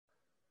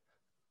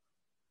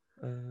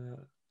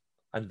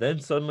And then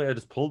suddenly I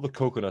just pulled the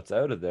coconuts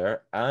out of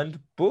there and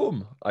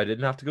boom, I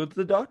didn't have to go to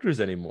the doctors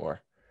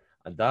anymore.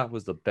 And that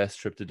was the best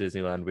trip to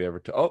Disneyland we ever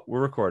took. Oh, we're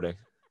recording.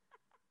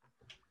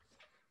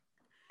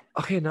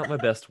 Okay, not my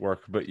best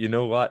work, but you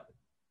know what?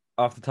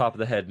 Off the top of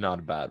the head, not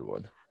a bad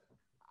one.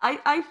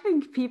 I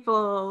think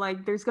people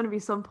like there's gonna be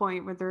some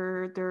point where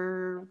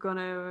they're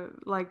gonna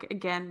like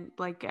again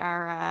like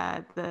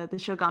our the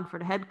show Gone for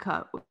the Head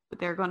cut,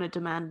 they're gonna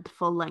demand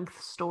full length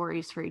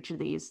stories for each of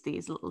these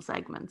little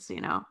segments,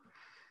 you know.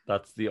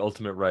 That's the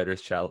ultimate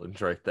writer's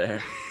challenge right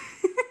there.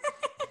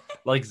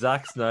 Like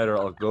Zack Snyder,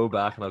 I'll go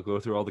back and I'll go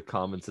through all the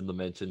comments and the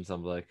mentions.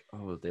 I'm like,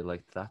 oh, they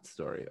liked that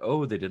story.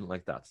 Oh, they didn't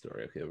like that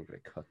story. Okay, we're gonna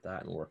cut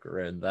that and work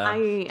around that.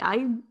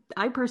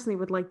 I personally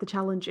would like the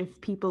challenge if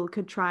people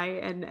could try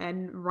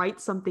and write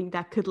something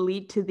that could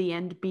lead to the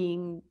end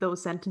being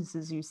those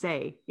sentences you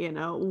say, you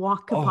know,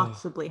 what could Oh,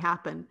 possibly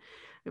happen?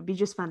 It'd be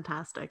just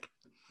fantastic.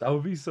 that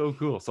would be so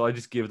cool. So I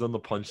just give them the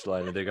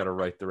punchline and they gotta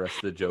write the rest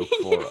of the joke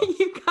for us.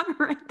 You gotta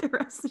write the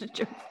rest of the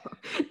joke.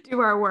 Do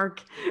our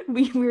work.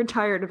 We're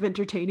tired of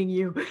entertaining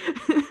you.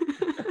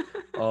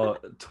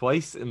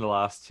 Twice in the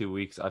last 2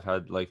 weeks, I've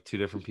had like two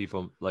different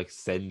people like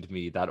send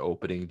me that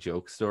opening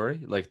joke story.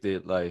 Like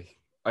I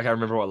can't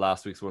remember what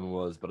last week's one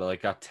was, but I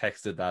like got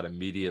texted that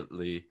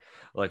immediately.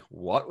 Like,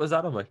 what was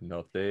that? I'm like,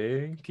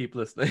 nothing. Keep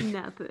listening.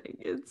 Nothing.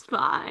 It's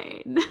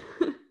fine.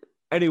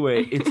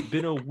 Anyway, it's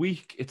been a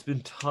week. It's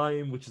been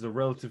time, which is a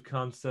relative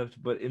concept,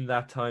 but in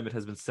that time, it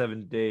has been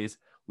 7 days.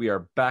 We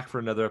are back for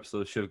another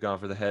episode of Should Have Gone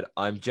for the Head.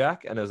 I'm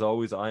Jack, and as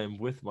always, I am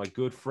with my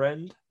good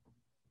friend.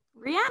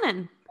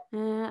 Rhiannon.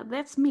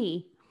 That's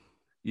me.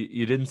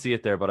 You didn't see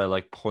it there, but I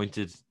like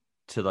pointed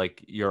to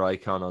like your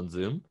icon on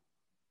Zoom.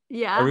 I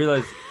Yeah.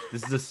 realized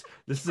this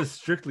is a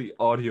strictly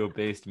audio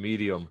based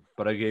medium,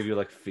 but I gave you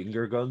like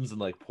finger guns and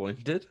like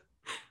pointed.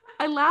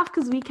 I laugh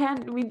because we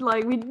can't. We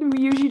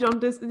usually don't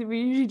this. We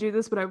usually do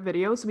this without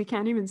video, so we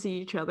can't even see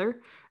each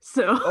other.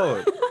 So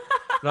Oh,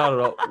 not at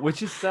all.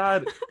 Which is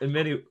sad in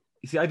many.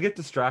 You see, I'd get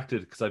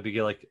distracted because I'd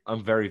be like,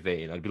 I'm very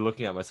vain. I'd be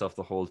looking at myself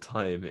the whole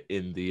time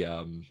in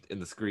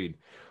the screen,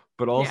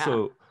 but yeah,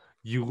 also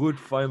you would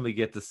finally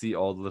get to see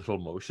all the little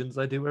motions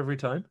I do every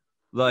time.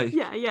 Like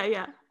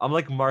yeah. I'm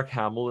like Mark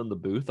Hamill in the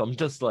booth. I'm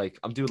just like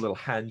I'm doing little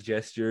hand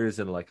gestures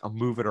and like I'm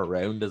moving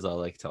around as I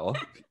like talk.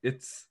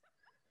 It's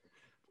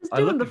Just I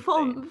doing look the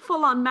insane.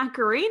 full on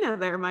Macarena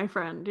there, my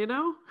friend. You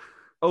know.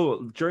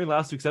 Oh, during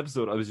last week's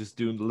episode, I was just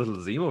doing the little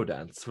Zemo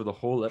dance for the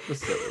whole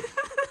episode.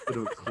 Bit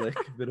of a click,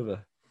 bit of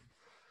a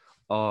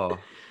oh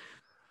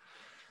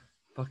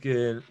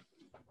fucking.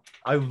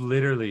 I've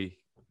literally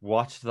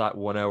watched that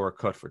 1 hour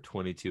cut for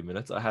 22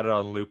 minutes. I had it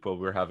on loop while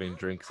we were having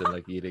drinks and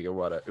like eating or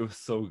whatever. It was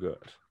so good.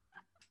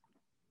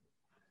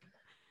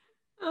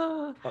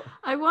 Uh, Uh,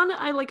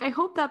 I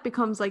hope that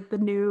becomes like the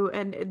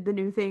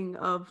new thing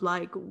of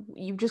like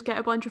you just get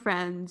a bunch of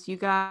friends, you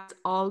guys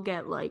all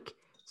get like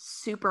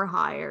super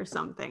high or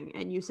something,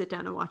 and you sit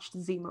down and watch the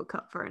Zemo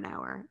cut for an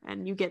hour,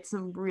 and you get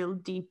some real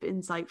deep,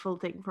 insightful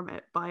thing from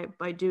it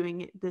by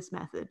doing this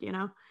method, you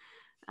know?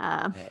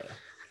 Um, yeah.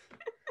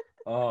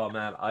 Oh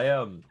man,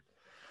 I.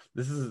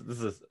 This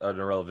is an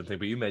irrelevant thing,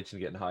 but you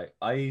mentioned getting high.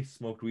 I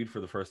smoked weed for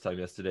the first time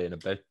yesterday in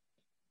about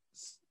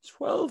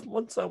 12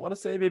 months. I want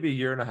to say maybe a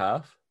year and a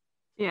half.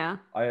 yeah.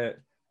 I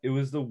It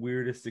was the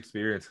weirdest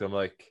experience. 'Cause I'm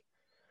like,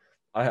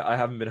 I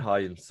haven't been high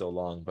in so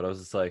long, but I was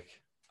just like,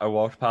 I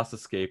walked past the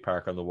skate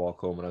park on the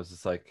walk home, and I was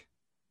just like,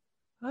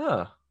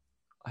 ah,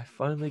 I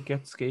finally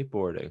get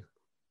skateboarding.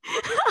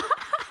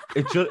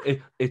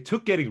 It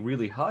took getting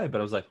really high, but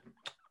I was like,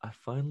 I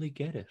finally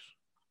get it.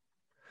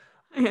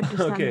 I understand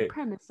the Okay.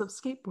 premise of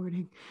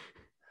skateboarding.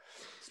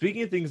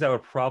 Speaking of things that were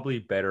probably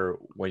better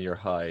when you're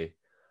high,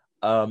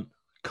 um,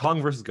 Kong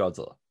versus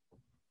Godzilla.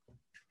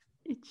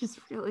 It's just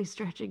really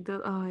stretching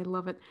the. Oh, I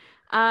love it.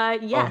 Oh,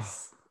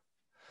 Yes.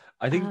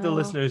 I think the Uh,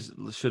 listeners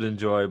should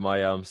enjoy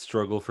my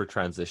struggle for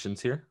transitions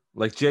here.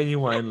 Like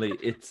genuinely,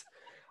 it's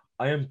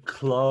I am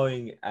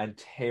clawing and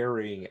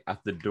tearing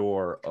at the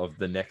door of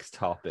the next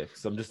topic.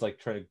 So I'm just like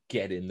trying to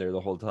get in there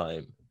the whole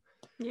time.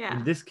 In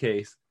yeah. this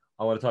case,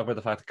 I want to talk about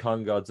the fact that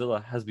Kong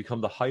Godzilla has become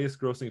the highest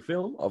grossing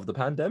film of the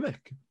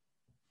pandemic.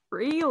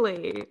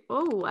 Really?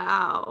 Oh,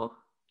 wow.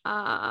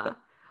 Uh,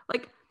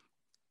 like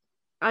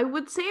I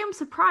would say I'm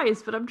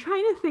surprised, but I'm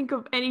trying to think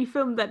of any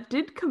film that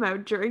did come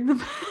out during the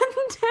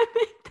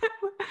pandemic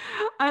that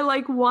I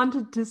like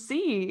wanted to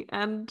see,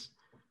 and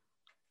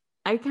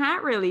I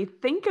can't really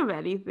think of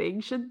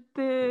anything. Should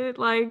the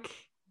like,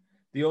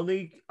 The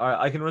only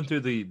I can run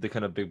through the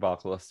kind of big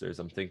blockbusters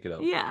I'm thinking of.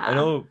 I yeah,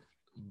 know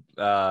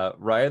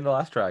Raya and the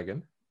Last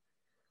Dragon,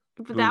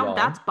 but Mulan.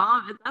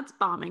 that's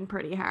bombing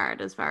pretty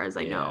hard as far as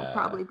I know, Yeah.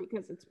 probably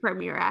because it's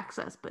premiere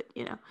access, but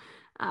you know,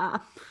 uh,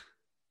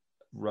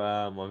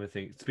 Let me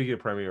think. Speaking of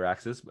Premier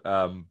Access,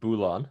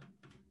 Bulan,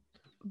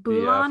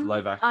 Bulan.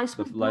 I the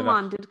suppose live action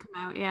Bulan did come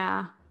out,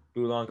 yeah,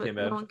 Bulan but came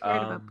no out. one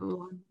cared about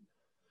Bulan.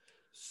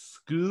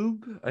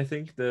 Scoob, I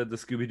think the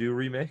Scooby Doo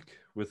remake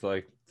with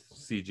like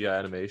CGI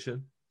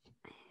animation.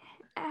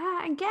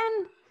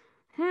 Again.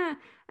 Huh.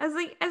 As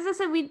I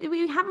said, we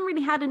haven't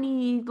really had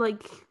any,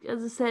 like,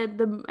 as I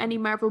said, any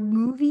Marvel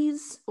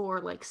movies or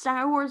like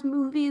Star Wars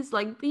movies,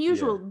 like the Yeah.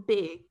 usual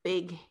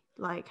big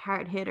like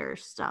hard hitter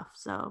stuff.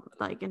 So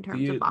like in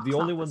terms of The box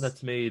only one office.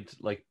 that's made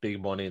like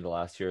big money in the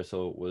last year or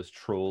so was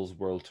Trolls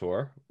World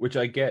Tour, which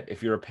I get.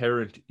 If you're a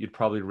parent, you'd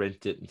probably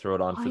rent it and throw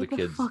it on for Why the the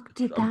kids fuck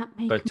did that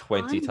make about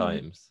 20 money?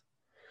 times.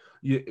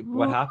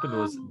 What happened Why?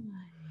 was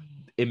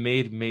it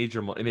made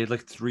major money. It made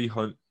like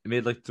 300. It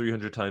made like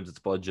 300 times its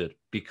budget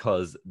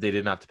because they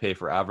didn't have to pay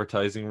for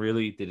advertising.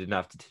 Really, they didn't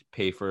have to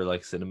pay for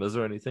like cinemas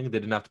or anything. They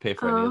didn't have to pay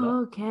for any of that.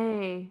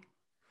 Okay.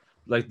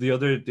 Like the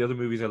other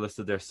movies I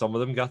listed there, some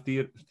of them got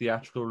the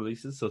theatrical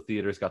releases, so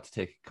theaters got to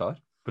take a cut.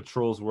 But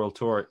Trolls World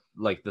Tour,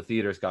 like the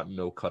theaters got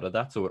no cut of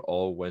that, so it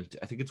all went.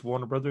 I think it's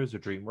Warner Brothers or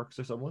DreamWorks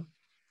or someone.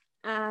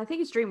 I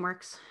think it's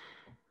DreamWorks.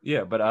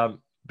 Yeah, but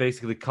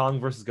basically, Kong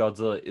versus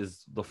Godzilla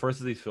is the first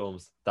of these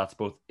films that's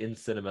both in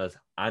cinemas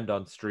and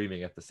on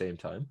streaming at the same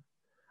time,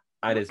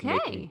 and is making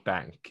Okay.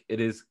 bank. It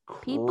is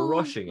People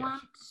crushing it.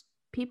 want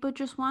people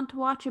just want to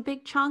watch a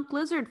big chunk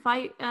lizard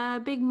fight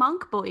a big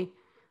monk boy.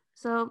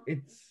 So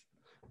It's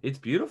it's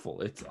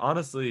beautiful. It's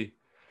honestly,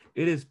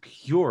 it is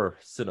pure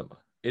cinema.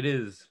 It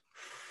is.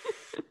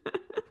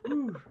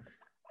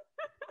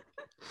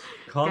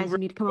 Kong guys, you versus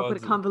need to come up with a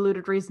Godzilla.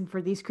 convoluted reason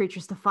for these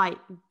creatures to fight.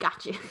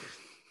 Gotcha.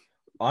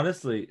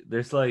 Honestly,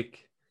 there's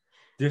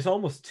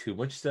almost too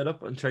much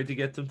setup on trying to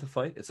get them to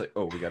fight. It's like,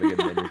 oh, we got to get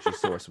an energy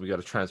source. We got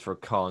to transfer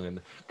Kong,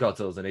 and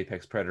Godzilla's an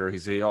apex predator.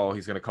 He's going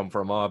to come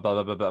for him. Blah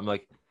blah blah blah. I'm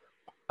like,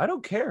 I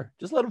don't care.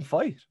 Just let him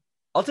fight.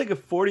 I'll take a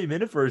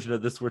 40-minute version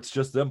of this where it's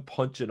just them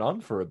punching on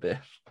for a bit.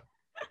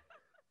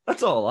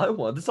 That's all I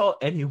want. That's all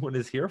anyone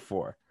is here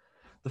for.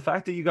 The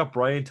fact that you got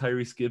Brian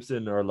Tyree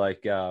Gibson or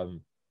like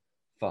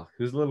fuck,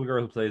 who's the little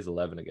girl who plays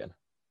 11 again?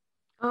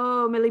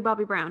 Oh, Millie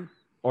Bobby Brown.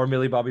 Or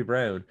Millie Bobby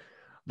Brown.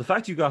 The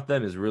fact you got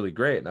them is really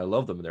great, and I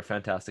love them, and they're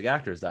fantastic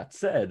actors. That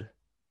said,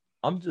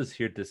 I'm just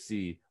here to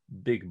see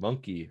Big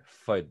Monkey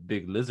fight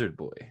Big Lizard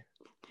Boy.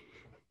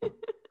 But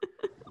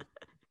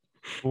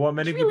what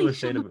many Which people really are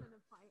saying shouldn't about have been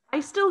a fight. I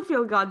still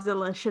feel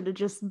Godzilla should have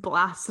just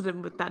blasted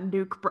him with that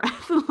nuke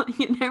breath, like,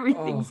 and oh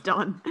everything's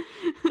done.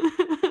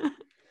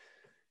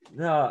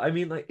 no, I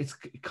mean like it's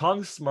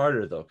Kong's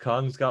smarter though.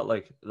 Kong's got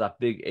like that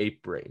big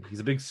ape brain. He's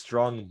a big,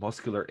 strong,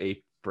 muscular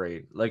ape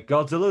brain. Like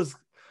Godzilla's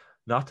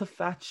not to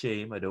fat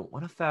shame. I don't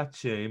want to fat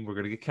shame. We're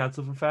gonna get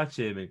canceled for fat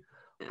shaming.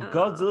 But uh,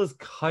 Godzilla's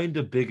kind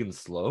of big and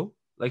slow.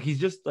 Like he's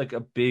just like a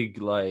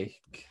big like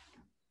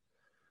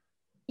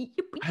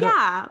I don't.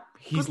 yeah, but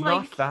He's not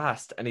like,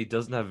 fast, and he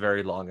doesn't have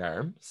very long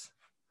arms.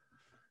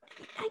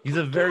 He's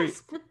I a very.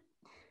 guess, but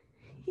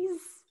he's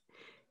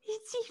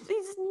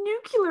he's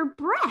nuclear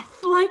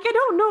breath. Like, I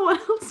don't know what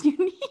else you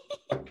need.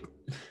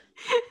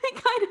 They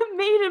kind of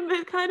made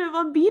him kind of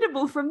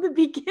unbeatable from the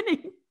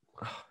beginning.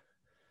 My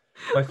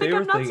Like, I'm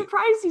favorite not thing.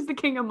 surprised he's the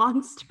king of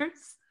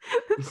monsters.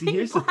 The You see, thing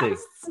here's the thing.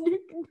 blasts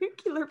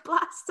nuclear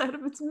blasts out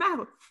of its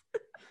mouth.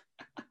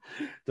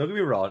 Don't get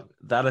me wrong.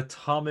 That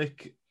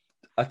atomic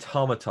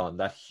automaton,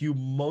 that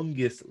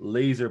humongous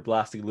laser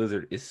blasting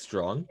lizard, is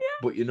strong.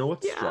 But you know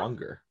what's Yeah.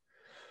 stronger?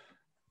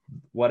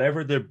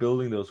 Whatever they're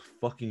building those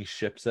fucking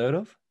ships out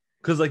of.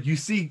 Because like you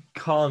see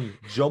Kong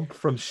jump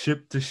from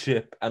ship to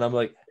ship, and I'm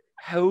like,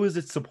 how is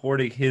it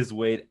supporting his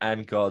weight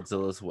and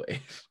Godzilla's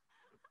weight?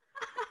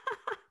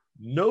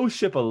 No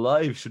ship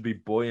alive should be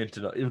buoyant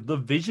enough. If the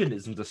Vision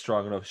isn't a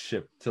strong enough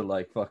ship to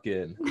like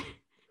fucking,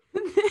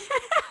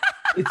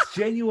 it's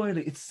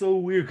genuinely, it's so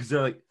weird because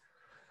they're like,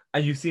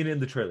 and you've seen it in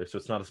the trailer, so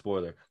it's not a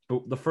spoiler.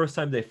 But the first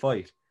time they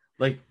fight,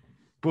 like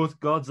both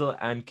Godzilla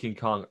and King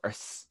Kong are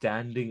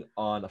standing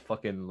on a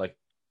fucking like,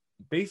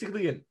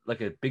 basically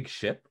like a big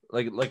ship,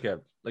 like a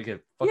fucking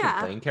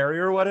Yeah. plane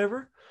carrier or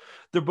whatever.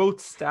 They're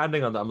both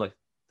standing on that. I'm like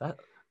that.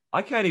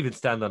 I can't even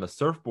stand on a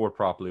surfboard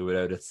properly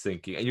without it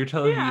sinking. And you're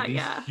telling me Yeah, these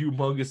yeah.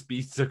 humongous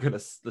beasts are gonna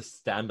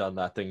stand on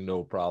that thing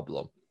no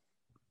problem.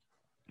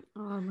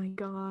 Oh my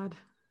god.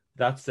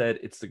 That said,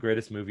 it's the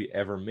greatest movie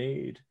ever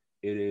made.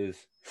 It is.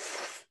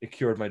 It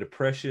cured my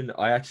depression.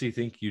 I actually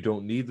think you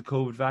don't need the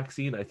COVID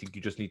vaccine. I think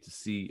you just need to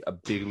see a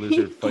big You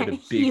lizard fight get a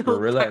big healed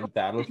gorilla, by and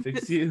that'll watching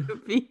fix this you.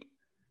 movie.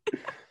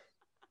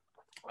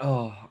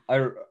 Oh,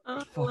 I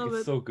I fuck, love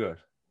it's it. so good.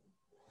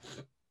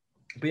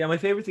 But yeah, my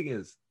favorite thing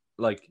is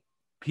like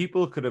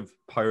people could have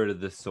pirated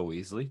this so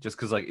easily just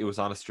because like it was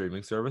on a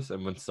streaming service,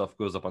 and when stuff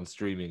goes up on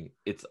streaming,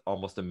 it's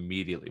almost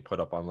immediately put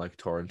up on like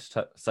torrent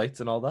sites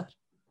and all that.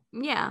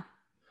 Yeah.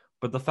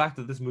 But the fact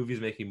that this movie is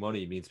making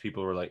money means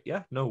people were like,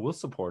 yeah, no, we'll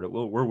support it.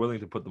 We're willing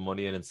to put the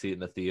money in and see it in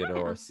the theater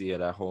Yeah. or see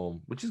it at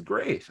home, which is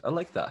great. I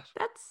like that.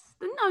 That's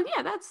no,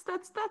 yeah,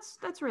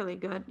 that's really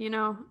good. You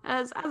know,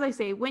 as I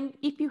say, when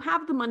if you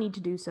have the money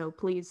to do so,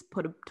 please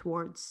put it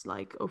towards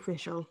like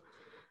official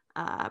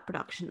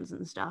productions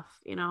and stuff.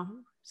 You know,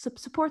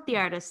 support the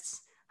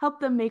artists, help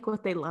them make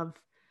what they love.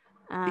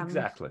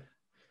 Exactly.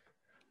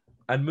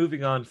 And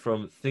moving on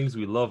from things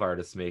we love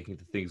artists making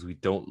to things we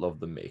don't love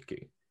them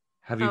making.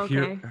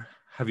 Okay.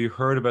 Have you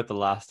heard about the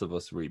Last of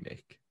Us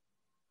remake?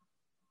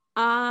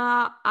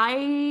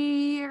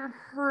 I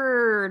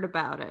heard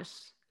about it.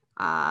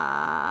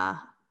 Uh,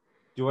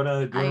 Do you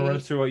wanna run I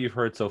us through what you've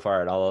heard so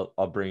far, and I'll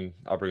bring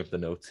up the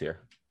notes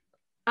here.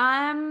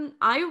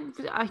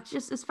 I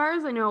just, as far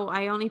as I know,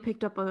 I only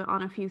picked up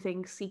on a few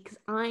things. See, because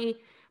I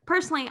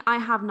personally I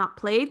have not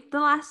played The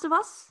Last of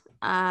Us,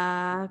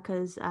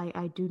 because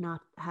I do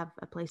not have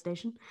a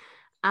PlayStation.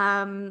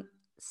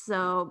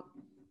 So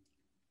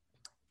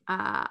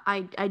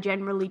I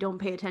generally don't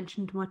pay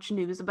attention to much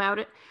news about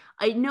it.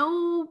 I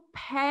know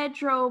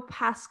Pedro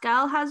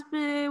Pascal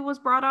was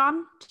brought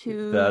on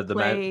to The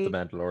play.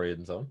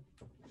 Mandalorian zone.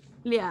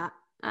 Yeah,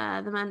 the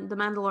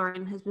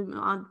Mandalorian has been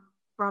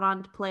brought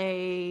on to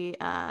play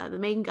the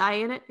main guy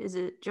in it. Is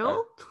it Uh,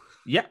 Joel?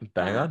 yeah,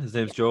 bang on. His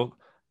name's Yeah, Joel,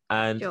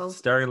 and Joel.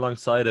 starring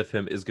alongside of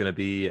him is gonna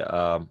be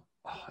I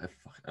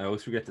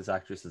always forget this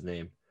actress's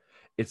name.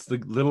 It's the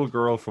little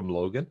girl from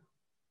Logan.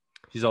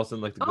 She's also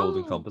in like the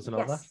Golden Oh Compass and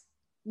all that.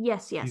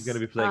 yes, yes, She's gonna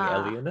yes. be playing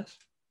Ellie in it.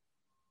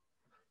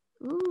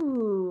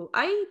 Ooh,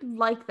 I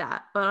like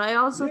that, but I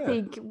also Yeah.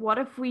 think, what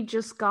if we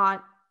just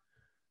got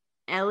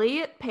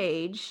Elliot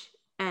Page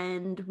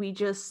and we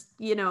just,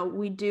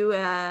 we do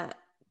a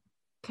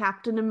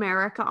Captain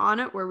America on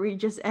it where we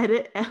just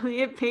edit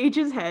Elliot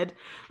Page's head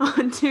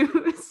onto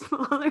a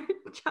smaller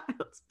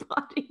child's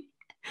body.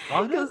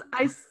 On it? Because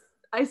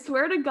I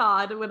swear to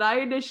God, when I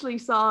initially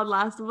saw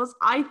Last of Us,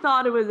 I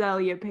thought it was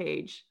Elliot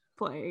Page You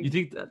playing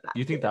think that.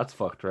 you think that's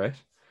fucked, right?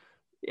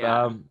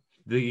 Yeah.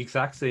 The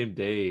exact same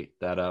day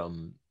that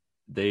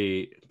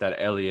that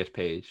Elliot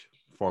Page,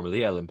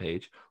 formerly Ellen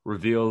Page,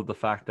 revealed the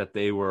fact that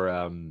they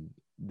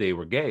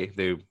were gay.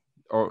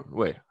 Or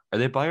wait, are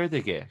they bi or are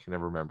they gay? I can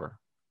never remember.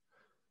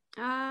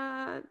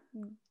 Uh,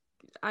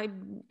 I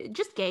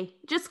just gay.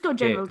 Just go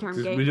Gay. general term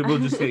Just, gay. we'll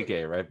just say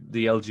gay, right?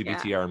 The Yeah.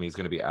 LGBT army is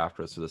going to be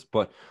after us for this.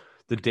 But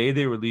the day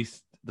they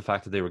released the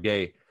fact that they were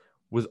gay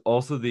was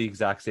also the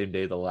exact same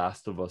day The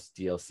Last of Us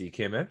DLC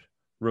came out,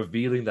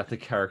 revealing that the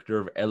character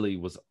of Ellie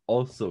was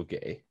also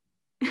gay.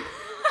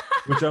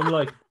 Which I'm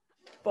like,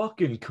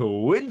 fucking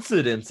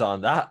coincidence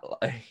on that.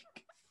 Like,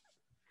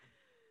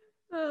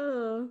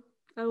 Oh,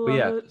 I but love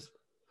yeah, it.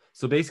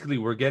 so basically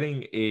we're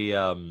getting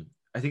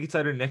I think it's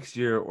either next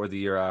year or the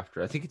year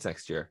after. I think it's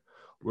next year.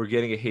 We're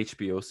getting a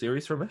HBO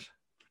series from it.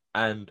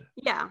 And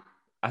Yeah.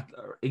 at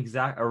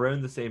exact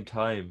around the same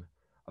time,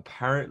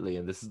 apparently,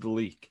 and this is the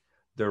leak,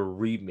 they're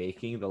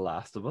remaking The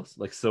Last of Us.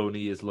 Like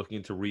Sony is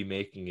looking to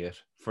remaking it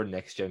for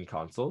next gen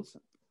consoles,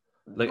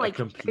 like a Like, are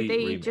complete they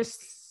remake.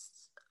 just,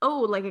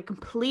 like a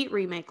complete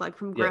remake, like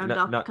from Yeah, ground not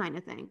up not kind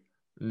of thing?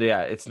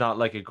 yeah, it's not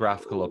like a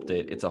graphical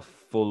update. Oh, It's a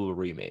full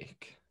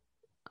remake.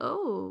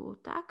 oh,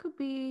 that could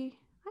be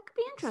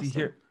See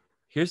interesting.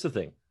 here's the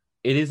thing.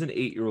 It is an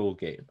 8-year-old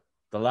game.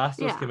 The Last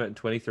of Us Yeah. came out in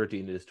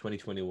 2013. It is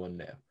 2021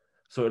 now.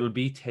 So it'll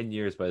be 10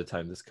 years by the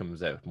time this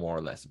comes out, more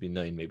or less. It'll be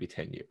 9, maybe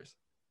 10 years.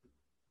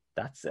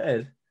 That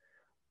said,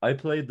 I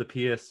played the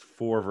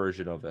PS4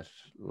 version of it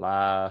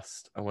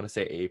last, I want to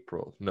say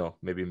April. No,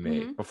 maybe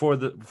May. Hmm. Before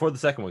the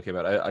second one came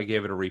out, I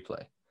gave it a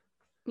replay.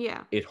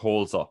 Yeah. It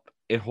holds up.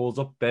 It holds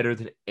up better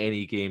than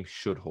any game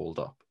should hold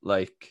up.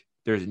 Like,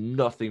 there's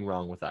nothing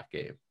wrong with that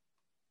game.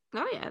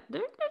 Oh yeah,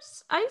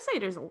 there's I say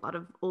there's a lot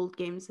of old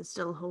games that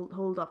still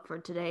hold up for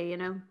today,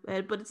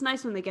 but it's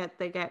nice when they get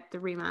the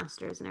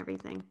remasters and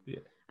everything. Yeah.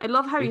 I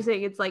love how you It,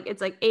 say it's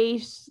like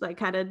eight, like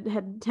kind of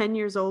had 10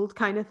 years old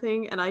kind of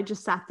thing, and I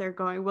just sat there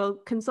going, well,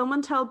 can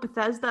someone tell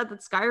Bethesda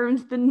that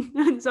Skyrim's been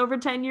it's over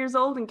 10 years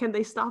old, and can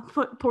they stop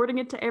porting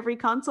it to every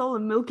console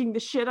and milking the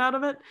shit out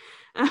of it?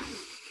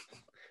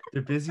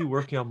 they're busy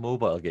working on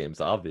mobile games,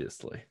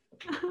 obviously.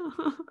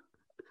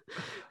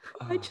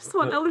 I just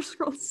want But Elder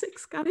Scrolls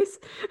 6, guys.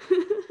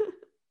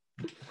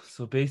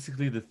 so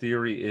basically, the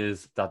theory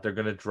is that they're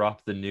gonna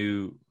drop the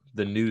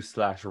new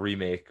slash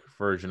remake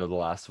version of The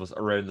Last of Us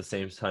around the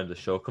same time the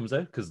show comes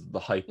out because the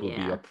hype will be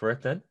Yeah, up for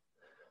it then.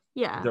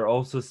 yeah. They're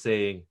also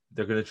saying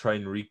they're gonna try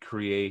and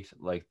recreate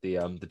like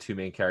the two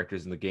main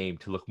characters in the game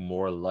to look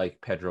more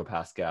like Pedro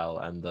Pascal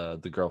and the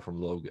girl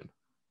from Logan.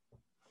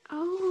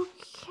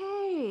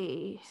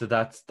 Okay. So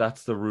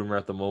that's the rumor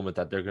at the moment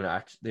that they're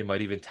gonna they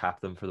might even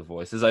tap them for the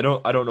voices. I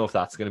don't know if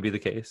that's gonna be the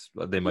case,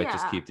 but they might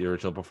just Yeah. keep the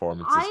original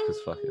performances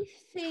because I fucking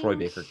Troy think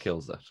Baker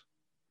kills it.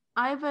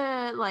 I've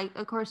like,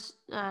 of course,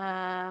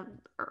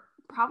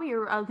 probably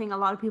I think a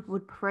lot of people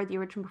would prefer the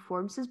original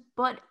performances,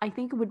 but I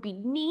think it would be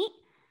neat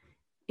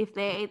if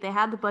they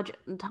had the budget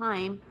and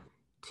time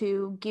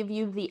to give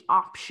you the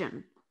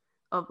option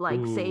of, like,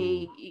 say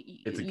Ooh,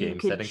 it's a you game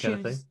could setting kind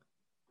of thing. choose.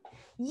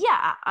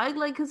 Yeah, I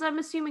like, because I'm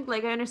assuming,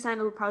 like, I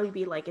understand it'll probably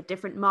be like a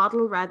different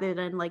model rather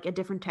than like a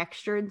different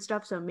texture and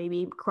stuff, so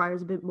maybe it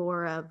requires a bit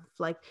more of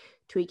like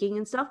tweaking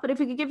and stuff. But if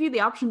it could give you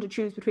the option to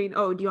choose between,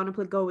 oh, do you want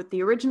to go with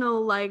the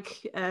original,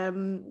 like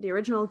the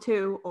original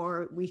two,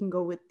 or we can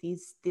go with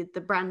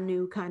the brand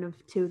new kind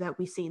of two that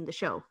we see in the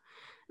show,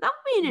 that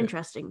would be an Yeah,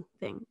 interesting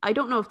thing. I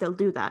don't know if they'll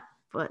do that,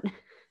 but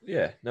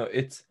yeah. No,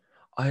 it's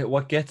I.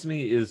 What gets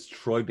me is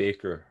Troy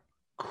Baker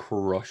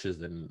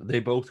crushes and they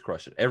both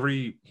crush it.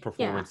 Every yeah.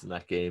 performance in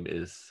that game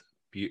is.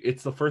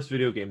 It's the first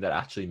video game that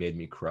actually made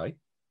me cry.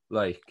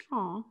 Like,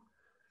 Oh.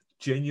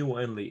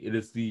 genuinely, it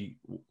is the.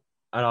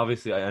 And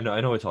obviously, I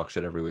know I talk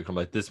shit every week. I'm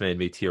like, this made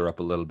me tear up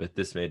a little bit.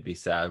 This made me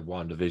sad.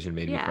 WandaVision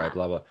made me cry. Yeah.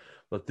 Blah blah.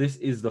 But this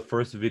is the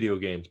first video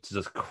game to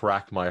just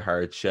crack my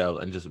hard shell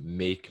and just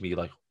make me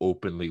like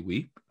openly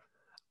weep.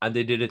 And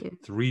they did it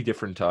Dude. 3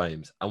 different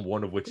times, and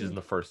one of which is in Dude.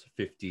 the first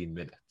 15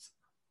 minutes.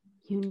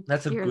 You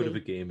That's how clearly, good of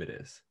a game it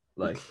is.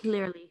 you Like,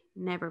 clearly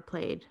never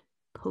played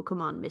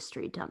Pokemon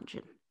Mystery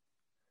Dungeon.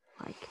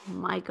 Like,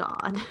 my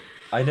God.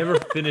 I never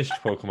finished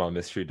Pokemon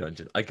Mystery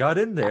Dungeon. I got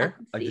in there.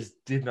 I See?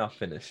 just did not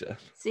finish it.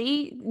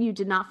 See, you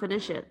did not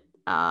finish it.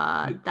 You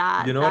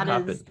know what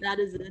happened? That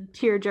is a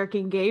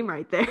tear-jerking game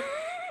right there.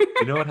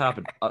 You know what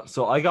happened?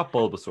 So I got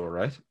Bulbasaur,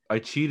 right? I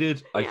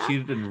cheated. I Yeah.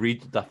 cheated and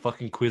read that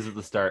fucking quiz at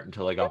the start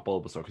until I got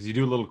Bulbasaur. Because you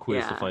do a little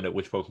quiz to Yeah. find out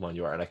which Pokemon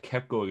you are. And I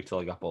kept going until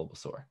I got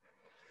Bulbasaur.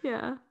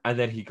 Yeah. And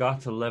then he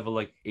got to level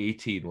like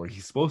 18 where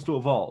he's supposed to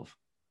evolve.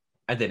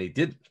 And then he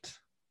didn't.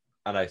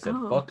 And I said,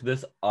 Oh. fuck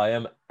this, I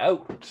am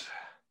out.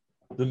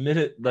 The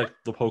minute like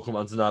the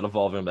Pokemon's not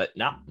evolving, I'm like,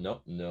 nah,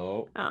 no.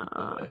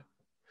 I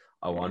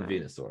want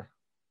anyway. Venusaur.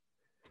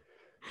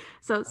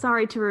 So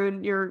sorry to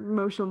ruin your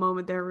emotional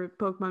moment there with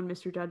Pokemon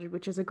Mystery Dungeon,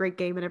 which is a great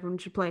game and everyone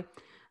should play.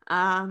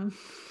 Are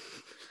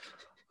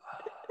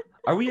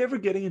we ever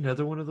getting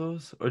another one of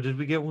those? Or did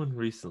we get one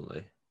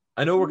recently?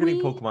 I know we're getting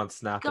We Pokemon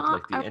Snap at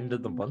like the end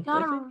of the month,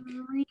 I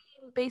think.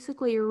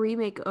 Basically a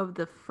remake of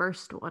the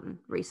first one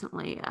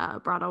recently,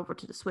 brought over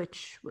to the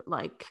Switch with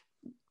like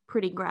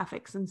pretty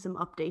graphics and some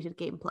updated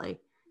gameplay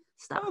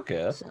stuff.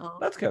 Okay, So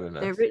that's kind of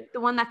nice. the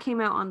one that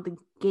came out on the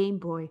Game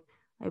Boy,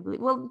 I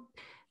believe. Well,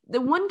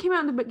 the one came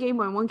out on the Game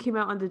Boy and one came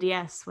out on the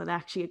DS when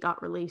actually it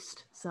got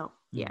released. So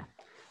yeah.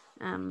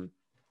 No,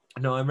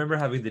 I remember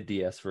having the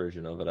DS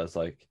version of it as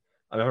like,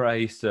 I remember I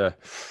used to,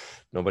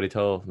 nobody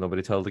tell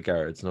the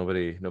guards,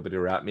 nobody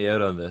rat me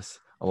out on this.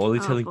 I'm only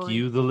telling boy.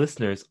 you, the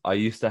listeners, I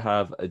used to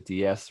have a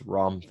DS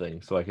ROM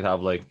thing. So I could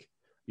have like,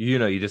 you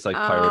just like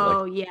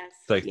pirate like, yes.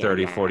 like Yeah,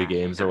 30, yeah, 40 yeah.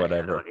 games I or know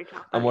whatever. what you're talking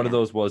And about, one of yeah.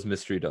 those was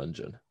Mystery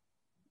Dungeon.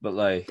 But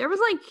like, There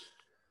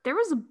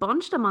was a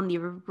bunch of them on the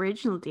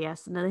original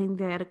DS, and I think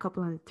they had a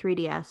couple on the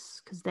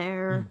 3DS because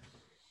they're.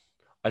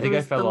 I there think I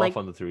was fell the, off like-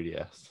 on the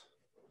 3DS.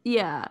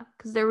 Yeah,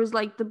 because there was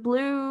like the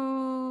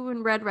Blue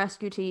and Red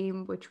Rescue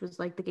Team, which was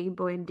like the Game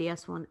Boy and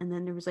DS one, and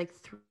then there was like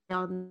 3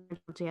 on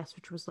the DS,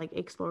 which was like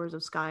Explorers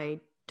of Sky,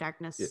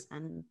 Darkness,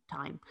 and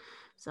Time.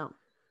 So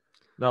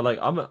Now, like,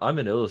 I'm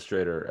an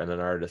illustrator and an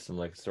artist and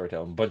like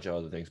storyteller and a bunch of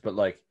other things, but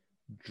like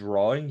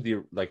drawing the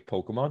like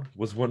Pokemon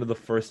was one of the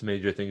first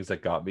major things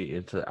that got me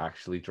into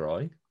actually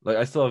drawing. Like,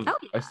 I still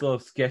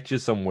have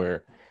sketches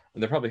somewhere,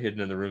 and they're probably hidden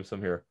in the room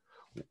somewhere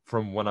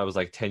from when I was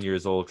like 10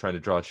 years old trying to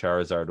draw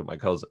Charizard with my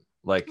cousin.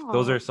 Like,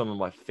 those Aw. are some of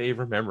my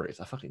favorite memories.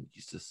 I fucking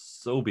used to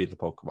so be into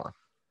Pokemon.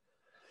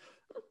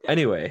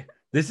 Anyway,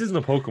 this isn't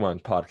a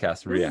Pokemon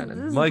podcast, Rhiannon.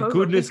 This is My Pokemon.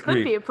 goodness It's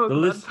gonna be a grief.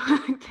 Pokemon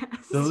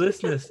podcast. The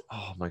listeners,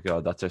 oh my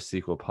god, that's our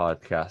sequel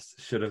podcast.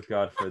 Should have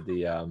gone for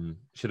the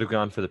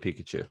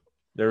Pikachu.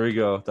 There we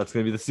go. That's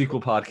gonna be the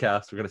sequel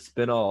podcast. We're gonna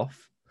spin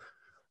off.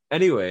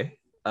 Anyway,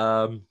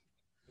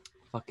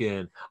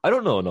 fucking, I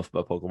don't know enough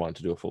about Pokemon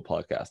to do a full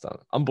podcast on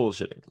it. I'm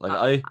bullshitting.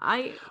 Like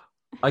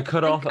I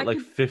cut off at like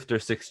 5th or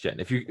 6th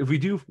gen. If we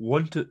do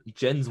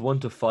gens 1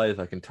 to 5,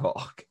 I can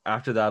talk.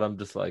 After that, I'm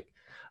just like,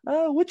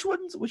 which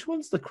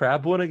one's the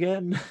crab one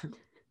again?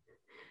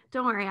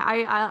 Don't worry,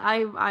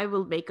 I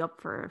will make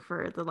up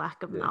for the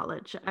lack of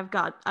knowledge. I've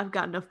got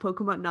enough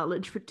Pokemon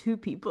knowledge for 2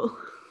 people.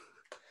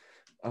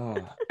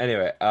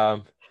 Anyway,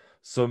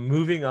 so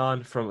moving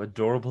on from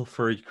adorable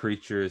furry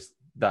creatures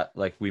that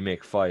like we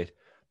make fight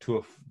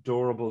to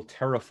adorable,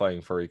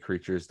 terrifying furry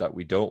creatures that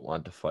we don't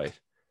want to fight.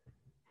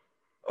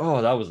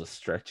 Oh, that was a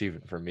stretch even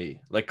for me.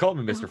 Like, call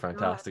me Mr.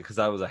 Fantastic, because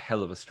that was a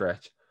hell of a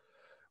stretch.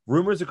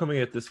 Rumors are coming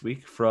out this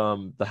week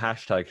from the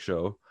hashtag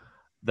show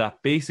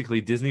that basically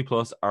Disney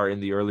Plus are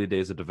in the early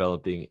days of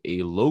developing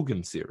a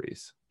Logan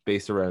series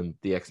based around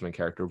the X-Men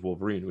character of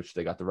Wolverine, which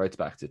they got the rights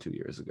back to 2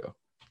 years ago.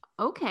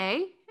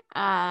 Okay.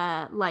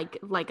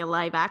 Like a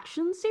live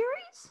action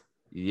series?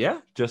 Yeah,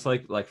 just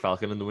like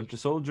Falcon and the Winter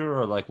Soldier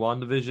or like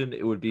WandaVision.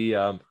 It would be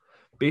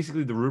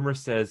basically, the rumor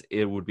says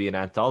it would be an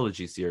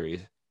anthology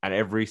series, and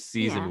every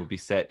season would be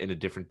set in a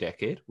different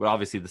decade, with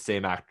obviously the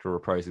same actor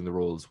reprising the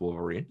role as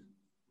Wolverine.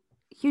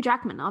 Hugh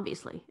Jackman,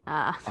 obviously.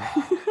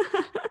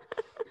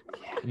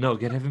 No,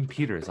 get Evan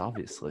Peters,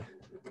 obviously.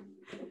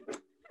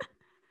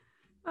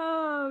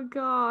 Oh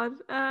God.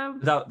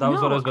 That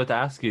was what I was about to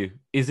ask you.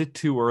 Is it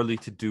too early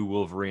to do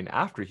Wolverine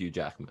after Hugh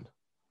Jackman?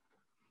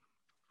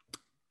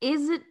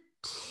 Is it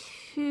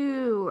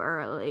too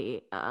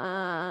early?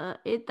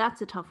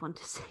 That's a tough one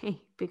to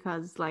say,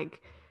 because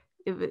like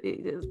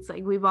it's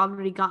like we've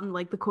already gotten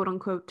like the quote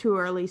unquote too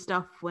early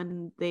stuff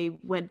when they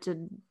went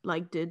and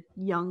like did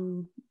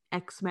young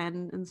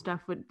X-Men and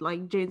stuff with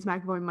like James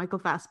McAvoy and Michael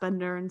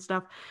Fassbender and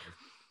stuff.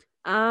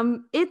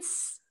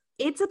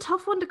 It's a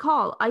tough one to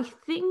call. I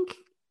think,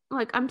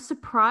 like, I'm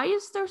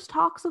surprised there's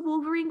talks of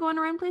Wolverine going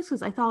around place,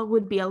 because I thought it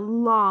would be a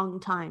long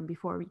time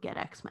before we get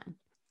X-Men.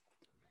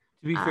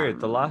 To be fair,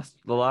 the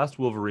last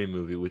Wolverine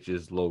movie, which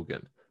is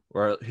Logan,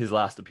 or his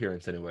last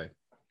appearance anyway,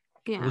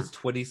 Yeah. was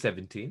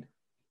 2017.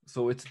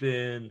 So it's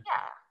been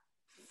Yeah.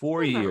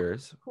 4 About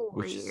years, 4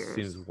 which years.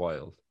 seems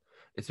wild.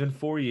 It's been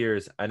 4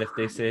 years, and if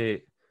they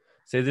say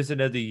there's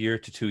another year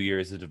to 2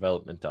 years of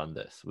development on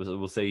this,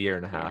 we'll say year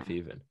and a half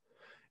even,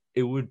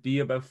 it would be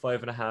about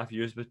 5.5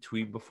 years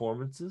between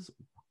performances.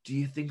 Do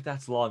you think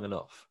that's long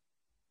enough?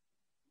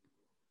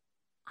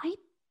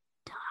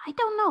 I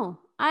don't know.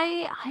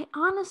 I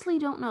honestly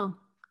don't know.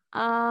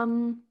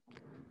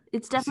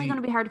 It's definitely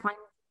going to be hard to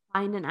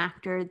find an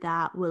actor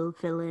that will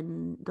fill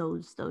in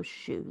those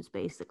shoes,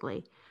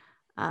 basically,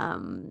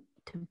 to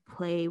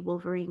play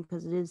Wolverine,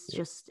 because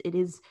it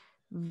is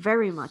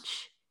very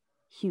much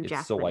Hugh Jackman.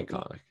 It's so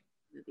iconic.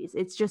 Movies.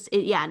 It's just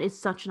it's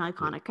such an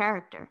iconic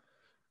character.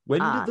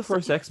 When did the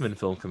first X-Men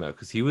film come out?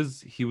 Because he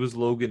was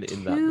Logan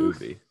in that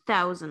movie.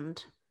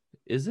 2000.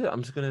 Is it?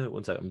 I'm just gonna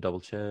one second. I'm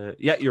double check.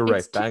 Yeah, you're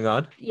right. Bang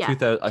on. Yeah,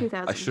 2000.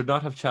 I should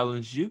not have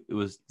challenged you. It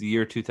was the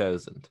year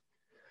 2000.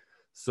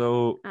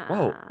 So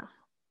wow,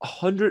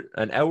 100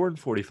 hour and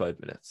 45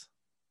 minutes.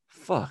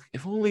 Fuck!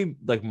 If only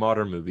like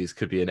modern movies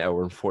could be an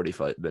hour and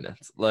 45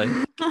 minutes. Like,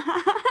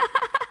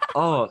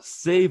 oh,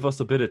 save us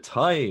a bit of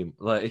time.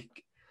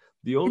 Like,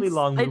 the only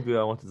long movie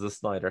I want is a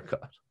Snyder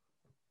cut.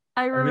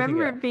 I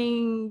remember it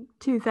being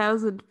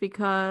 2000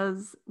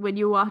 because when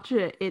you watch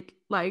it, it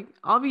like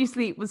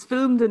obviously it was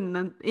filmed in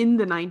the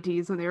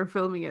 90s when they were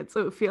filming it,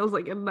 so it feels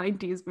like a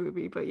 90s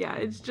movie. But yeah,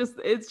 it's just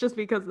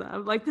because of that.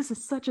 I'm like, this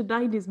is such a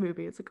 90s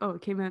movie. It's like, oh,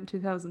 it came out in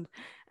 2000.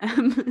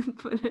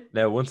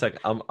 Now, one sec,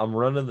 I'm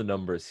running the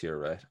numbers here,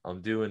 right?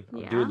 I'm doing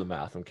the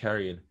math. I'm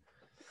carrying.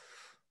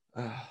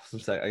 Some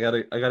sec. I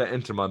gotta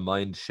enter my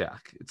mind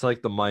shack. It's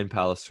like the mind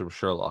palace from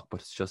Sherlock,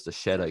 but it's just a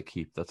shed I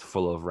keep that's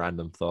full of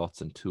random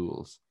thoughts and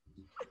tools.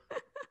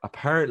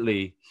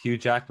 Apparently, Hugh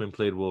Jackman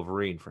played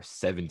Wolverine for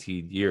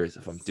 17 years,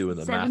 if I'm doing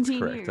the math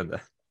correct. On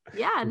that.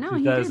 Yeah, no,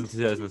 2000 to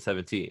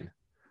 2017.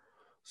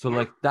 So,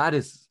 like, that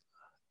is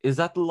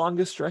that the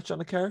longest stretch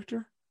on a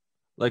character?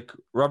 Like,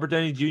 Robert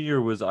Downey Jr.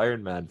 was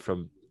Iron Man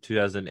from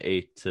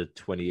 2008 to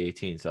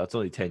 2018, so that's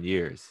only 10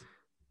 years.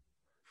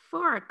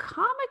 For a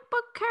comic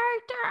book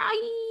character,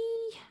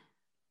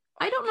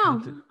 I don't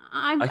know.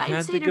 I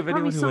can't think of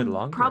anyone who went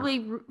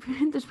longer.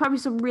 There's probably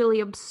some really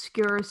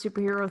obscure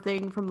superhero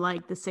thing from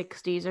like the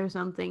 60s or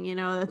something,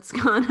 that's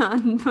gone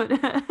on. But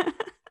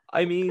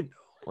I mean,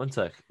 one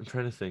sec. I'm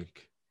trying to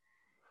think.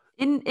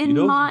 In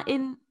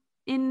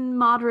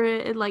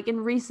moderate, like in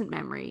recent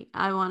memory,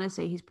 I want to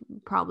say he's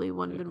probably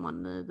been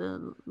one of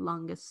the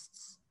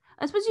longest.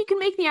 I suppose you can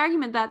make the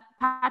argument that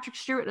Patrick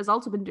Stewart has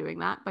also been doing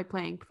that by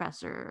playing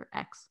Professor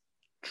X.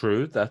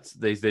 True. That's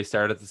they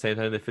started at the same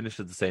time, they finished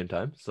at the same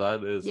time. So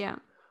that is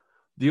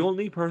the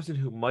only person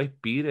who might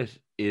beat it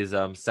is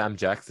Sam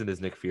Jackson as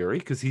Nick Fury,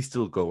 because he's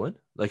still going.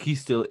 Like, he's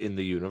still in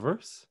the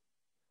universe.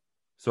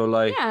 So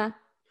like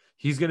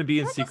he's gonna be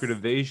in Secret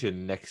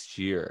Invasion next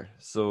year.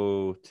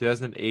 So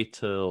 2008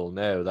 till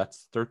now,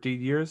 that's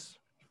 13 years.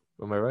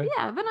 Am I right?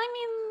 Yeah, but I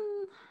mean,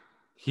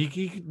 he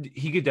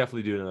could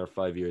definitely do another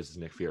 5 years as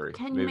Nick Fury.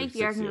 Can you make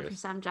the argument for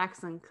Sam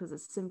Jackson because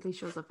it simply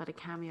shows up at a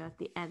cameo at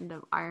the end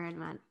of Iron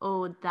Man?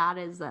 Oh, that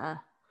is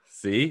a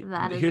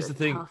here's the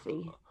thing.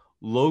 Toughie.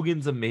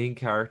 Logan's a main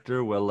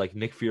character. Well, like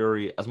Nick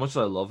Fury, as much as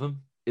I love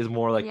him, is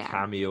more like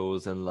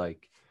cameos and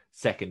like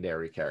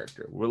secondary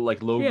character. Well,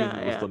 like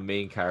Logan was the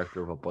main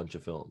character of a bunch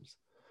of films.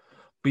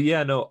 But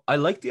yeah, no, I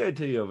like the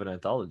idea of an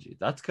anthology.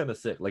 That's kind of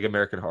sick, like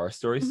American Horror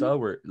Story style,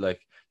 where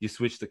like you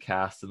switch the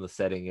cast and the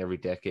setting every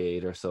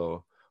decade or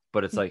so.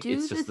 But it's like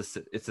it's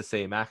the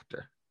same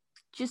actor.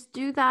 Just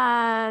do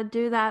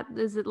that.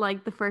 Is it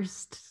like the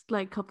first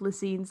like couple of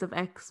scenes of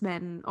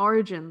X-Men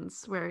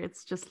Origins where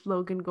it's just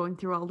Logan going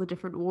through all the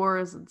different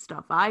wars and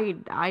stuff?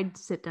 I'd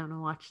sit down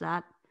and watch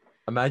that.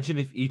 Imagine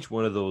if each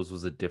one of those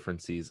was a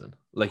different season.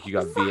 Like you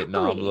got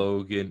Vietnam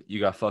Logan, you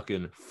got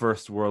fucking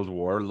First World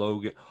War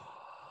Logan.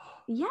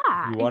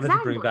 Yeah, you wanted to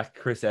bring back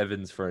Chris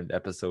Evans for an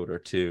episode or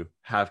two,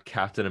 have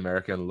Captain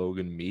America and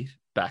Logan meet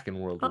back in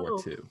World War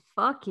II.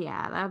 Fuck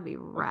yeah, that'd be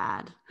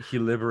rad. He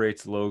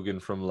liberates Logan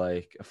from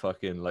like a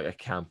fucking like a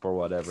camp or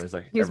whatever. It's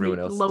like everyone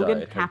else Logan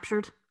died.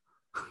 Captured.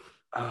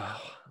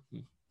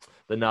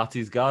 The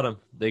Nazis got him.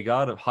 They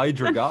got him.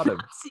 Hydra got him.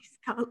 Nazis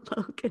got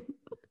Logan.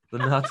 The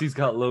Nazis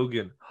got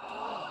Logan.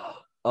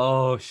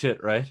 Oh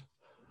shit! Right?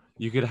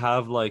 You could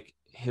have like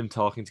him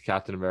talking to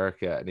Captain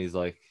America, and he's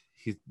like,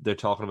 they're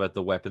talking about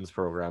the weapons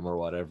program or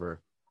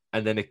whatever,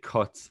 and then it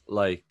cuts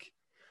like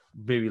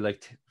maybe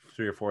like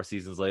 3 or 4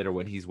 seasons later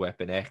when he's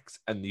Weapon X,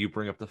 and you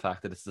bring up the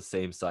fact that it's the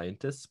same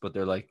scientists, but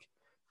they're like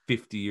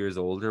 50 years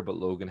older, but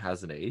Logan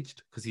hasn't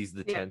aged because he's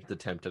the 10th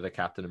attempt at a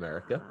Captain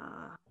America.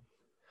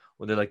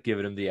 When they're like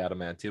giving him the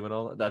adamantium and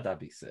all that'd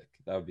be sick.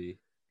 That would be.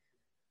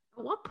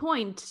 At what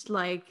point,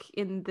 like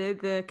in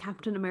the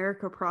Captain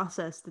America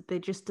process, did they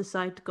just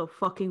decide to go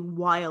fucking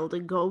wild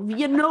and go,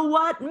 you know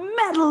what,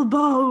 metal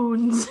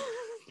bones?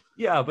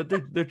 Yeah, but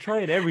they're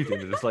trying everything.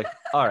 They're just like,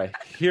 all right,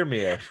 hear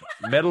me out.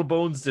 Metal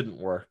bones didn't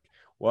work.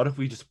 What if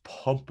we just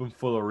pump him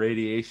full of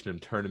radiation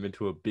and turn him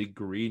into a big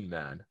green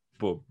man?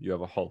 Boom, you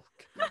have a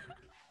Hulk.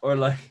 Or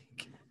like,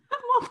 at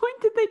what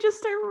point did they just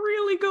start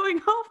really going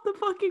off the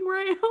fucking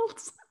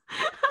rails?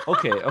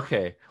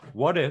 Okay.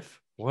 What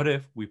if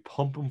we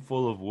pump him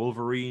full of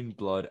Wolverine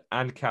blood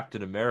and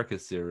Captain America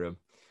serum,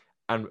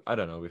 and I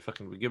don't know, we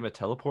give him a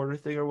teleporter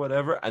thing or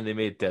whatever, and they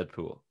made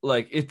Deadpool.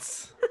 Like,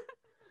 it's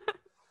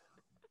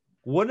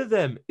one of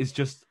them is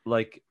just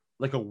like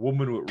a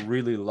woman with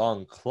really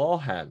long claw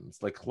hands,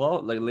 like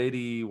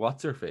Lady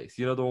what's her face,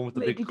 you know, the one with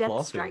the Lady big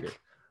claw Deathstrike. finger.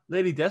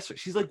 Lady Deathstrike.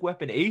 She's like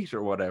Weapon 8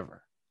 or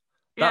whatever.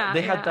 Yeah,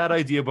 They had that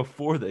idea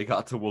before they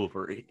got to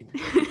Wolverine.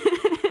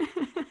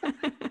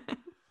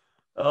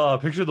 Oh,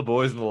 picture the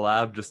boys in the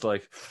lab just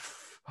like,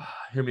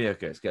 hear me out,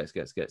 guys.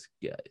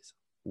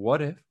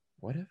 What if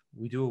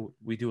we do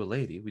a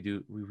lady, we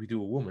do a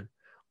woman,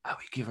 and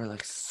we give her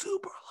like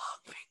super long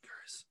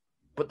fingers,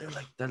 but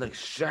they're like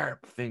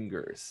sharp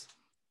fingers.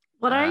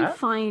 What I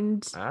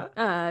find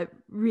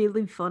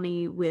really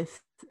funny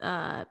with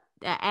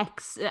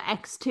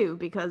X2,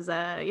 because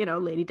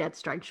Lady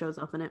Deathstrike shows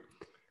up in it.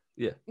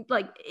 Yeah,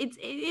 like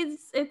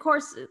it's of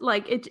course,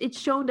 like it's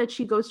shown that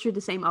she goes through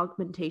the same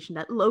augmentation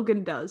that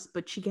Logan does,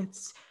 but she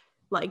gets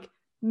like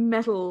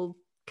metal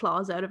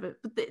claws out of it.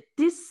 But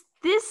this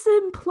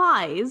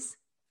implies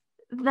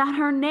that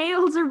her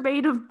nails are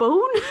made of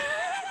bone.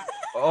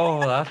 Oh,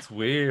 that's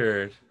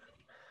weird.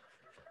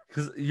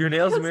 Because your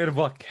nails are made of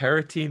what?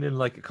 Keratin and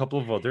like a couple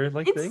of other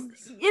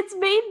things? It's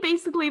made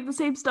basically of the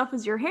same stuff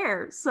as your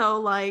hair. So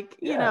like,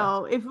 you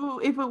know, if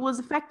it was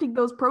affecting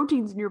those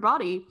proteins in your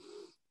body,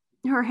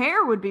 her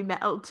hair would be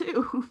metal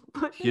too.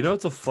 But you know,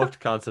 it's a fucked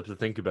concept to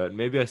think about.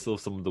 Maybe I still have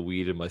some of the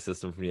weed in my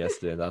system from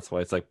yesterday, and that's why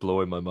it's like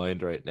blowing my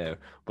mind right now.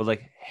 But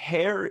like,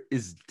 hair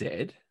is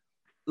dead.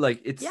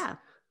 Like, it's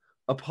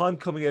upon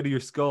coming out of your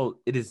skull,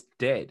 it is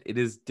dead. It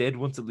is dead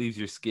once it leaves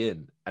your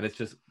skin, and it's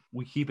just,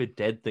 we keep a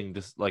dead thing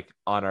just like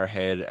on our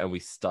head, and we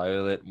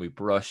style it and we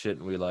brush it,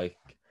 and we like,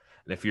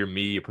 and if you're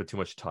me, you put too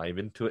much time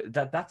into it.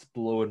 That's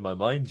blowing my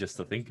mind just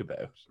to think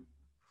about.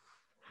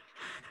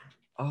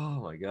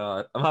 Oh my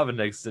god, I'm having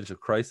an existential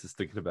crisis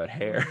thinking about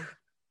hair.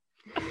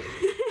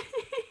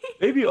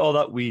 Maybe all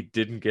that weed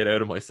didn't get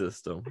out of my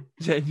system.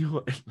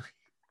 Genuinely.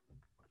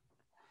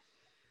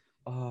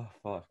 Oh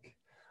fuck.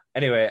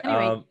 Anyway.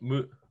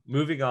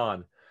 Moving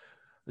on.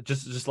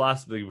 Just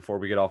lastly before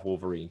we get off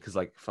Wolverine, because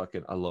like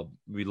fucking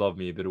we love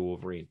me a bit of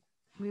Wolverine.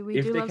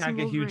 If they can't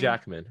get Hugh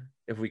Jackman,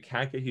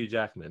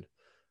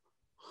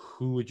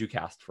 who would you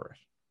cast for it?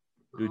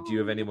 Do you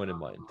have anyone in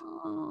mind?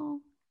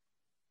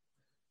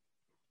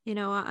 You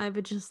know, I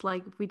would just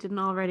like, if we didn't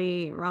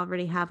already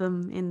have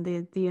him in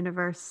the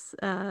universe,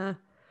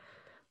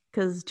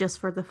 because just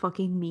for the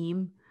fucking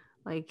meme,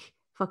 like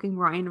fucking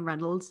Ryan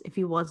Reynolds, if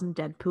he wasn't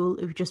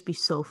Deadpool, it would just be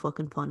so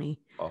fucking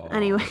funny. Oh.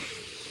 Anyway.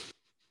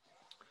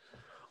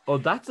 Oh,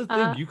 that's the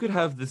thing. You could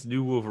have this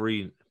new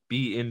Wolverine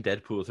be in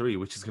Deadpool 3,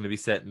 which is going to be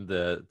set in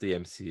the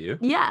MCU.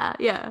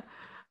 Yeah.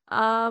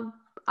 I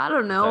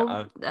don't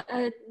know.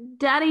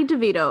 Danny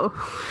DeVito.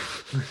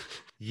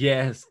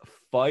 Yes,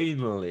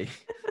 finally.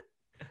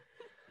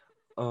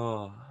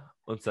 Oh,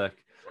 one sec.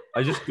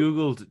 I just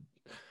Googled,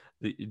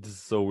 this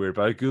is so weird,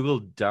 but I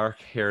Googled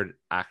dark-haired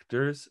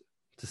actors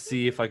to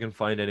see if I can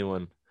find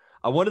anyone.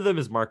 One of them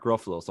is Mark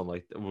Ruffalo, so I'm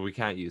like, well, we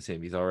can't use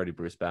him. He's already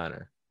Bruce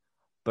Banner.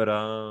 But,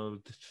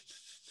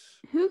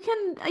 who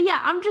can,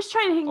 I'm just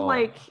trying to think,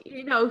 like,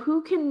 you know,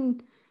 who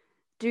can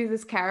do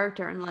this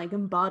character and, like,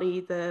 embody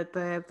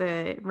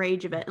the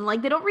rage of it. And,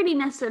 like, they don't really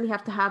necessarily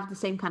have to have the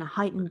same kind of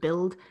height and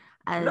build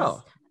as...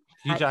 No.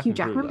 Hugh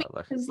Jackman,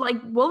 because like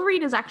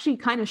Wolverine is actually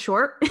kind of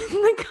short in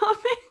the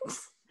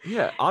comics.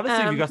 Yeah,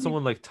 honestly, if you got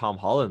someone like Tom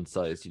Holland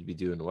size, you'd be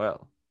doing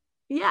well.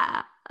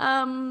 Yeah.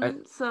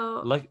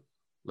 So like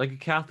a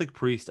Catholic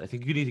priest, I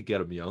think you need to get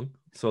him young.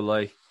 So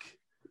like,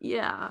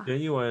 yeah,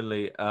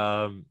 genuinely,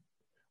 I'm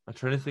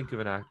trying to think of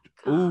an actor.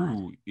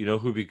 Ooh, you know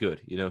who'd be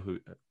good? You know who?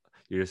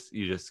 You're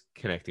just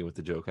connecting with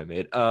the joke I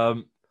made.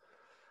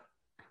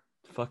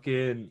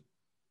 Fucking,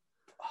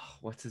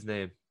 what's his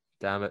name?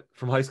 Damn it,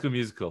 from High School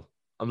Musical.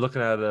 I'm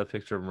looking at a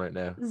picture of him right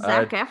now.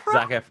 Zac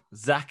Efron?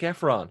 Zac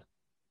Efron.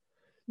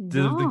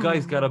 No. The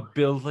guy's got a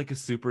build like a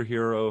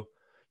superhero.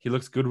 He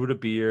looks good with a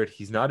beard.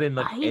 He's not in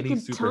like any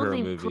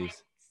superhero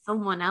movies.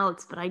 Someone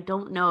else, but I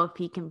don't know if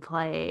he can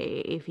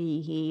play, if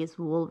he is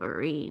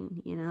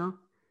Wolverine, you know?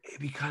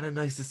 It'd be kind of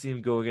nice to see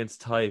him go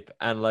against type,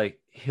 and like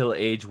he'll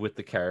age with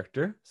the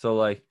character. So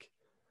like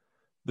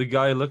the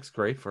guy looks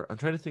great for it. I'm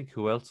trying to think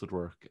who else would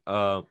work.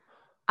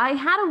 I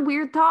had a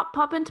weird thought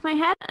pop into my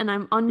head, and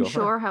I'm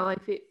unsure how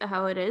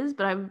it is,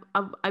 but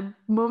I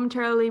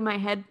momentarily my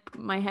head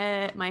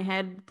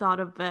thought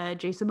of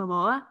Jason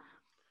Momoa.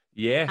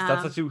 Yes,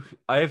 that's actually,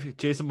 I have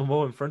Jason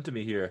Momoa in front of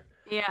me here.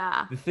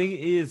 Yeah. The thing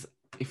is,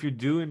 if you're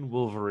doing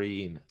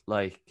Wolverine,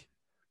 like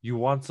you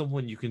want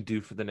someone you can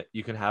do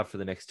you can have for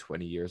the next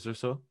 20 years or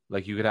so.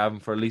 Like you could have him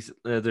for at least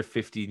another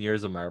 15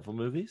 years of Marvel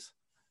movies.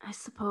 I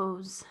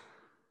suppose.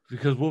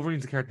 Because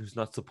Wolverine's a character who's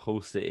not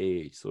supposed to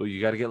age, so you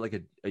got to get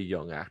like a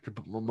young actor.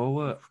 But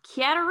Momoa,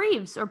 Keanu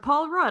Reeves or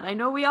Paul Rudd. I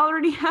know we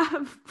already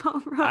have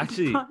Paul Rudd.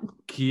 Actually,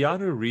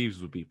 Keanu Reeves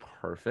would be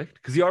perfect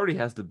because he already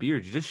has the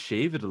beard. You just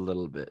shave it a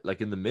little bit,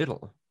 like in the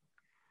middle.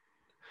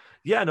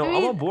 Yeah, no, I I'm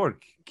mean, on board.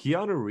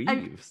 Keanu I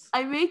Reeves.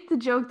 I make the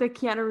joke that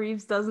Keanu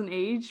Reeves doesn't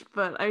age,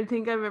 but I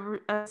think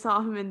I saw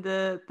him in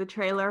the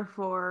trailer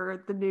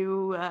for the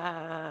new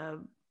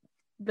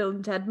Bill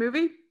and Ted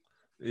movie.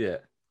 Yeah.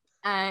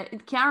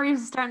 Keanu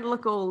Reeves is starting to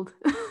look old.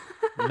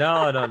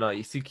 No, no, no.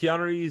 You see,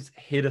 Keanu Reeves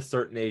hit a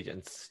certain age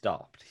and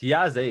stopped. He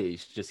has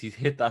aged, just he's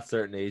hit that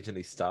certain age and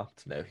he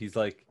stopped now. He's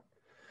like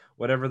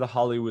whatever the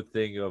Hollywood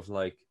thing of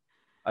like,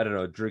 I don't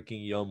know,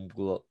 drinking young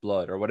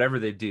blood or whatever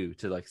they do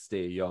to like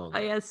stay young. Oh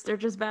yes, they're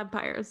just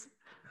vampires.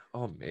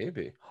 Oh,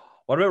 maybe.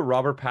 What about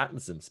Robert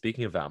Pattinson?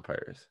 Speaking of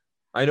vampires,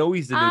 I know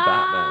he's the new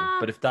Batman, Uh,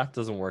 but if that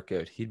doesn't work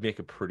out, he'd make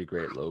a pretty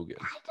great Logan.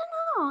 I don't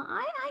know.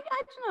 I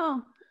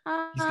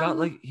don't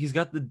know. He's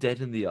got the dead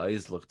in the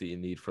eyes look that you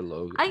need for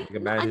Logan. I Like a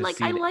man I who's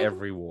like I seen like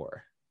every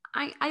war.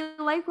 I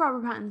like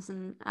Robert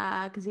Pattinson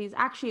because he's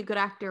actually a good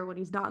actor when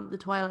he's not in the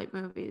Twilight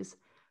movies,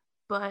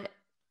 but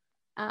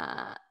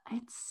I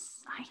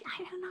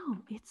don't know.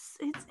 It's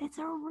a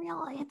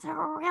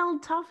real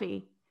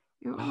toughie.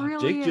 It Oh,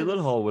 really Jake is.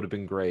 Gyllenhaal would have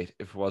been great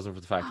if it wasn't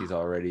for the fact he's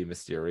already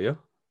Mysterio.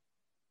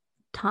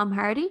 Tom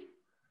Hardy.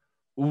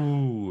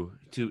 Ooh,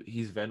 dude,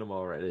 he's Venom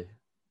already.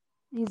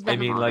 He's I Venom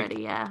mean, already.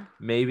 like, Yeah.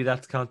 maybe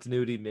that's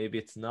continuity, maybe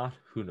it's not.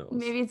 Who knows?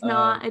 Maybe it's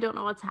not. I don't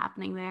know what's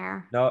happening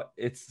there. No,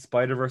 it's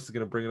Spider-Verse is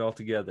going to bring it all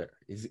together.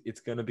 It's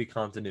going to be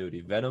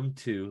continuity. Venom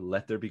 2,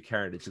 Let There Be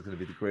Carnage is going to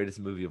be the greatest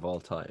movie of all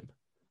time.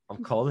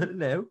 I'm calling it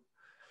now.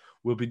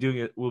 We'll be doing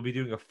it. We'll be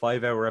doing a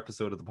 5-hour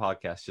episode of the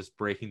podcast, just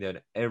breaking down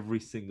every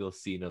single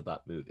scene of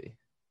that movie.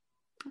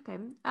 Okay.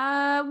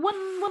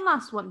 One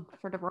last one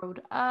for the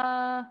road.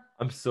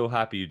 I'm so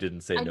happy you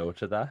didn't say no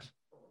to that.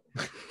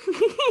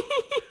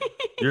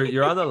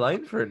 You're on the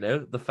line for it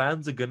now. The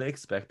fans are gonna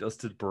expect us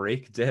to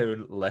break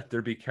down Let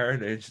There Be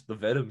Carnage, the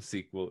Venom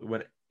sequel,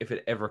 if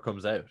it ever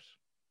comes out.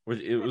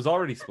 It was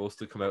already supposed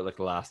to come out like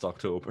last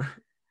October.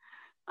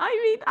 I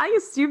mean, I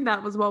assumed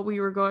that was what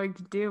we were going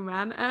to do,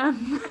 man.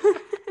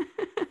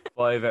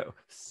 5 out,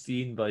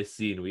 scene by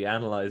scene, we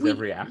analyze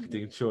every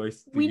acting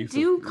choice. We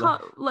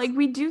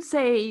do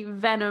say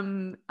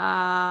Venom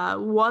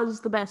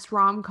was the best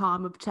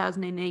rom-com of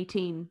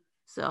 2018.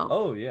 So.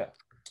 Oh yeah.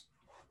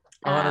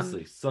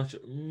 Honestly, such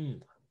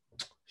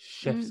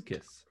chef's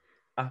kiss.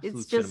 Absolute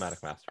it's just,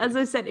 cinematic masterpiece. As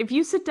I said, if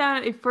you sit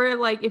down,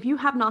 if you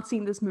have not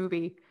seen this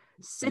movie,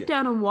 sit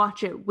down and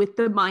watch it with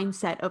the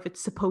mindset of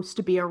it's supposed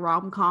to be a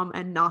rom-com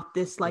and not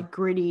this like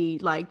gritty,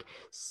 like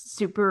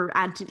super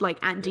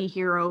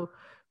anti-hero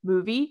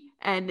movie,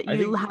 and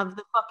you'll have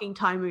the fucking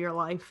time of your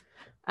life.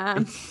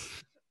 I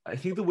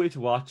think the way to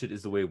watch it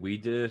is the way we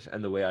did it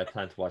and the way I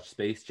plan to watch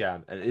Space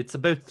Jam, and it's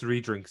about 3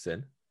 drinks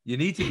in. You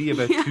need to be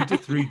about 2 to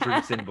 3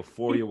 drinks in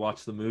before you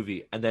watch the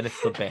movie, and then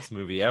it's the best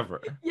movie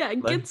ever. Yeah,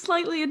 get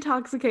slightly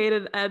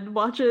intoxicated and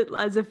watch it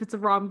as if it's a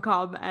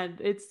rom-com,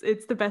 and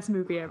it's the best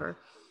movie ever.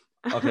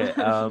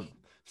 Okay,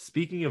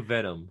 speaking of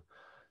Venom,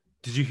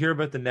 did you hear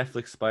about the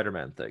Netflix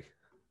Spider-Man thing?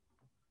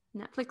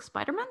 Netflix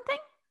Spider-Man thing?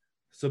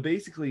 So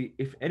basically,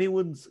 if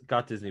anyone's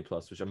got Disney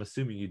Plus, which I'm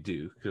assuming you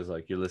do, because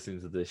like you're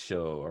listening to this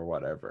show or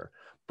whatever,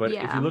 but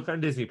if you look on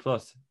Disney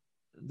Plus,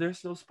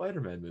 there's no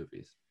Spider-Man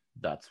movies.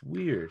 That's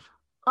weird.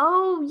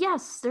 Oh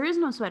yes, there is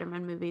no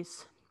Spider-Man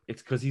movies.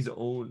 It's because he's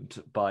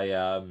owned by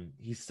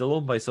he's still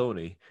owned by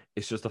Sony.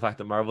 It's just the fact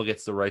that Marvel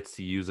gets the rights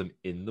to use him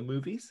in the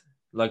movies.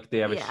 Like they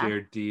have a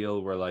shared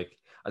deal where like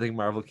I think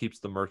Marvel keeps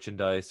the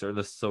merchandise, or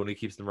the Sony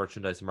keeps the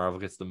merchandise, and Marvel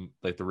gets the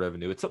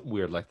revenue. It's something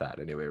weird like that,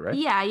 anyway, right?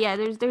 Yeah.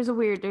 There's a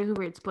weird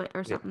split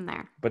or something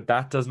there. But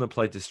that doesn't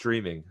apply to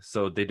streaming,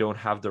 so they don't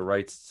have the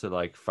rights to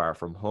like Far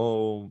From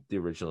Home, the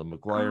original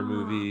Maguire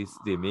movies,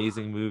 the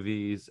Amazing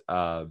movies,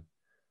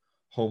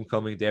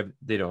 Homecoming.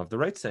 They don't have the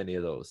rights to any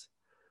of those.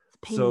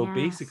 So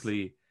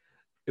basically,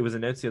 it was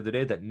announced the other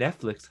day that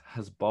Netflix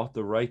has bought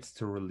the rights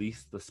to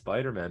release the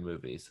Spider-Man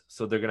movies.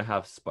 So they're going to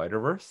have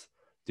Spider-Verse,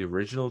 the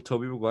original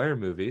Tobey Maguire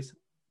movies,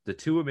 the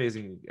 2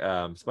 Amazing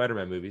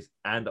Spider-Man movies,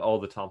 and all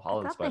the Tom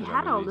Holland Spider-Man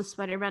movies. They had all the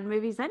Spider-Man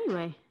movies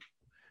anyway.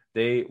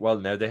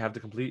 Now they have the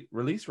complete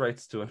release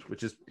rights to it,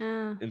 which is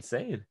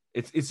insane.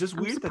 It's just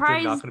weird that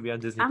they're not going to be on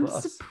Disney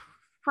Plus.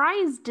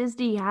 Surprised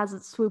Disney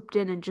hasn't swooped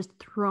in and just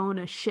thrown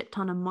a shit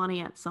ton of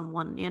money at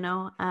someone, you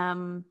know?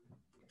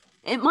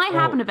 It might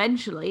happen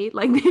eventually.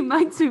 Like, they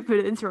might swoop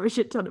in and throw a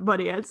shit ton of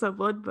money at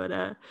someone,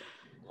 but...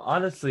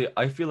 Honestly,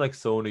 I feel like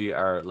Sony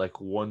are,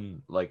 like,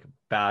 one, like,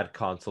 bad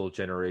console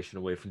generation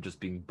away from just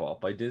being bought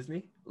by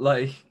Disney.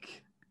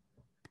 Like,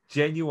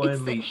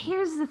 genuinely...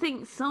 Here's the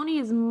thing.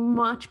 Sony is a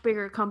much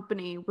bigger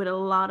company with a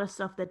lot of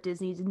stuff that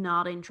Disney's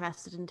not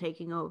interested in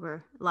taking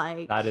over.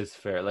 Like... That is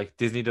fair. Like,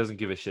 Disney doesn't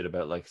give a shit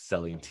about, like,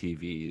 selling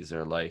TVs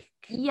or, like,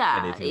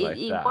 anything like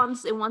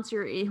that. It wants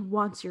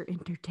your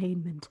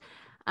entertainment.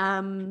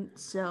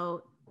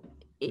 So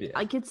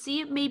I could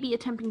see it maybe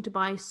attempting to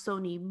buy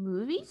Sony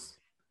movies.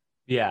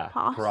 Yeah,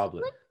 possibly.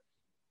 Probably.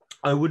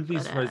 I wouldn't be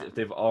surprised if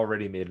they've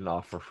already made an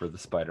offer for the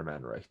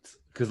Spider-Man rights,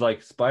 because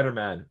like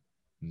Spider-Man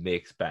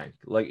makes bank.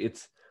 Like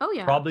it's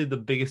probably the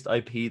biggest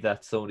IP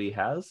that Sony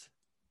has.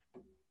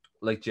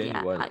 Like Yeah,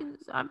 genuinely.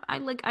 I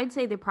like. I'd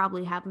say they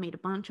probably have made a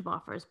bunch of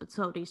offers, but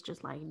Sony's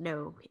just like,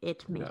 no,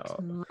 it makes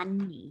No.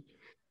 money.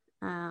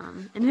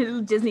 And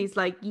then Disney's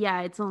like,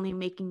 yeah, it's only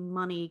making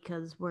money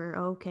because we're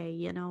okay.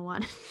 You know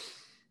what?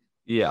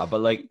 Yeah, but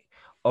like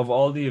of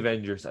all the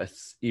Avengers,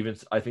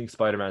 I think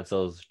Spider-Man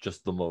sells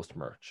just the most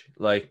merch.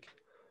 Like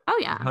Oh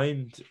yeah,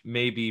 behind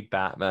maybe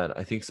Batman,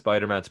 I think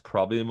Spider-Man's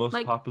probably the most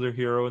like popular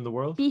hero in the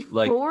world.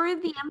 Like, before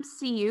the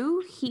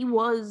MCU, he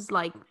was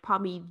like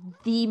probably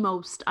the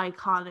most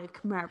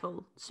iconic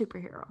Marvel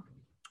superhero.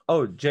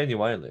 oh,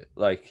 genuinely.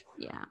 Like,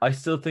 Yeah, I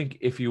still think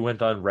if you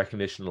went on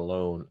recognition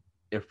alone,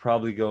 it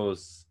probably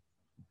goes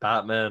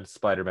Batman,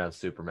 Spider-Man,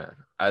 Superman,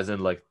 as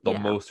in like the yeah,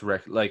 most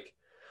like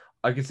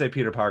I can say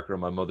Peter Parker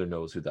and my mother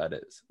knows who that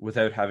is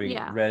without having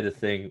yeah, read a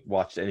thing,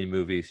 watched any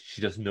movies. She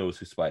just knows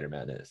who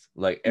Spider-Man is.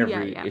 Like yeah,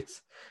 every yeah.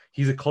 it's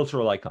he's a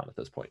cultural icon at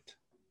this point.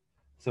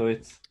 So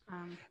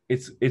Um,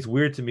 it's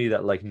weird to me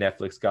that like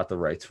Netflix got the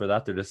rights for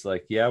that. They're just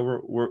like, yeah,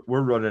 we're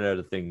running out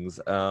of things.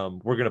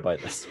 We're gonna buy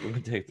this. We're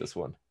gonna take this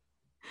one.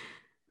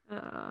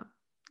 uh,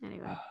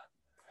 anyway,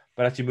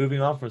 But actually,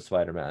 moving on from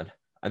Spider-Man,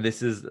 and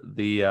this is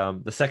the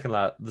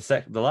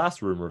the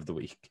last rumor of the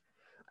week,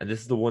 and this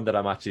is the one that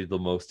I'm actually the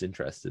most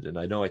interested in.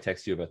 I know I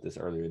texted you about this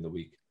earlier in the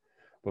week,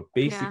 but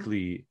yeah.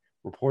 basically,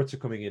 reports are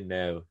coming in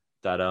now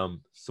that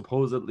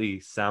supposedly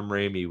Sam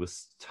Raimi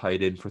was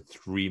tied in for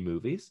 3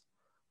 movies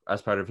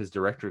as part of his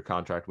director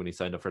contract when he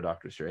signed up for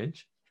Doctor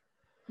Strange.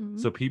 Mhm.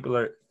 So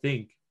people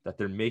think that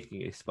they're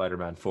making a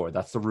Spider-Man 4.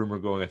 That's the rumor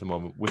going at the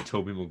moment with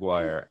Tobey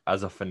Maguire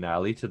as a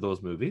finale to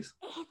those movies.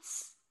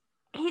 It's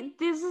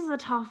this is a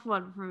tough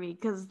one for me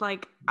because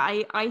like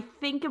I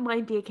think it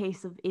might be a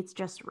case of it's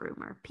just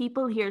rumor.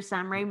 People hear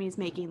Sam Raimi's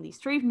making these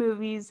 3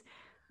 movies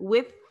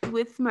with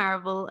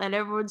Marvel, and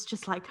everyone's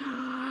just like,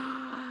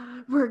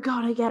 we're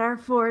gonna get our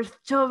 4th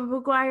Tobey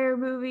Maguire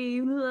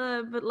movie.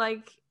 But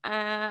like,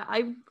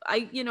 I'm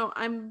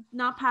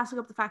not passing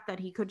up the fact that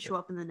he could show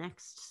up in the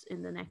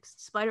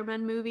next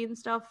Spider-Man movie and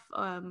stuff.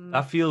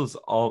 That feels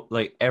all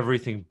like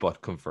everything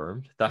but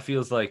confirmed. That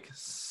feels like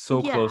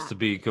so close Yeah, to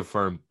being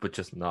confirmed, but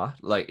just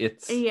not. Like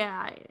it's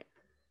yeah.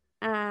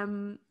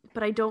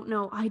 But I don't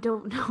know. I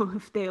don't know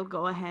if they'll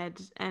go ahead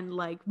and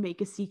like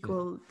make a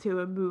sequel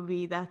to a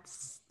movie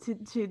that's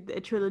to a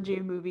trilogy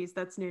of movies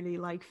that's nearly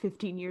like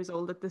 15 years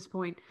old at this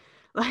point.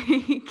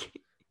 Like,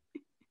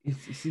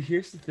 see,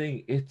 here's the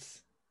thing.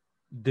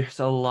 There's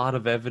a lot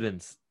of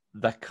evidence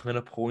that kind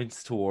of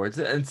points towards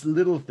it, and it's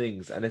little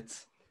things, and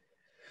it's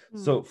hmm.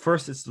 so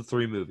first it's the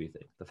 3 movie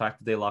thing. The fact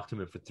that they locked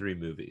him in for 3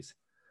 movies.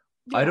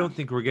 I Yeah. don't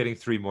think we're getting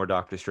 3 more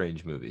Doctor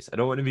Strange movies. I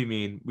don't want to be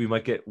mean. We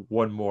might get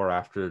one more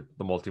after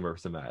the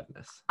Multiverse of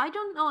Madness. I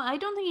don't know. I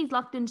don't think he's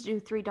locked in to do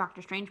 3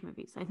 Doctor Strange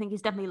movies. I think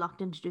he's definitely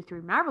locked in to do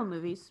 3 Marvel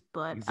movies.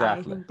 But I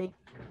Exactly. think they,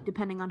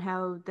 depending on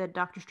how the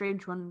Doctor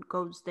Strange one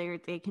goes, there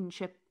they can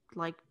ship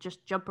like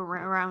just jump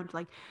around.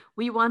 Like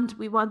we want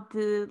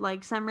the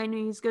like Sam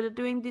Raimi is good at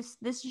doing this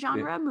Yeah.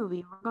 genre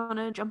movie. We're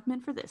gonna jump him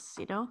in for this.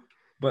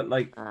 But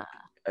like, Uh,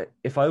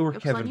 if I were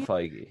jokes on Kevin you.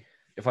 Feige,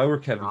 if I were You're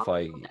Kevin all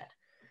Feige,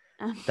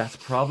 dead. that's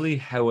probably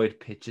how I'd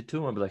pitch it to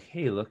him. I'd be like,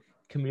 hey, look,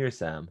 come here,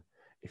 Sam.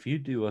 If you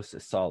do us a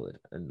solid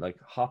and like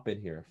hop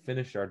in here,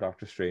 finish our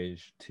Doctor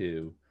Strange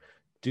 2,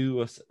 do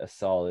us a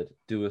solid,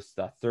 do us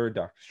that third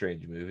Doctor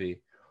Strange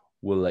movie,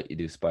 we'll let you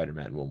do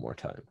Spider-Man one more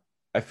time.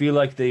 I feel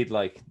like they'd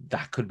like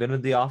that could have been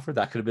in the offer.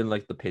 That could have been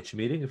like the pitch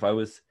meeting. If I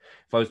was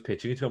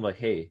pitching it to him like,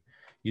 hey,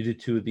 you did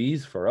 2 of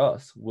these for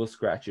us, we'll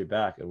scratch your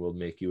back and we'll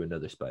make you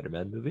another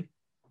Spider-Man movie.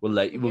 We'll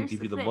Here's give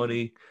the you the thing: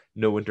 money,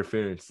 no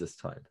interference this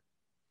time.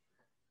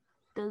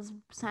 does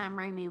Sam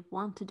Raimi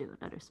want to do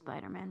another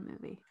Spider-Man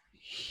movie?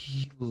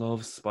 He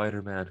loves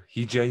Spider-Man.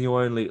 He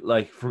genuinely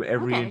like from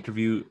every Okay.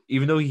 interview,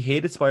 even though he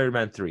hated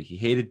Spider-Man 3, he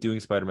hated doing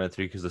Spider-Man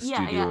 3 because of Yeah,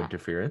 studio yeah.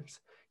 interference.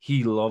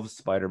 He loves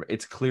Spider-Man.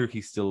 It's clear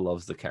he still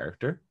loves the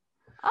character.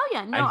 Oh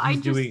yeah, no, And I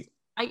he's just doing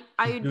I he's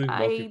I doing multi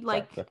I sorry,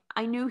 like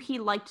I knew he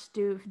liked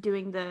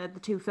doing the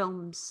 2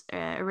 films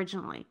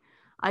originally.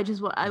 I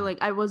just I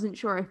like I wasn't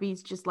sure if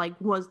he's just like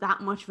was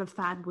that much of a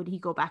fan would he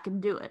go back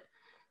and do it.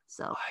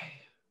 So,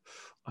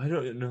 I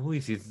don't know who he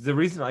sees. The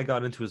reason I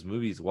got into his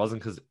movies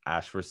wasn't because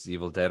Ash vs.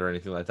 Evil Dead or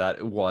anything like that.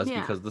 It was yeah.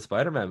 because of the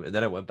Spider-Man. And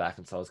then I went back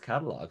and saw his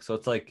catalog. So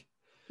it's like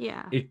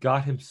Yeah. it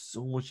got him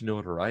so much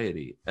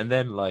notoriety. And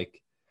then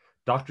like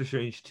Doctor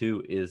Strange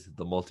 2 is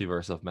the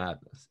multiverse of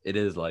madness. It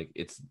is like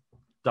it's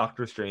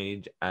Doctor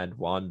Strange and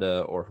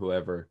Wanda or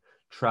whoever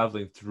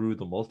traveling through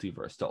the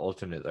multiverse to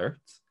alternate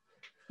Earths.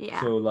 Yeah.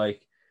 So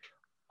like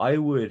I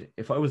would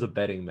if I was a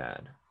betting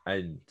man,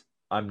 and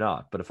I'm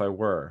not, but if I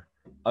were,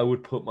 I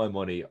would put my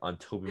money on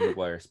Tobey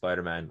Maguire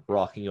Spider-Man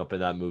rocking up in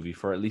that movie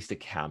for at least a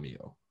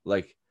cameo.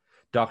 Like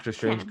Doctor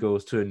Strange Ken.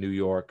 goes to a New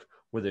York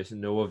where there's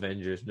no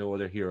Avengers, no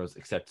other heroes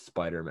except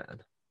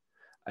Spider-Man.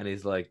 And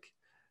he's like,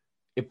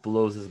 it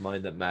blows his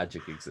mind that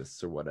magic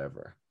exists or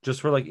whatever.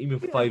 Just for like even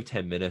Yeah.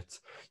 5-10 minutes,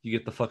 you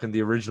get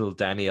the original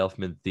Danny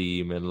Elfman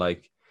theme and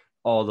like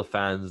all the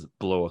fans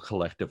blow a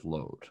collective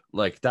load.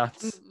 Like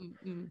that's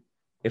Mm-mm-mm.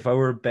 if I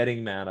were a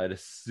betting man, I'd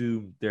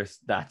assume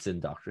that's in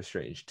Doctor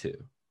Strange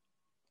too.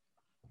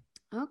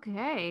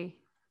 Okay.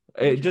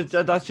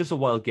 That's just a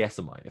wild guess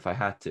of mine if I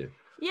had to.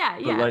 Yeah,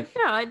 But yeah. like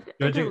No, I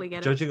totally get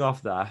it. judging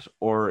off that,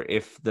 or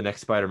if the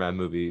next Spider-Man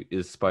movie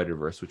is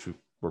Spider-Verse, which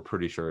we're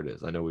pretty sure it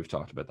is. I know we've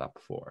talked about that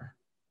before.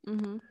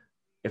 Mm-hmm.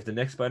 If the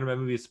next Spider-Man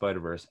movie is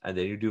Spider-Verse, and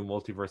then you do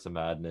Multiverse of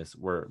Madness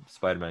where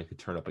Spider-Man could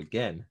turn up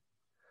again,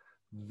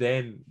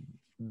 then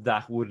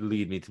that would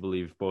lead me to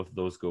believe if both of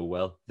those go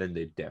well, then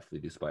they definitely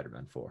do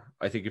Spider-Man 4.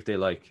 I think if they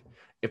like,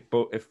 if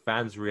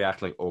fans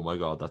react like, oh my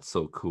god, that's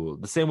so cool,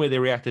 the same way they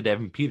reacted to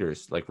Evan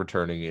Peters like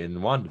returning in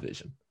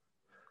WandaVision.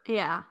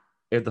 Yeah.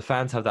 If the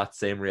fans have that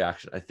same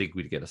reaction, I think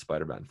we'd get a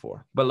Spider-Man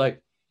 4. But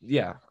like,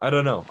 yeah, I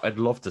don't know. I'd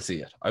love to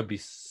see it. I'd be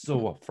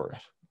so up for it.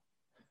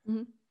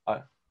 Mm-hmm.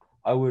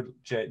 I would.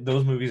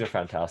 Those movies are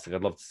fantastic.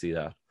 I'd love to see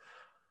that.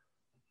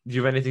 Do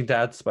you have anything to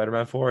add to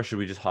Spider-Man 4, or should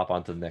we just hop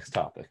on to the next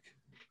topic?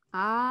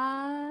 No,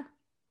 I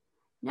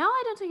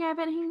don't think I have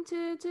anything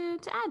to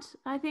add.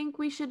 I think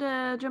we should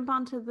jump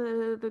onto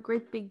the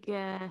great big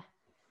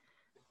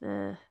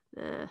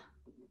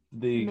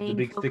the main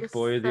big thick focus,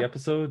 boy of the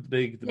episode,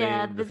 the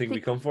thing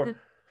we come for.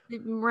 The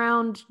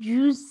round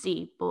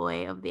juicy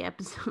boy of the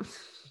episode.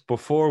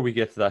 Before we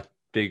get to that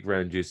big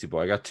round juicy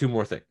boy, I got two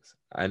more things,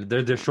 and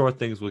they're short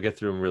things. We'll get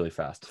through them really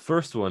fast.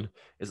 First one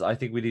is I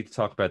think we need to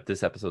talk about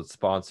this episode's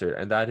sponsor,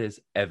 and that is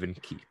Evan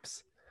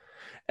Keeps.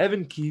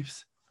 Evan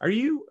Keeps. Are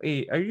you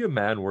a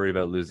man worried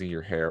about losing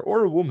your hair,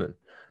 or a woman?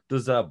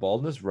 Does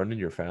baldness run in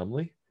your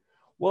family?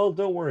 Well,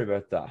 don't worry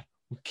about that.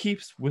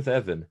 Keeps with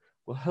Evan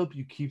will help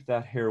you keep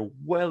that hair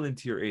well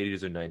into your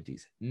 80s or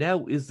 90s.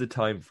 Now is the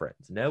time,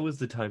 friends. Now is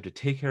the time to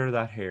take care of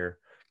that hair,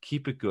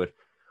 keep it good.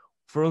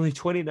 For only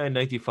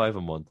 $29.95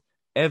 a month,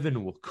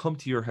 Evan will come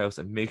to your house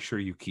and make sure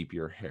you keep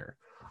your hair.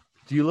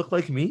 Do you look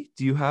like me?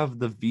 Do you have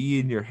the V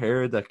in your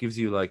hair that gives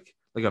you like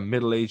a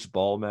middle-aged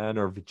bald man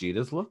or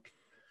Vegeta's look?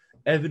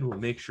 Evan will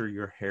make sure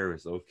your hair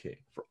is okay.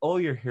 For all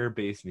your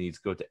hair-based needs,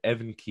 go to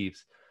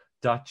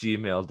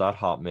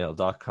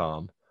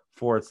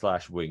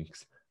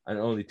evankeeps.gmail.com/winks. And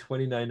only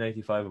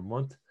 $29.95 a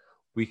month,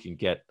 we can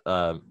get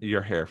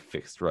your hair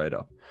fixed right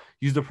up.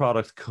 Use the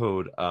product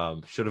code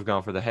should have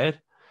gone for the head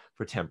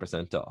for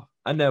 10% off.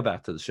 And now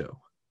back to the show.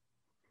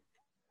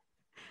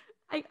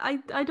 I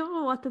don't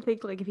know what to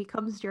think. Like, if he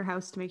comes to your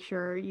house to make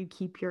sure you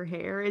keep your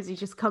hair, is he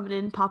just coming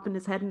in, popping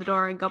his head in the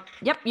door and go,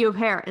 yep, you have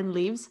hair, and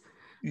leaves?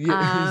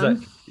 Yeah, he's like,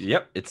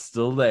 yep, it's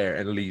still there,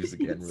 and leaves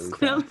again really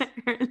still fast.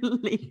 There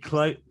and leaves. He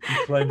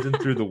climbs in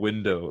through the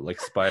window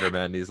like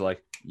Spider-Man, and he's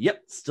like,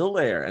 yep, still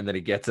there, and then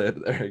he gets out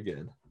there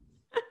again.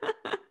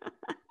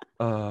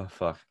 Oh,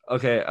 fuck.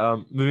 Okay,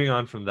 moving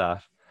on from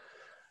that.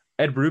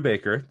 Ed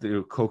Brubaker,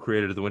 the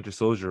co-creator of The Winter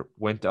Soldier,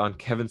 went on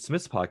Kevin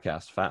Smith's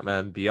podcast, Fat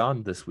Man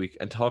Beyond, this week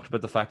and talked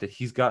about the fact that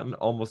he's gotten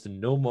almost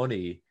no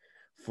money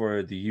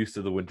for the use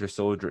of the Winter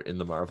Soldier in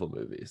the Marvel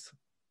movies.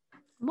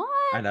 What?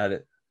 And at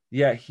it,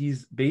 yeah,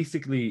 he's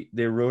basically,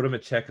 they wrote him a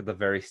check at the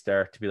very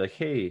start to be like,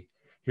 hey,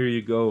 here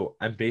you go.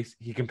 And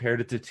he compared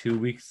it to 2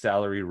 weeks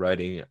salary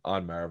writing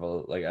on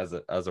Marvel, like as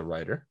a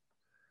writer.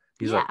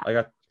 He's like, I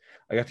got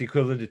the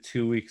equivalent of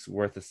 2 weeks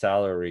worth of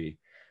salary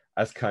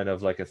as kind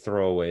of like a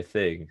throwaway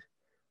thing.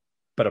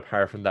 But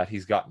apart from that,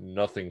 he's got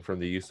nothing from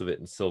the use of it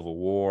in Civil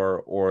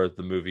War or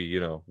the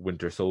movie,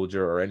 Winter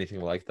Soldier or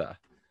anything like that.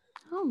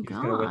 Oh, God.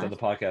 He's going to went on the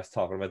podcast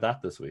talking about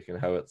that this week and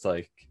how it's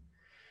like,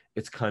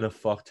 it's kind of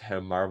fucked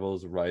how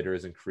Marvel's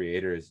writers and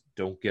creators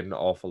don't get an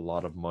awful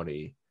lot of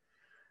money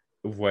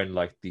when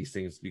like these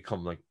things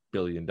become like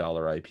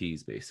billion-dollar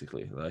IPs,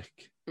 basically.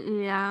 Like,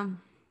 yeah.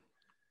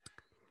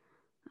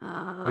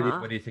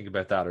 What do you think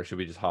about that, or should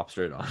we just hop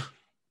straight on?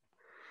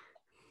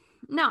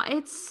 No,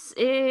 it's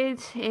an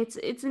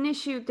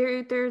issue.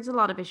 There's a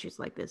lot of issues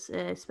like this,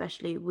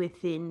 especially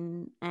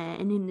within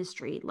an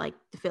industry like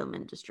the film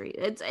industry.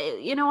 It's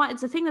you know what?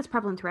 It's a thing that's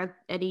prevalent throughout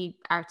any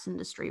arts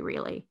industry,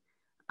 really.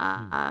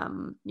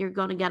 You're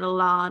going to get a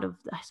lot of,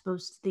 I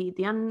suppose, the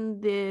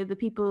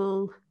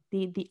people,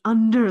 the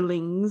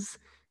underlings,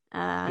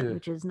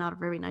 which is not a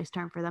very nice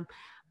term for them,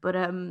 but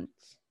a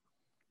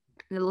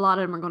lot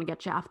of them are going to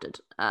get shafted.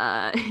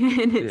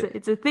 And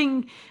it's a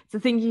thing. It's a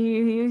thing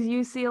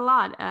you see a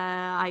lot.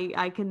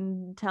 I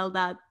can tell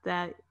that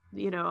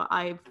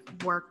I've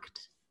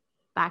worked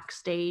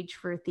backstage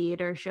for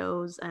theater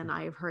shows and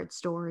I've heard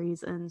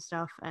stories and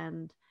stuff,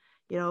 and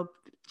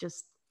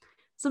just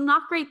some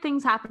not great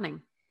things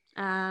happening.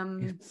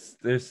 It's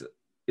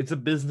a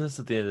business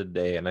at the end of the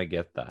day, and I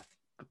get that.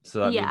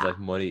 So that means like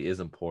money is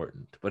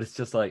important, but it's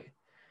just like,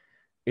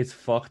 it's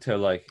fucked how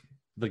like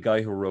the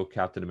guy who wrote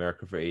Captain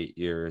America for 8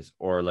 years,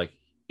 or like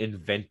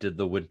invented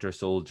the Winter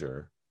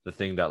Soldier, the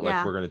thing that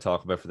like we're going to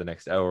talk about for the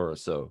next hour or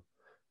so,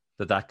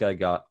 that guy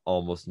got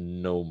almost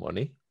no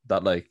money.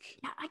 That like,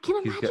 I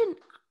can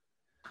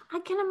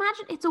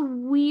imagine it's a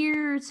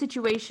weird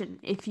situation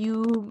if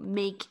you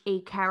make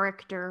a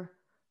character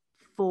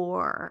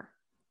for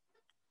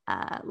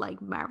like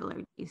Marvel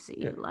or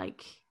DC.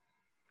 Like,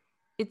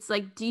 it's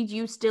like, do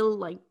you still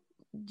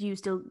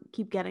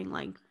keep getting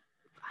like,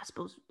 I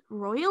suppose,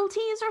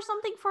 royalties or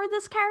something for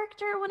this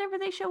character whenever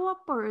they show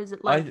up, or is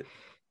it like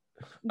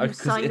you Because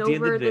sign at the end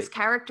of over the this day,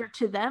 character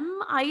to them.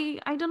 I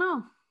don't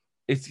know.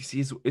 it's you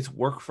see, it's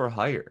work for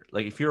hire.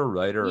 Like if you're a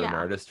writer or an Yeah.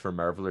 artist for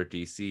Marvel or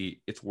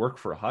DC, it's work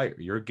for hire.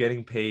 You're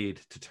getting paid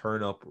to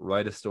turn up,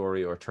 write a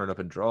story, or turn up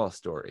and draw a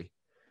story.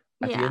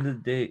 At the Yeah. end of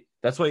the day,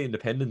 that's why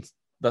independence.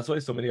 That's why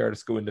so many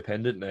artists go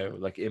independent now,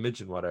 like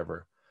Image and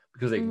whatever,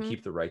 because they can Mhm.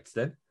 keep the rights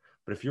then.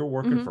 But if you're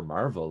working Mhm. for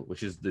Marvel,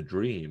 which is the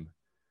dream,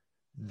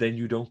 then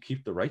you don't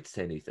keep the rights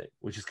to anything,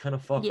 which is kind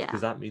of fucked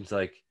because Yeah. that means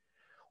like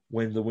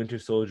when the Winter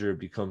Soldier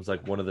becomes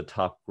like one of the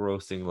top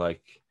grossing,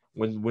 like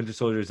when Winter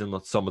Soldier is in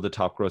some of the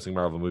top grossing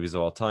Marvel movies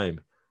of all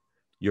time,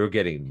 you're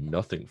getting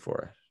nothing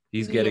for it.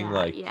 He's getting Yeah.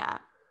 like Yeah.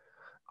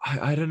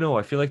 I don't know.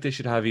 I feel like they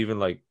should have even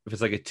like if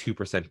it's like a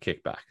 2%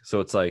 kickback. So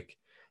it's like,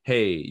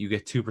 hey, you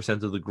get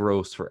 2% of the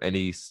gross for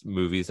any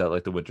movies that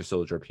like the Winter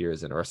Soldier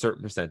appears in, or a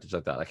certain percentage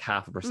like that, like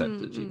half a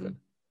percentage Mm-mm. even.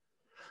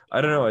 I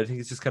don't Yeah. know. I think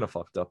it's just kind of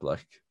fucked up.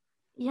 Like,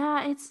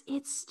 Yeah.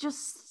 It's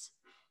just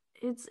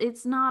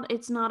it's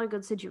not a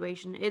good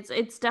situation.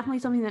 It's definitely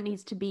something that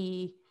needs to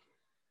be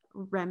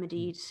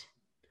remedied. it's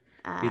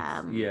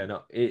yeah,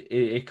 no,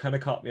 it kind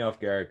of caught me off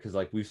guard because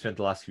like we've spent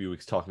the last few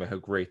weeks talking about how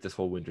great this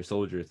whole Winter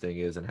Soldier thing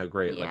is and how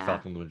great like Yeah.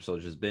 Falcon and the Winter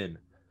Soldier has been.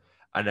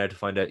 And now to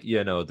find out,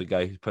 yeah, no, the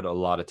guy who put a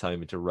lot of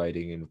time into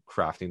writing and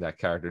crafting that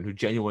character and who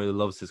genuinely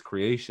loves his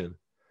creation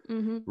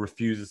Mm-hmm.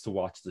 refuses to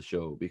watch the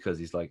show because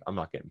he's like, I'm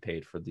not getting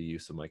paid for the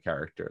use of my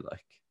character.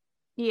 Like,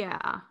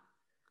 Yeah.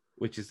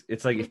 which is,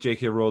 it's like if It's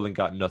J.K. Rowling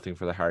got nothing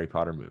for the Harry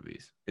Potter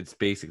movies, it's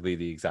basically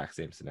the exact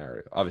same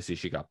scenario. Obviously,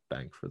 she got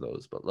banked for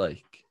those, but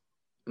like,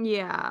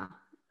 yeah.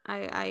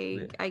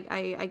 yeah,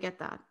 I get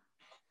that.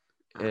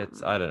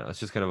 I don't know, it's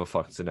just kind of a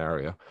fucked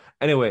scenario.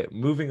 Anyway,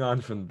 moving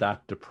on from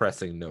that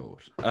depressing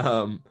note,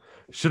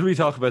 should we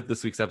talk about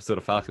this week's episode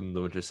of Falcon and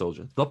the Winter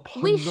Soldier, the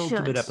We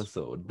penultimate should.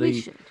 episode?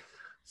 We should.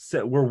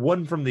 We're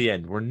one from the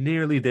end. We're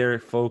nearly there,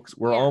 folks.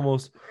 We're Yeah.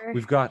 almost.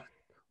 We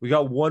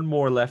got one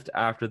more left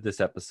after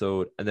this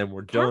episode, and then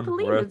we're Can't done. We're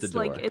believe out the it's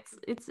like door.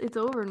 it's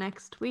over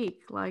next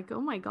week. Like,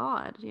 oh my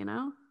god, you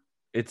know?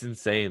 It's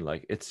insane.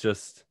 Like it's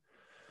just.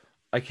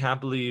 I can't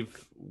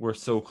believe we're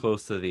so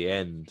close to the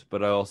end,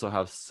 but I also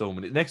have so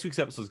many. Next week's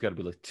episode's got to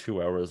be like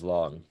 2 hours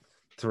long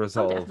to Oh,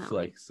 resolve definitely.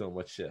 like so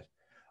much shit.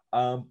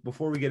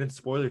 Before we get into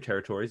spoiler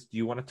territories, do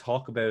you want to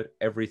talk about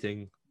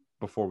everything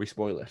before we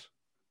spoil it?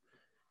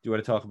 Do you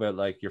want to talk about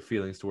like your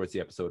feelings towards the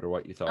episode or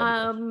what you thought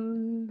of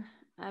it?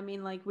 I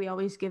mean, like we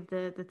always give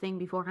the thing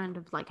beforehand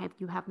of like, if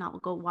you have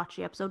not go watch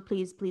the episode,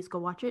 please go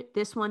watch it.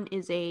 This one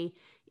is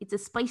it's a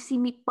spicy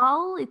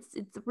meatball. It's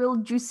a real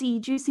juicy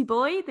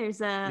boy.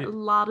 There's a Yeah.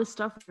 lot of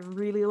stuff I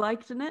really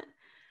liked in it.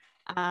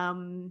 It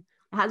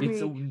has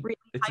It's me really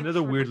it's hyped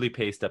another for weirdly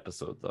paced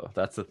episode though.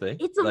 That's the thing.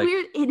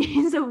 it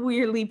is a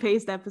weirdly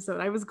paced episode.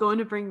 I was going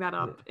to bring that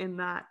Yeah. up in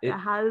that it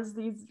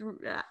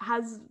It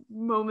has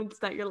moments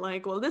that you're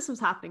like, well, this was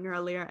happening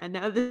earlier and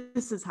now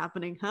this is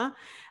happening, huh?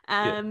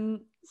 yeah.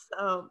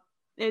 So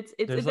it's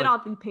a There's bit like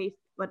oddly paced,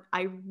 but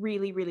I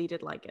really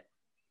did like it.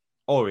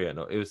 oh yeah,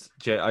 no, it was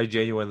I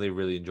genuinely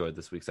really enjoyed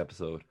this week's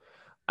episode.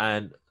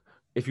 And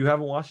if you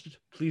haven't watched it,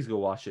 please go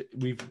watch it.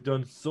 We've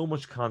done so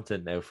much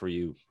content now for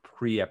you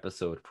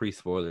pre-episode,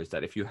 pre-spoilers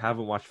that if you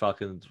haven't watched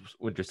Falcon and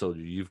Winter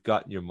Soldier, you've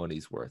gotten your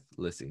money's worth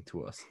listening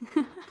to us.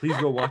 Please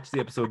go watch the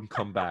episode and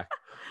come back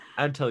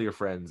and tell your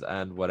friends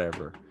and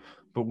whatever.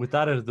 But with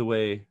that out of the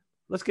way,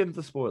 let's get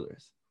into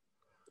spoilers.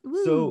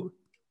 Woo. So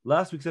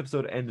last week's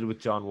episode ended with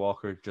John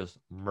Walker just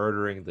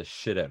murdering the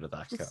shit out of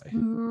that Just guy.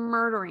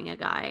 murdering a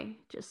guy.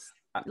 Just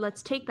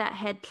let's take that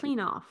head clean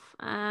off.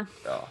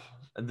 Oh,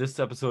 and this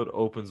episode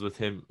opens with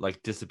him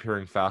like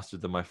disappearing faster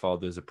than my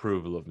father's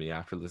approval of me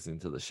after listening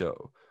to the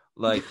show.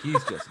 Like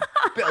he's just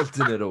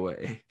belting it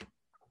away.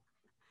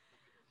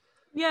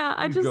 Yeah,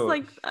 I He's just going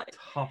like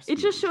top it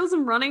just speed. shows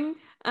him running,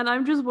 and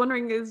I'm just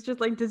wondering, is just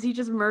like, does he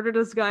just murder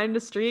this guy in the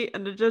street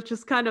and it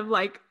just kind of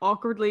like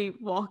awkwardly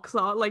walks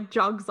off, like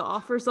jogs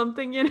off or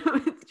something, you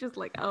know? It's just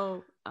like,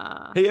 oh,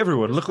 Hey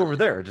everyone, look over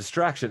there,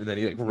 distraction, and then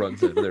he like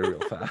runs out of there real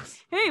fast.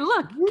 hey,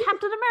 look,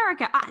 Captain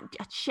America.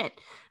 Shit.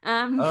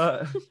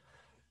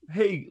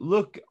 Hey,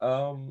 look,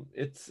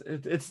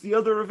 it's the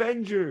other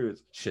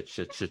Avengers. Shit.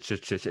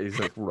 He's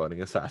like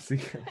running as fast as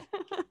he can.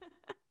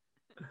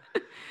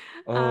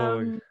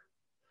 Oh,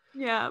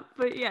 yeah,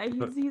 but yeah,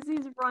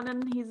 he's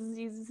running.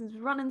 He's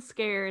running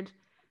scared.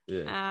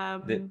 yeah.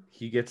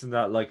 He gets in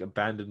that like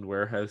abandoned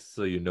warehouse,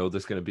 so you know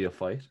there's gonna be a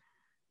fight.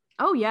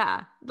 Oh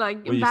yeah,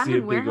 like When you see a abandoned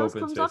big warehouse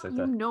open comes space up, like you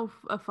that. know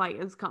a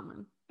fight is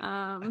coming.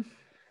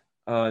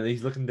 And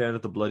he's looking down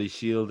at the bloody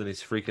shield and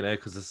he's freaking out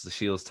because this is the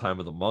shield's time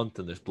of the month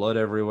and there's blood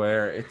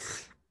everywhere.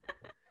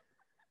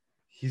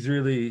 He's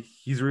really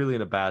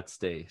in a bad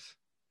state.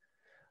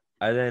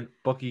 And then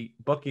Bucky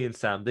and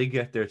Sam, they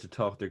get there to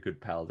talk their good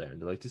pal there,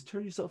 and they're like, "Just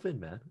turn yourself in,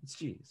 man. It's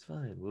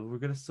fine. Well, we're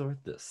gonna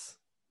sort this."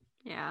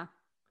 Yeah.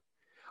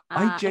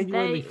 I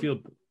genuinely feel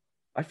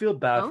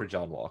bad for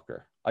John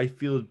Walker. I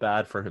feel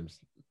bad for him.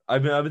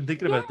 I've been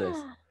thinking about this.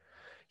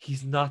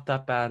 He's not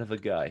that bad of a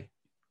guy.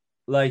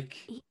 Like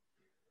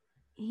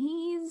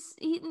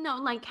no,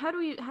 like how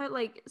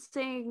like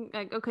saying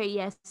like, okay,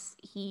 yes,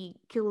 he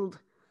killed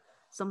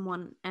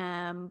someone.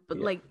 But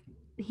Yeah. like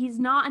he's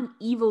not an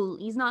evil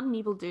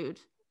dude.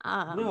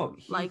 No,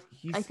 Like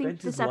he I think spent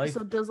this his life.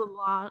 episode does a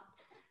lot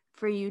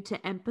for you to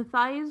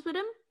empathize with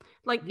him.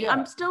 Like Yeah,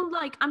 I'm still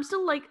like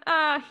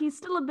he's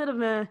still a bit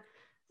of a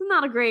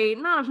not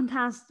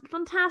a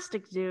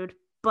fantastic dude,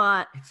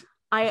 but it's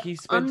I he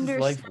spent his life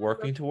understand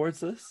working towards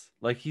this.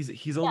 Like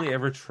he's only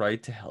ever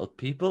tried to help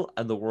people,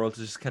 and the world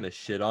just kind of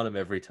shit on him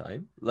every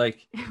time.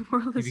 Like the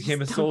world he is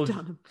became a just dumped soldier.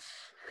 on him.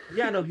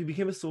 Yeah, no, he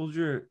became a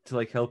soldier to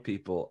like help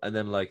people, and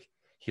then like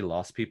he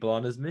lost people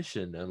on his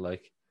mission, and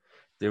like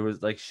there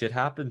was like shit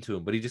happened to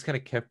him, but he just kind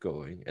of kept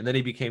going, and then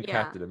he became Yeah,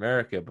 Captain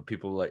America. But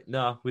people were like,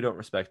 "No, we don't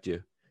respect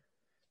you."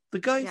 The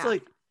guy's yeah.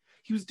 like,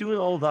 he was doing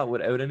all that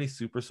without any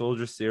super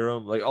soldier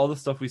serum, like all the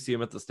stuff we see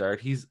him at the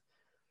start.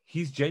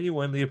 He's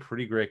genuinely a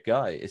pretty great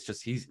guy. It's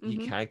just he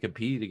Mm-hmm. can't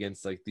compete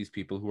against like these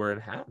people who are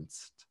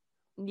enhanced.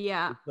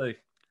 Yeah. It's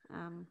like,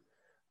 Um,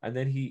 and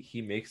then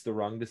he makes the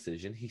wrong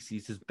decision. He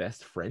sees his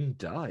best friend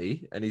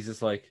die, and he's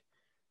just like,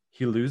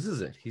 he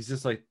loses it. He's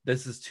just like,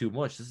 this is too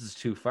much. This is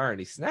too far, and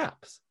he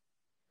snaps.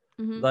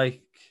 mhm.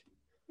 Like,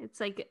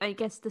 It's like I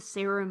guess the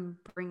serum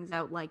brings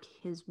out like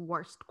his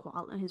yeah,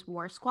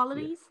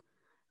 qualities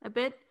a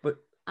bit. but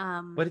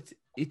Um, but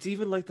it's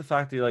even like the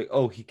fact that you're like,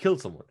 oh, he killed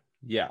someone.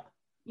 Yeah,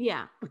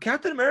 yeah. but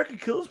Captain America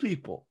kills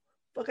people.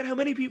 Fucking how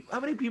many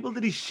people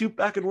did he shoot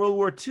back in World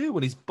War II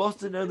when he's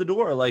busting down the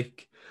door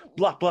like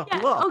block block Yeah,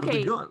 block with the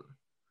okay. gun?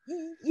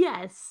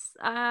 Yes.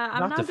 I'm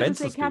Not not going to say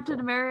defenseless Captain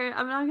people. America.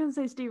 I'm not going to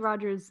say Steve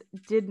Rogers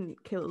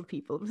didn't kill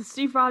people.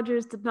 Steve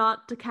Rogers did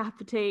not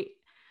decapitate.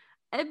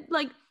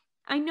 Like,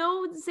 I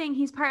know saying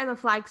he's part of the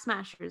Flag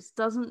Smashers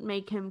doesn't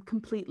make him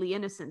completely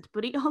innocent,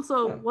 but he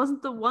also Yeah.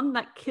 wasn't the one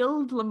that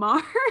killed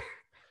Lamar.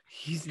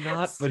 He's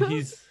not, but So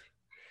he's,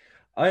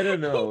 I don't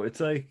know. It's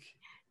like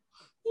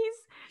he's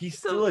he's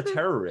so still a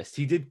terrorist.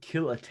 He did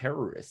kill a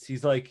terrorist.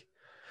 He's like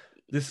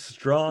this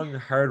strong,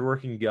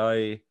 hardworking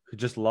guy who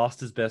just lost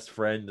his best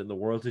friend and the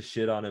world has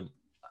shit on him.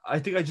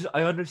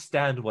 I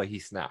understand why he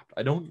snapped.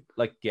 I don't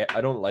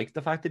like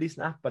the fact that he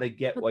snapped, but I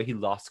get But why he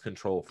lost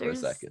control for a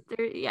there's second.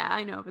 yeah,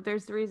 I know, but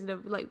there's the reason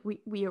of like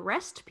we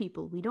arrest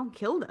people, we don't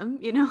kill them,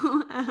 you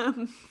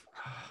know.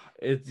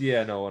 It's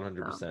yeah, no, So,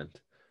 100%.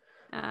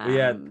 But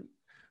yeah, um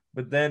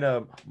but then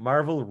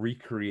Marvel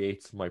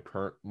recreates sorry,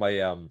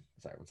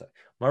 one sec.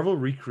 Marvel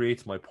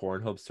recreates my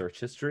Pornhub search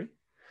history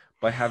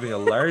by having a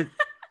large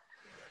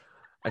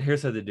and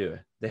here's how they do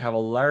it. They have a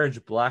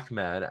large black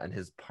man and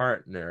his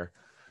partner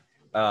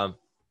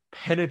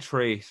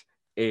penetrate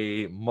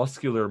a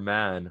muscular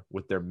man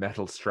with their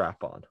metal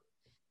strap on.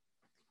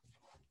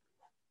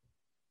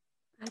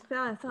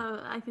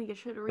 I think it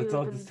should have really Let's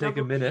all been just take a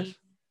double minute. T.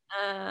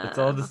 Let's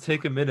all just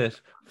take a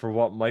minute for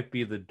what might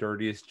be the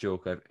dirtiest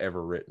joke I've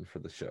ever written for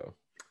the show.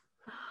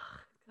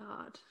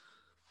 God.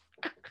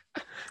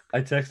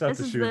 I texted out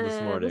to Shun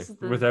this morning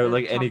without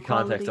like any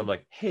context. I'm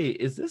like, "Hey,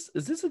 is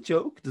this a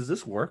joke? Does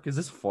this work? Is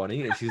this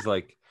funny?" And she's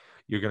like,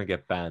 "You're gonna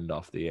get banned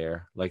off the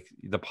air. Like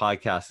the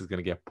podcast is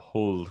gonna get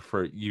pulled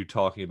for you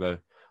talking about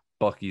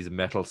Bucky's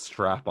metal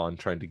strap on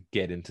trying to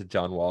get into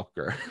John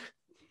Walker."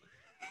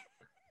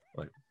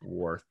 Like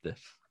worth it.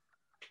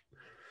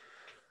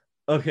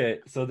 Okay,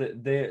 so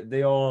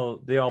they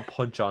all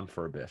punch on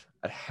for a bit.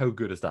 And how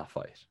good is that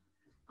fight?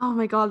 Oh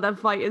my God, that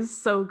fight is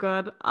so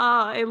good.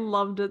 I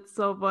loved it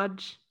so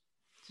much.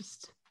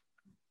 Just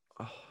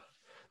Oh,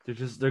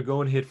 they're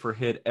going hit for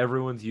hit.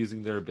 Everyone's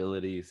using their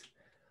abilities,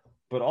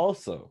 but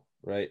also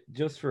right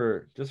just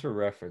for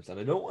reference. And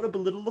I don't want to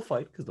belittle the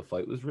fight because the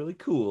fight was really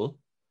cool.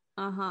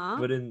 uh-huh.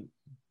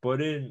 But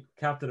in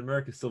Captain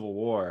America: Civil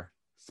War,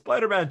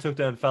 Spider-Man took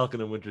down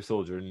Falcon and Winter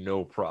Soldier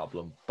no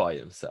problem by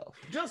himself.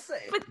 Just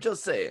saying. But-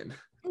 just saying.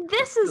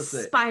 This is Just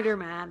saying.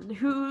 Spider-Man,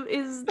 who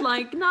is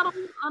like not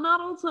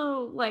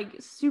also like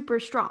super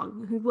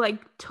strong, who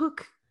like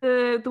took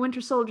the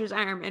Winter Soldier's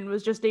arm and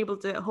was just able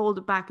to hold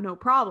it back no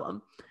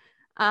problem.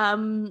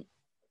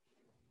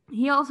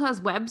 He also has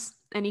webs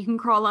and he can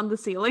crawl on the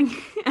ceiling.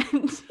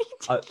 And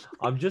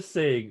I'm just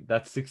saying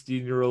that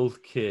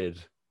 16-year-old kid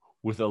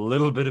with a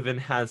little bit of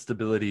enhanced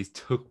abilities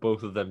took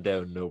both of them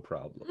down no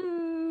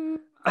problem.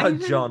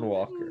 John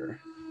Walker.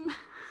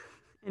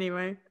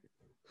 Anyway.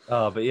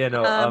 But yeah,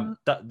 no,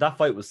 that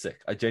fight was sick.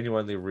 I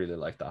genuinely really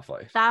liked that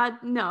fight.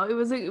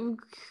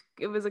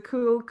 It was a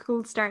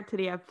cool start to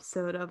the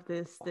episode of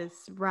this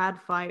rad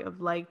fight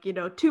of like, you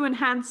know, two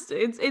enhanced.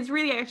 It's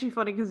really actually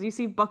funny because you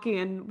see Bucky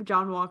and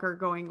John Walker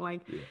going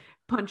like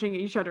punching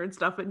each other and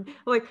stuff, and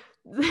like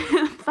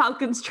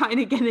Falcon's trying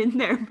to get in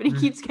there, but he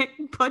keeps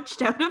getting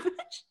punched out of it.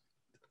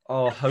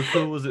 Oh, how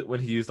cool was it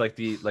when he used like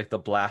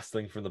the blast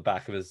thing from the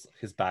back of his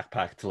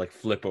backpack to like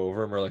flip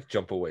over him or like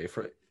jump away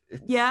from it?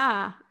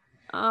 Yeah.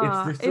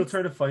 They're still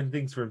trying to find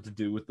things for him to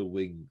do with the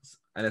wings,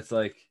 and it's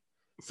like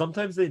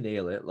sometimes they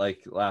nail it,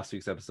 like last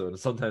week's episode, and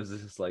sometimes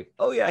it's just like,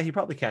 oh yeah, he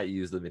probably can't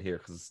use them in here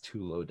because it's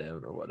too low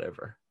down or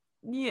whatever.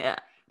 Yeah,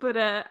 but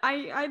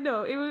I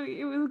know it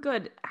was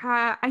good.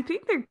 I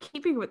think they're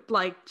keeping with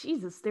like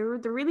Jesus. They're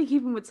really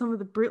keeping with some of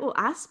the brutal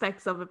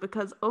aspects of it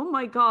because oh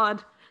my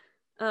God,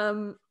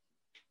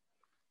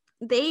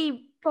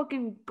 they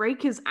fucking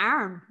break his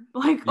arm.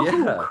 Like,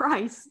 Yeah. oh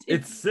Christ.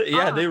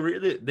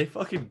 They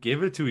fucking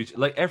give it to each,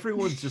 like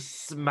everyone's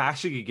just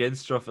smashing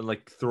against stuff and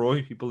like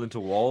throwing people into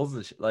walls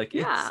and shit. Like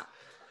Yeah.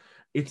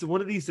 it's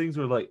one of these things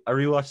where like I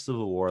rewatched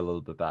Civil War a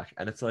little bit back,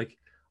 and it's like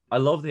I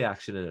love the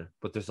action in it,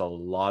 but there's a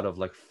lot of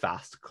like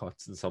fast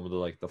cuts in some of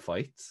the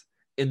fights.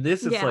 In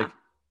this, it's like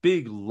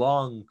big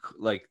long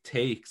like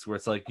takes where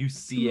it's like you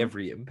see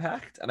every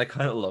impact, and I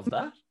kind of love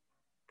that.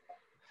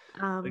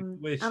 Like, the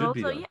way it should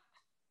be done.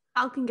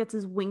 Falcon gets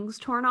his wings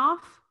torn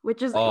off,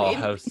 which is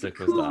how sick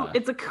was that?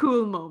 It's a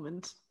cool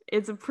moment.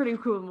 It's a pretty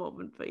cool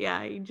moment, but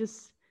yeah, he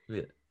just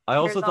I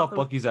also thought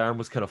Bucky's arm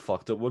was kind of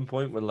fucked at one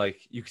point when like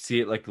you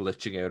see it like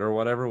glitching out or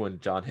whatever when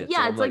John hits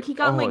him. It's like he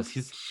got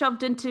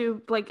shoved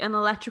into like an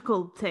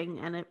electrical thing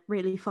and it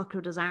really fucked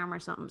with his arm or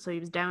something, so he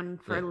was down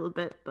for a little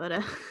bit.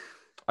 But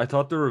I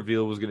thought the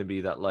reveal was going to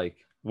be that like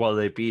while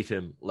they beat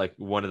him, like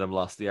one of them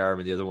lost the arm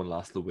and the other one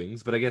lost the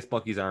wings, but I guess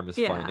Bucky's arm is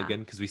fine again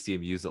because we see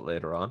him use it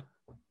later on.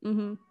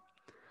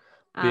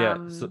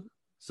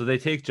 So they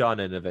take John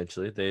in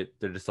eventually.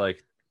 They're just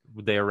like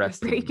they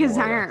arrest him, break his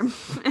arm,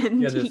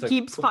 and he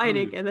keeps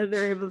fighting, and then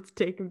they're able to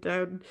take him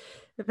down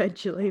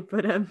eventually.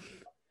 But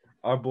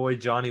our boy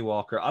Johnny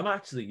Walker. I'm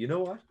actually, you know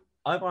what?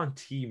 I'm on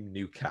team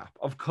New Cap.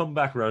 I've come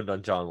back around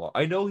on John Walker.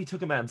 I know he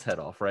took a man's head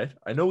off, right?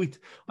 I know he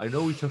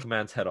took a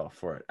man's head off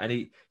for it, and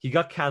he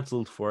got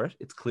cancelled for it.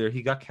 It's clear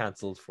he got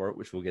cancelled for it,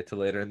 which we'll get to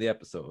later in the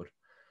episode.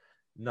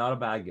 Not a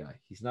bad guy.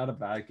 He's not a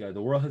bad guy.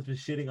 The world has been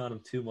shitting on him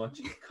too much.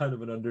 He's kind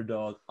of an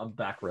underdog. I'm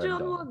back around.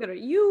 John Walker,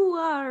 you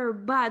are a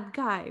bad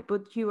guy,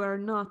 but you are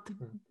not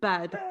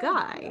bad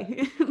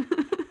guy.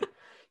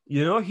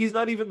 You know, he's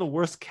not even the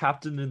worst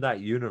captain in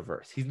that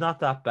universe. He's not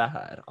that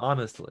bad,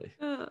 honestly.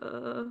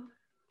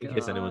 In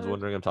case anyone's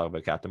wondering, I'm talking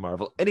about Captain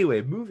Marvel.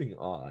 Anyway, moving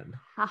on.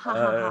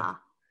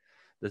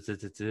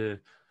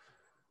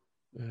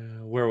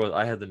 Where was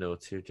I? Had the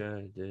notes here.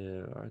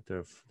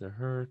 They're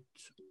hurt.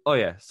 Oh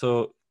yeah,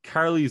 so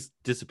Carly's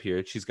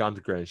disappeared. She's gone to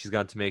ground. She's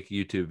gone to make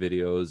YouTube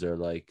videos or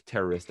like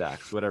terrorist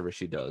acts, whatever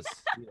she does.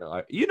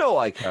 You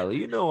know Carly.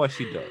 You know what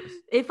she does.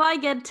 If I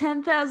get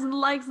 10,000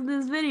 likes in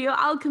this video,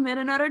 I'll commit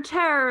another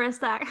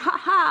terrorist act. Ha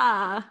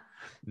ha.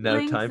 Now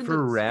links time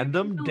for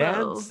random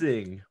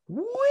dancing.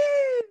 Woo!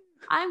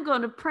 I'm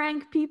going to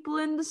prank people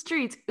in the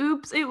streets.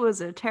 Oops, it was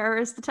a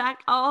terrorist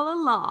attack all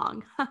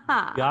along.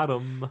 Ha. Got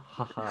him.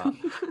 Ha.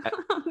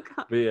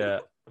 But yeah.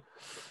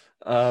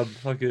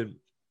 Fucking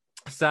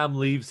Sam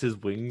leaves his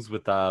wings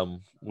with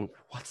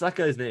what's that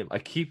guy's name? I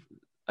keep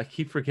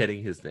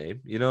forgetting his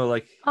name. You know,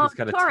 like he's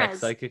kind of tech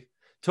psychic.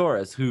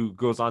 Torres, who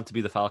goes on to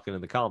be the Falcon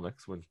in the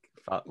comics when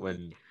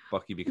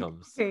Bucky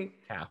becomes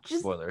Cap.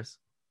 Spoilers.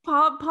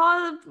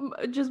 Pause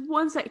just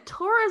one sec.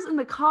 Torres in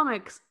the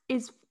comics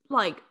is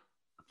like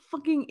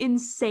fucking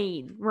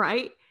insane,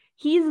 right?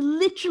 He's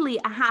literally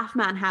a half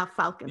man, half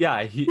Falcon.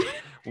 Yeah,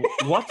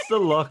 what's the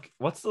luck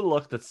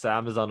that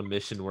Sam is on a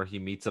mission where he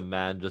meets a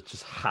man that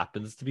just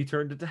happens to be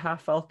turned into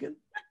half Falcon?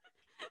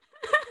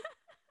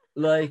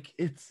 Like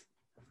it's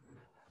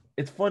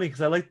funny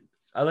because I like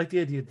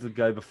the idea that the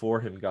guy before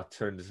him got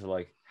turned into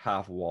like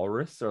half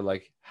walrus or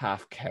like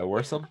half cow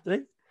or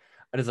something.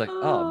 And it's like,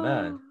 oh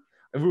man,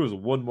 if it was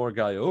one more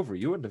guy over,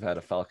 you wouldn't have had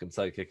a Falcon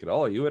sidekick at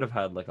all. You would have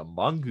had like a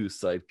mongoose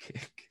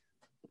sidekick.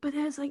 But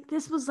it was like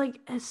this was like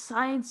a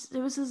science.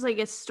 It was just like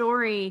a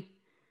story,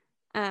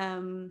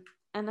 and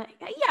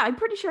I'm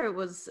pretty sure it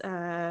was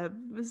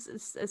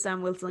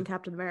Sam Wilson,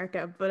 Captain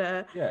America.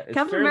 But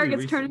Captain America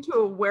gets turned into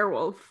a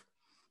werewolf,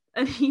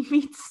 and he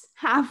meets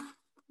half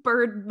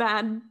bird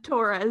man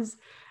Torres.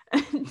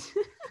 And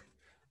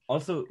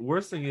also,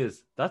 worst thing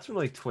is that's from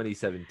like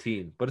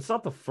 2017, but it's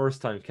not the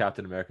first time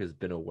Captain America has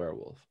been a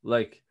werewolf.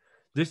 Like,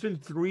 there's been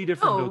 3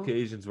 different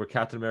occasions where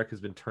Captain America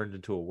has been turned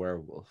into a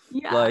werewolf.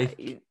 Yeah,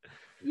 like.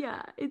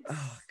 Yeah, it's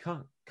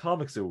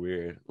comics are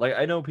weird. Like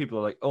I know people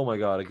are like, "Oh my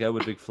god, a guy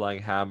with a big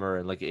flying hammer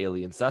and like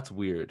aliens." That's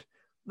weird.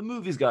 The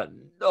movie's got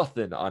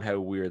nothing on how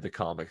weird the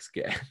comics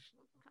get.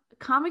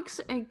 Comics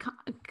are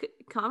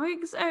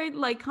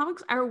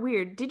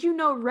weird. Did you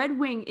know Red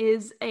Wing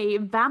is a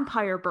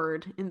vampire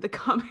bird in the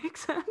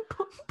comics at one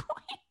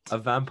point? A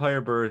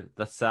vampire bird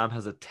that Sam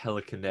has a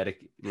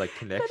telekinetic like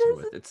connection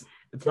with. It's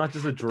not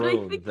just a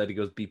drone that he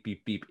goes beep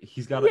beep beep.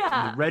 He's got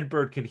the red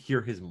bird can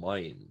hear his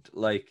mind.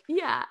 Like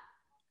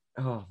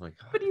oh my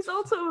god. But he's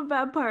also a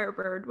vampire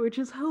bird, which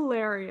is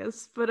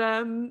hilarious. But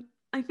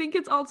I think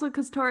it's also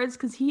because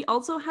he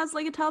also has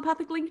like a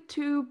telepathic link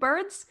to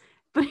birds,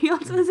 but he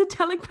also has a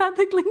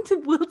telepathic link to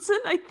Wilson.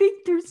 I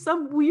think there's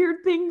some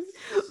weird things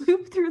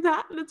looped through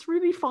that, and it's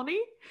really funny.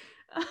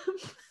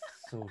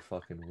 So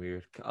fucking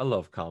weird. I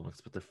love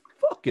comics, but they're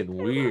fucking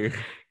weird.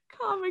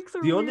 Comics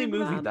are the only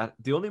movie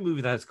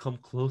that has come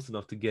close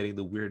enough to getting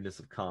the weirdness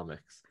of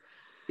comics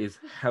is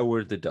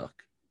Howard the Duck.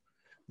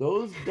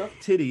 Those duck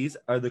titties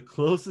are the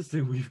closest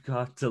thing we've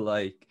got to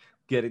like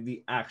getting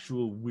the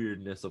actual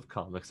weirdness of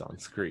comics on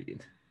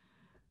screen.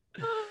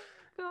 Oh,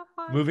 God.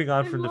 Moving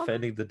on from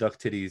defending the duck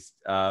titties,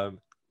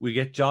 we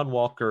get John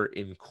Walker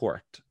in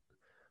court,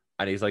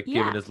 and he's like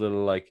giving his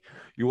little like,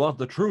 "You want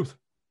the truth?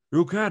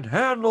 You can't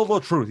handle the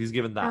truth. He's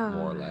given that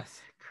more or Oh,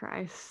 less.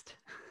 Christ.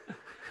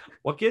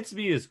 What gets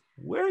me is,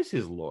 where's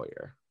his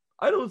lawyer?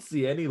 I don't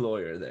see any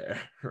lawyer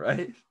there,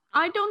 right?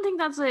 I don't think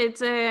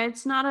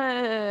it's not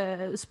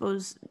a, I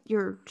suppose,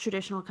 your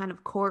traditional kind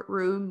of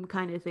courtroom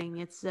kind of thing.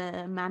 It's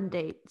a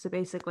mandate. So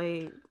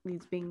basically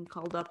he's being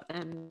called up,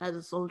 and as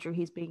a soldier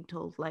he's being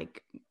told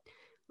like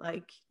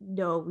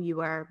no,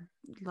 you are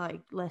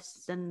like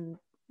less than,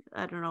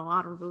 I don't know,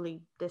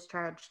 honorably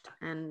discharged,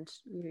 and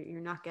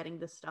you're not getting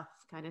this stuff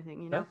kind of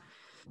thing, you know.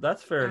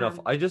 That's fair enough.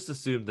 I just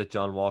assumed that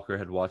John Walker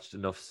had watched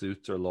enough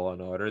Suits or Law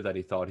and Order that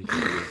he thought he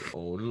could be his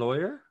own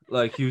lawyer.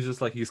 Like, he was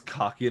just like, he's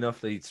cocky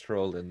enough that he'd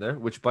strolled in there,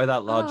 which by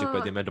that logic,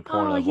 by the amount of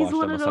porn I've he's watched, I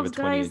one of must have a those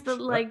 20 guys inch.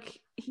 that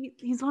like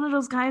he's one of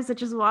those guys that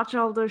just watch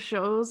all those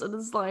shows and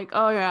it's like,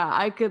 oh yeah,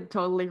 I could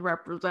totally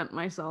represent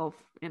myself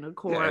in a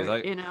court, he's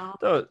like, you know.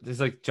 No, he's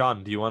like,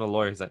 John, do you want a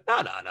lawyer? He's like,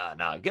 no,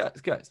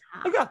 guys,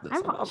 I got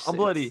this. I'm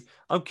bloody.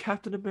 I'm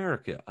Captain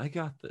America. I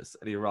got this.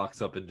 And he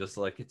rocks up and just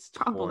like it's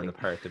torn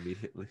apart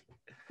immediately.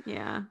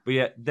 Yeah. But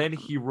yeah, then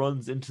he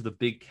runs into the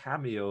big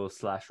cameo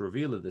 /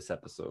 reveal of this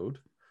episode,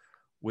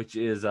 which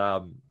is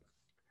and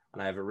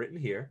I have it written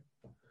here,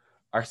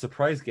 our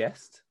surprise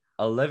guest,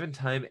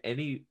 11-time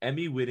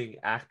Emmy-winning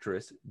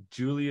actress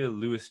Julia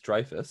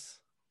Louis-Dreyfus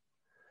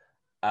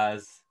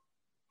as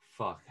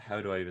how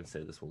do I even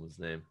say this woman's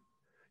name?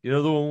 You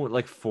know, the one with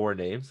like 4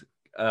 names?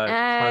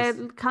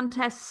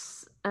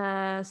 Countess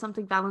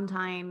something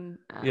Valentine.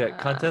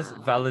 Countess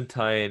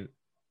Valentine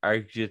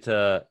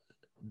Argita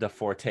de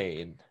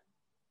Fortain.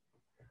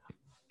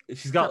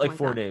 She's got like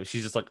 4 names.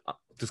 She's just like,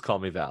 just call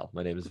me Val.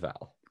 My name is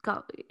Val.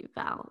 Call me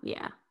Val,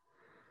 yeah.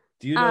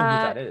 Do you know who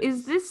that is?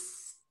 Is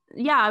this...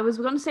 Yeah, I was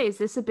going to say, is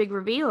this a big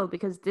reveal?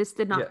 Because this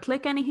did not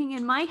click anything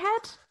in my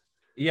head.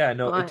 Yeah,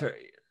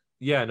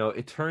 no,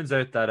 it turns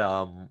out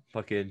that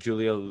fucking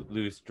Julia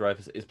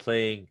Louis-Dreyfus is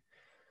playing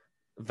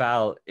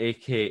Val,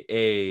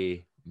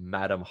 aka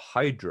Madam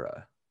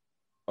Hydra,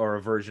 or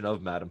a version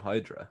of Madam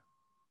Hydra.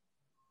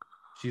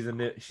 She's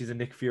a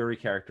Nick Fury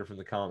character from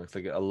the comics,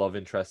 like a love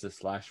interest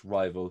 /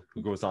 rival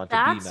who goes on to be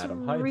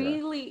Madam Hydra. That's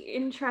really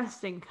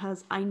interesting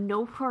because I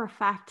know for a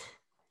fact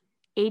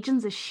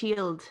Agents of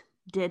S.H.I.E.L.D.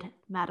 did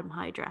Madam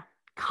Hydra,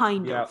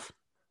 kind of.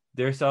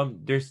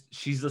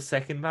 She's the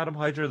second Madam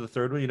Hydra, the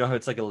third one. You know how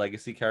it's like a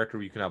legacy character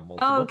where you can have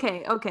multiple.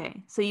 Oh,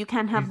 okay. So you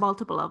can have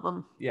multiple of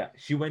them. Yeah,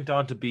 she went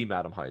on to be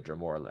Madam Hydra,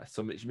 more or less.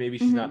 So maybe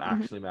she's not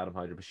actually Madam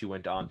Hydra, but she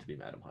went on to be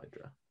Madam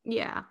Hydra.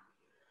 Yeah.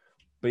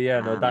 But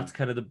yeah, no, that's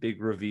kind of the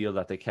big reveal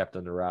that they kept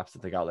under wraps,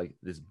 that they got like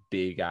this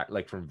big act,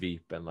 like from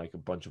Veep and like a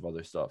bunch of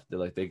other stuff.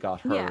 They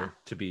got her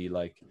to be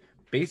like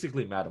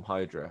basically Madam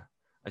Hydra,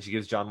 and she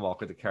gives John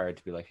Walker the card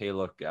to be like, hey,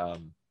 look,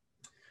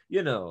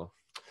 you know,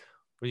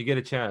 when you get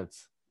a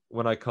chance,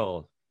 when I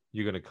call,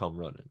 you're gonna come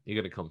running. You're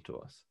gonna come to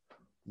us.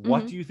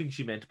 What do you think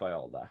she meant by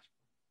all that?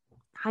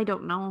 I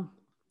don't know.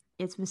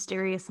 It's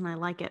mysterious, and I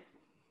like it.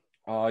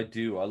 Oh, I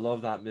do. I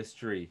love that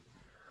mystery.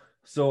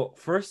 So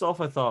first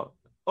off, I thought,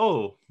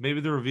 oh,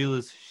 maybe the reveal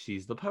is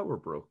she's the power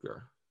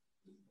broker.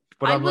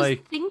 But I was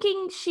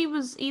thinking she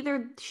was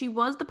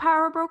the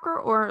power broker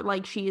or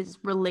like she is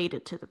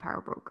related to the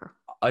power broker.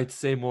 I'd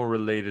say more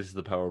related to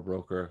the power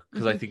broker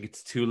because I think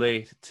it's too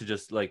late to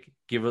just like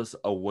give us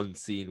a one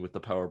scene with the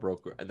power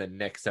broker and then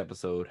next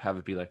episode have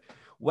it be like,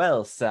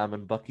 well, Sam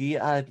and Bucky,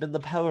 I've been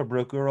the power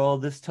broker all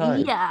this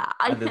time. Yeah,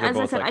 as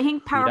I said, I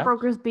think power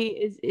brokers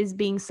is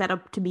being set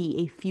up to be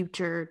a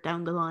future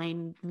down the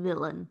line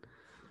villain.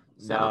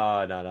 So.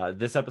 No.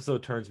 This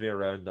episode turns me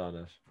around on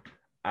it.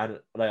 And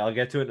like I'll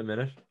get to it in a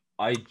minute.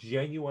 I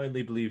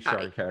genuinely believe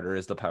Sharon Carter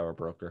is the power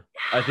broker.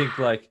 I think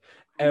like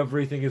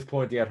everything is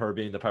pointing at her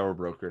being the power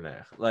broker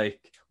now.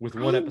 Like with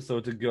one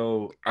episode to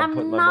go, I'm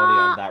putting my money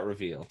on that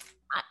reveal.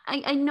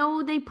 I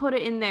know they put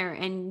it in there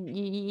and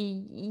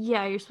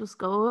you're supposed to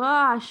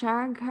go,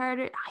 Sharon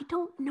Carter. I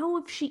don't know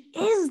if she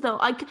is though.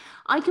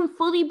 I can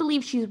fully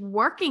believe she's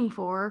working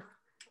for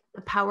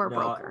the power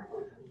broker.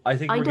 I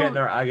think we're getting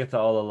our Agatha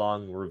all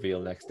along reveal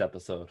next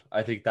episode.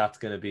 I think that's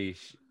going to be...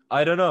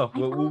 I don't know.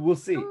 We'll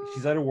see.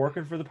 She's either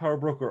working for the power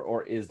broker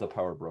or is the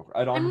power broker.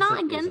 I'm not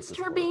against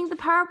her being the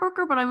power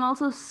broker, but I'm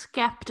also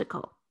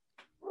skeptical.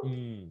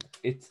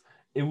 It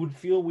would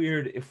feel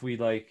weird if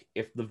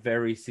if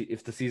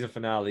the season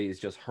finale is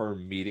just her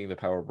meeting the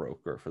power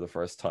broker for the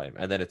first time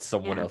and then it's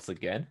someone else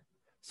again.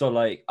 So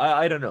like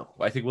I don't know.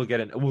 I think we'll get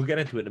into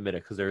it in a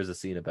minute because there is a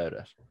scene about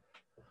it.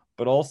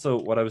 But also,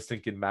 what I was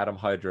thinking Madam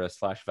Hydra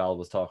 / Val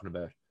was talking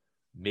about,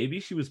 maybe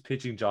she was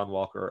pitching John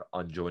Walker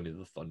on joining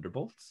the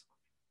Thunderbolts.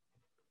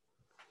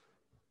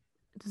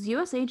 Does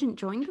U.S. Agent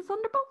join the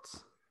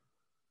Thunderbolts?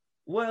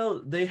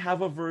 Well, they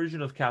have a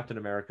version of Captain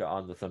America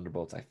on the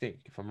Thunderbolts, I think,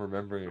 if I'm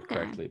remembering it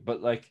correctly.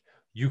 But like,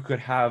 you could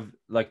have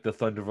like the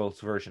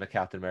Thunderbolts version of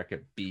Captain America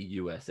be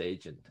U.S.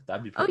 Agent.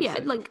 That'd be pretty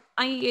sick.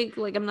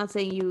 I'm not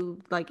saying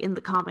you like in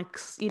the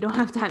comics. You don't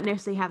have to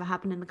necessarily have it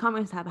happen in the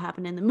comics. Have it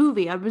happen in the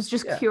movie. I was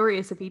just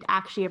curious if he'd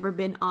actually ever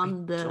been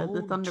on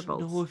the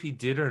Thunderbolts. I don't know if he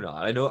did or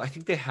not. I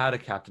think they had a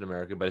Captain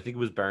America, but I think it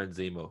was Baron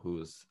Zemo who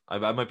was. I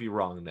might be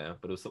wrong now,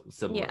 but it was something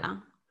similar. Yeah.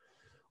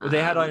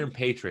 They had Iron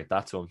Patriot.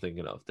 That's what I'm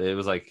thinking of.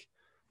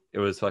 It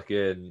was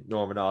fucking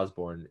Norman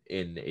Osborn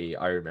in a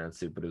Iron Man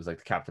suit, but it was like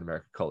the Captain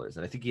America colors,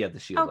 and I think he had the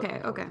shield.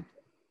 Okay.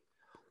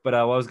 But what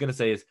I was gonna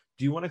say is,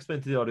 do you want to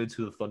explain to the audience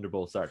who the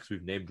Thunderbolts are? Because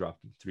we've name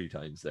dropped them 3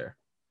 times there.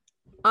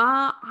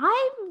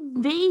 I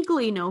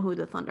vaguely know who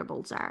the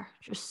Thunderbolts are.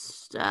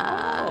 Just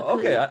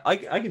okay. I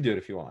can do it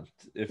if you want.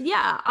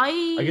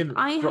 I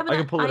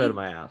can pull it out of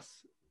my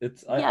ass.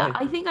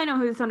 I think I know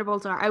who the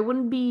Thunderbolts are. I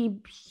wouldn't be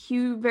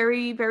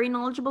very, very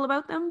knowledgeable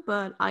about them,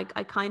 but I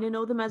kind of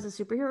know them as a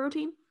superhero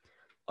team.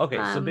 Okay,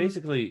 so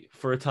basically,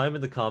 for a time in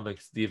the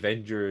comics, the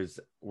Avengers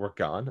were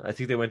gone. I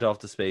think they went off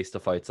to space to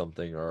fight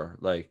something, or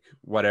like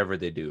whatever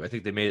they do. I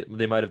think they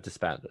might have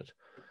disbanded.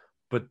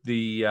 But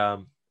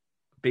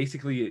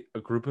basically a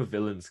group of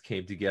villains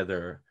came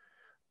together,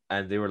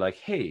 and they were like,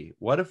 "Hey,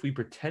 what if we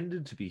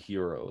pretended to be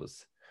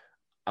heroes,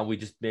 and we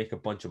just make a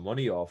bunch of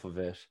money off of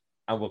it,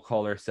 and we'll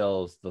call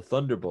ourselves the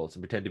Thunderbolts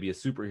and pretend to be a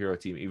superhero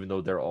team, even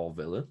though they're all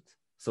villains."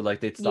 So like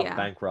they'd stop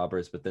bank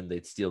robbers, but then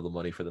they'd steal the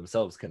money for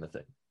themselves, kind of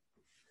thing.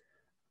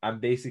 And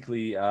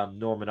basically,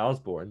 Norman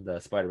Osborn, the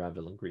Spider-Man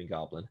villain, Green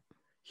Goblin,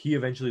 he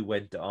eventually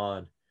went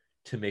on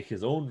to make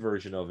his own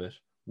version of it,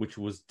 which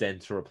was then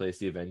to replace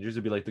the Avengers.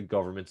 It'd be like the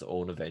government's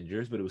own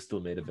Avengers, but it was still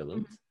made of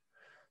villains. Mm-hmm.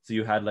 So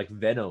you had like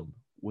Venom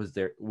who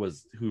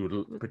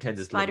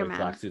pretended to look like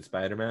Black Suit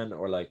Spider-Man,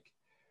 or like,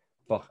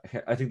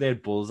 I think they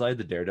had Bullseye,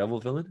 the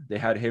Daredevil villain. They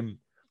had him,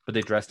 but they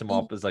dressed him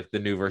up as like the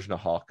new version of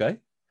Hawkeye.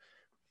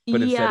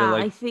 But instead of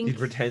like,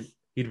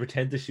 he'd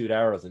pretend to shoot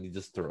arrows and he'd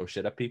just throw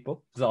shit at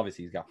people, because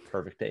obviously he's got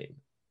perfect aim.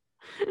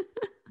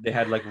 They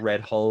had like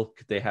Red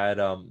Hulk. They had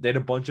a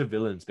bunch of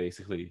villains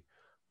basically,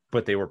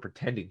 but they were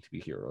pretending to be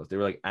heroes. They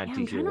were like anti-heroes.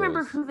 I'm trying to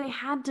remember who they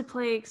had to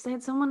play, because they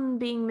had someone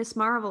being Miss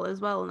Marvel as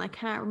well, and I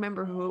can't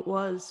remember who it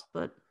was.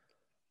 But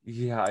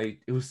yeah,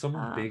 it was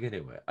someone big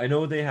anyway. I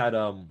know they had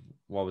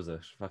what was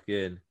it?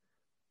 Fucking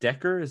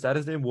Decker, is that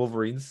his name?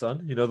 Wolverine's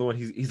son. You know the one,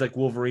 he's like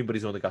Wolverine, but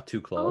he's only got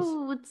 2 claws.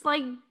 Oh, it's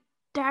like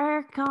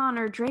Darkon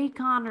or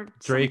Dracon or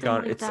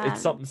Dracon.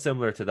 It's something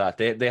similar to that.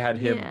 They had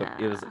him,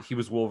 but he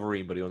was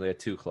Wolverine, but he only had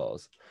 2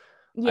 claws.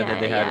 Yeah, and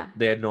then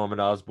they had Norman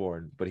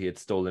Osborn, but he had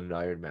stolen an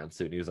Iron Man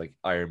suit, and he was like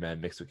Iron Man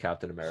mixed with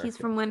Captain America. He's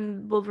from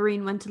when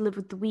Wolverine went to live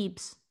with the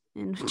Weebs.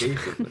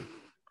 Basically.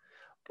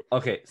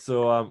 Okay,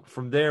 so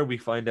from there we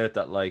find out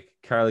that like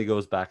Carly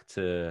goes back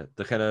to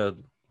the kind of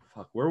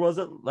where was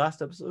it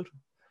last episode?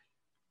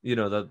 You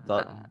know,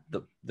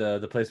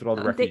 the place with all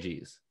the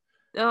refugees.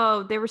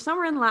 They were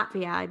somewhere in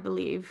Latvia, I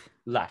believe.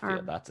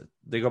 Latvia, that's it.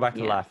 They go back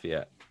to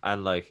Latvia,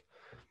 and like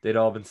they'd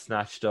all been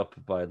snatched up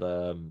by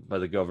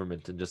the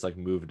government and just like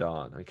moved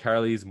on. And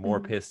Carly's more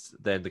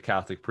pissed than the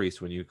Catholic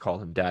priest when you call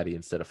him daddy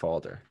instead of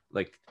father.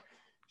 Like,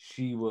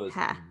 she was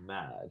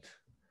mad.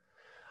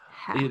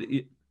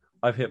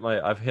 I've hit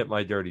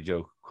my dirty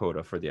joke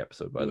quota for the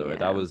episode, by the way.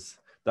 That was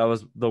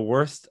the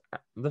worst.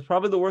 That's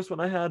probably the worst one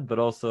I had, but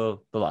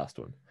also the last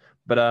one.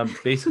 But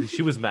basically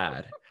she was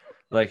mad.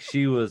 Like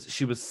she was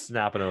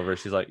snapping over.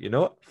 She's like, you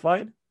know what?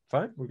 Fine.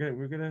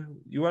 We're gonna.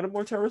 You wanted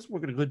more terrorism? We're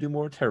gonna go do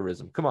more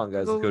terrorism. Come on,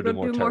 guys, let's go do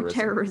more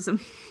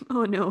terrorism.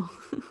 Oh no.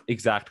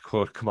 Exact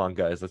quote. Come on,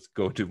 guys, let's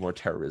go do more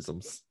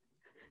terrorisms.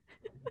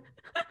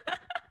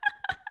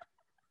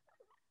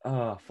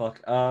 Oh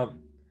fuck. I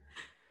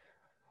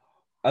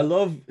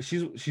love.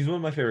 She's one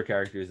of my favorite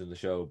characters in the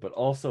show, but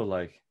also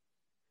like,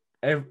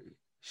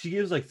 she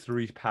gives like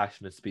 3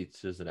 passionate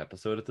speeches an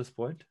episode at this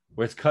point,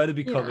 where it's kind of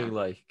becoming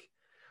like.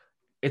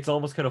 It's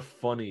almost kind of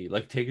funny.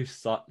 Like take a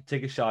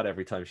shot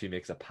every time she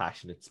makes a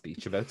passionate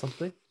speech about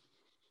something.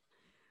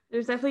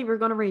 We're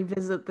going to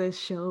revisit this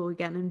show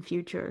again in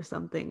future or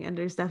something, and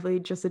there's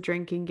definitely just a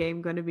drinking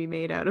game going to be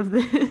made out of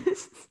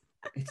this.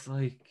 It's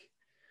like,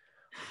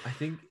 I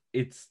think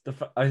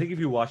if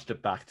you watched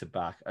it back to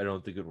back, I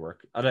don't think it'd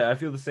work. And I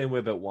feel the same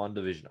way about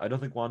WandaVision. I don't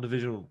think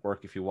WandaVision would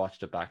work if you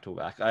watched it back to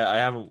back. I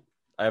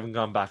haven't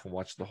gone back and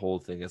watched the whole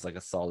thing as like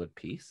a solid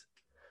piece.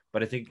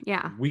 But I think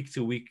week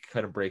to week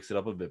kind of breaks it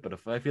up a bit. But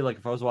I feel like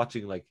if I was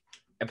watching like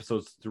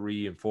episodes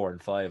 3 and 4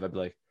 and 5, I'd be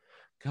like,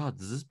 God,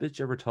 does this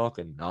bitch ever talk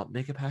and not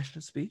make a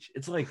passionate speech?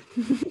 It's like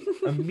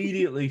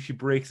immediately she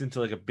breaks into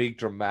like a big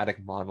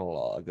dramatic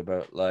monologue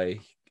about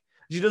like,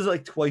 she does it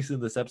like twice in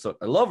this episode.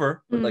 I love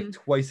her, but like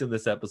twice in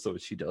this episode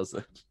she does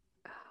it.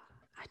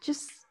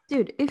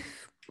 Dude,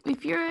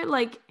 if you're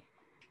like,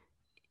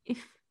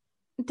 if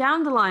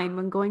down the line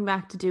when going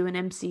back to do an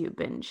MCU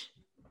binge,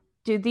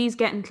 do these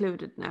get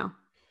included now?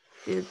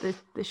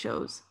 The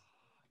shows.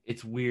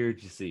 It's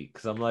weird, you see,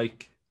 because I'm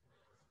like,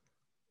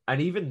 and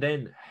even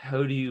then,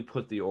 how do you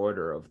put the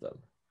order of them?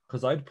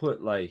 Because I'd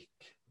put like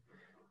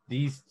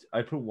these,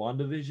 I put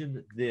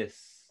WandaVision,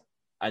 this,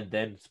 and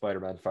then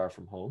Spider-Man Far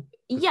From Home.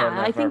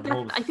 I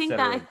think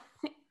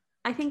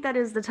that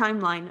is the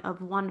timeline of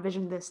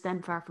WandaVision, this,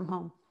 then Far From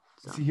Home.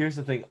 So. See, here's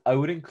the thing: I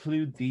would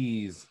include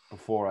these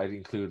before I'd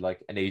include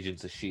like an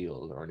Agents of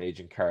S.H.I.E.L.D. or an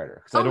Agent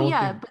Carter, because I don't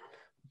think.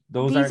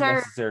 Those aren't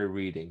necessary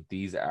reading.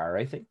 These are,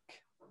 I think.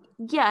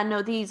 Yeah,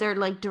 no, these are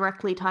like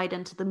directly tied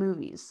into the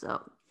movies.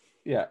 So.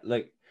 Yeah,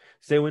 like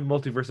say when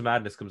Multiverse of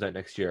Madness comes out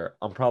next year,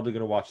 I'm probably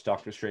gonna watch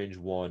Doctor Strange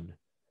 1,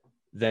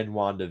 then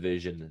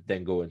WandaVision,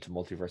 then go into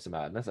Multiverse of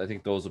Madness. I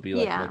think those will be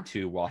like my Yeah.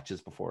 2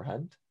 watches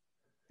beforehand.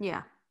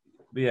 Yeah.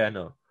 But yeah,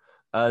 no.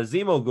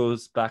 Zemo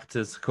goes back to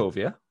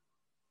Sokovia,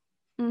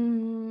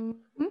 hmm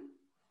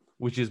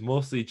which is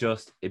mostly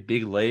just a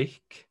big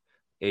lake,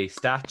 a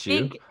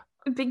statue,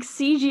 big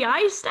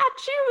CGI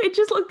statue. It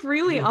just looked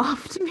really Yeah.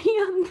 off to me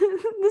on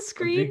the a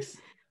screen.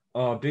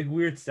 big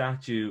weird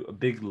statue, a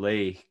big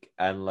lake,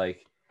 and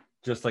like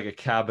just like a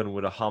cabin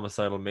with a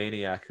homicidal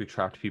maniac who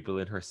trapped people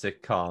in her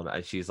sitcom,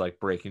 and she's like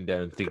breaking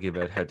down, thinking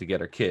about how to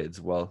get her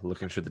kids while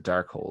looking through the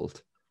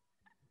Darkhold.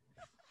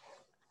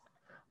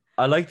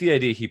 I like the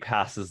idea he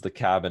passes the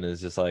cabin and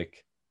is just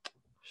like,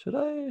 should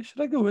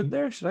I go in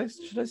there? Should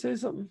I say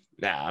something?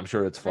 Nah, I'm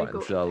sure it's fine.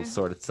 I'm sure it'll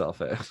sort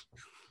itself out.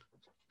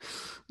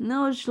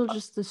 No, she'll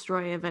just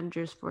destroy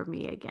Avengers for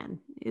me again.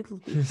 It'll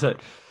be He's fine.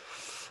 like,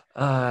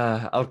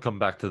 I'll come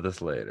back to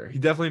this later. He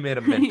definitely made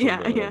a mental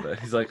note of it.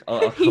 He's like,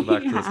 I'll come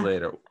back to this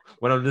later.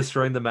 When I'm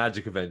destroying the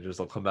Magic Avengers,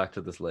 I'll come back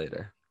to this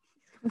later.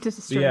 To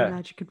destroy the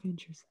Magic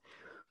Avengers.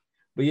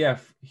 But yeah,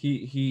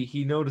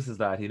 he notices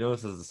that. He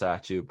notices the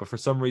statue, but for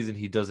some reason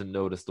he doesn't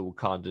notice the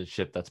Wakandan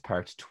ship that's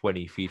parked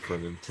 20 feet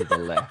from him to the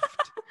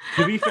left.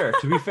 To be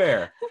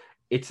fair,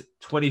 it's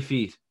 20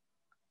 feet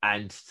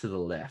and to the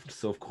left.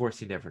 So of course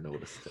he never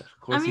noticed it.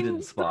 Of course he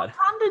didn't spot.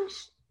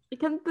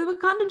 The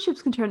Wakandan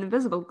ships can turn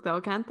invisible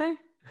though, can't they?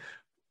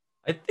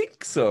 I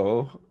think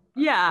so.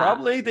 Yeah.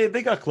 Probably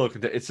they got cloaked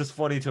into it. It's just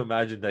funny to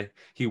imagine that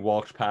he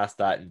walked past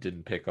that and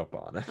didn't pick up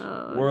on it.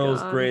 Oh,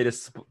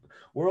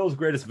 World's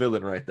greatest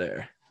villain right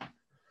there.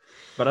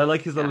 But I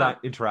like his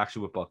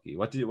interaction with Bucky.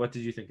 What did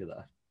you think of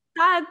that?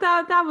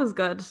 That was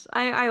good.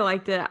 I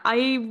liked it.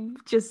 I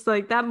just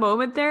like that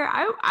moment there.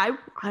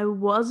 I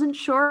wasn't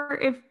sure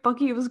if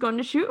Bucky was going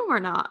to shoot him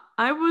or not.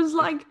 I was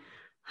like,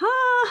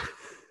 huh.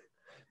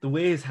 The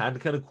way his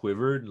hand kind of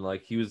quivered and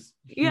like he was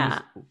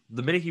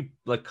the minute he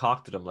like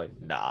cocked at him, like,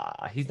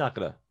 nah, he's not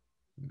gonna.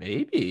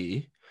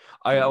 Maybe.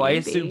 I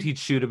assumed he'd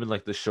shoot him in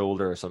like the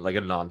shoulder or something, like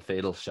a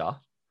non-fatal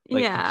shot.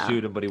 Like he'd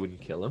shoot him, but he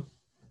wouldn't kill him.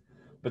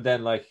 But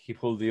then like he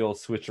pulled the old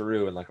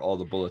switcheroo and like all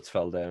the bullets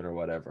fell down or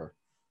whatever.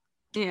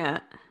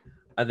 Yeah.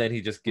 And then he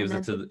just gives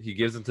it to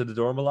the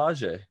Dora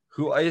Milaje,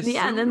 who I assume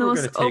and then the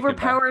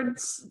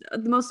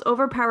most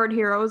overpowered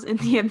heroes in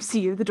the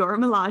MCU, the Dora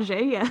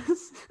Milaje,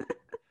 yes.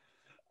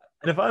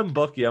 And if I'm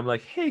Bucky, I'm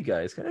like, hey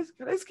guys, can I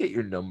just get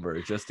your number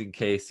just in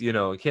case,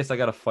 in case I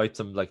gotta fight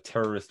some like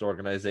terrorist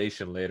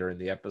organization later in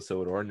the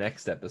episode or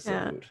next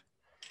episode. Yeah.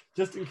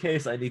 Just in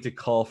case I need to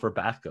call for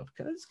backup.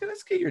 Can I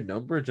just get your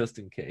number just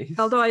in case?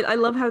 Although I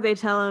love how they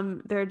tell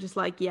him, they're just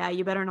like, yeah,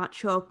 you better not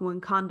show up in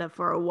Wakanda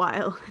for a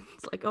while.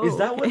 It's like, oh, is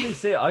that what they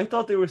say? I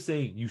thought they were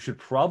saying you should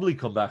probably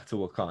come back to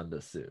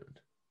Wakanda soon.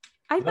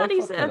 I thought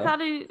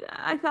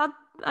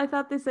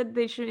they said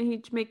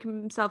he'd make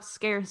himself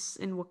scarce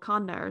in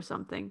Wakanda or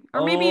something.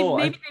 Or maybe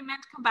they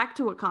meant come back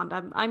to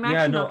Wakanda. I'm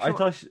actually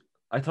not sure.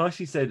 I thought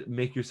she said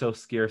make yourself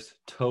scarce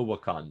to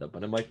Wakanda,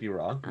 but I might be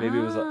wrong. Maybe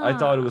it was. I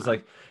thought it was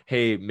like,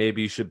 hey,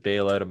 maybe you should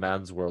bail out of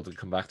Man's World and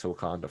come back to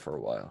Wakanda for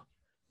a while.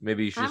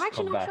 Maybe you should just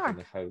come back.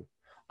 Sure.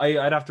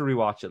 I'd have to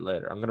rewatch it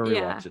later. I'm gonna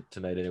rewatch it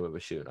tonight anyway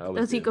with Shun.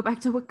 Does he go back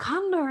to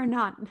Wakanda or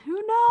not?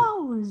 Who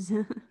knows?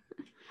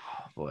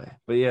 Oh boy,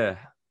 but yeah.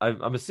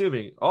 I'm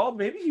assuming. Oh,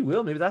 maybe he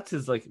will. Maybe that's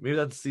his maybe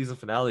that's the season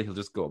finale. He'll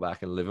just go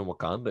back and live in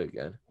Wakanda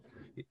again.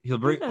 He'll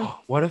bring. Oh,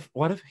 what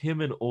if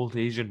him and old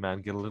Asian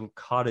man get a little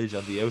cottage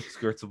on the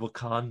outskirts of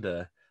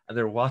Wakanda and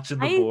they're watching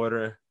the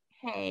border?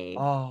 Hey.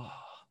 Oh.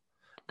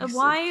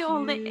 Why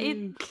only?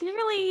 It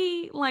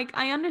clearly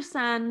I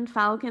understand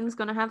Falcon's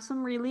gonna have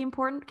some really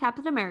important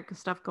Captain America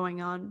stuff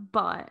going on,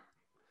 but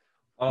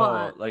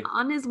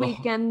on his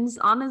weekends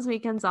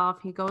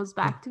off, he goes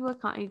back to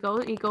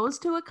Wakanda. He goes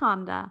to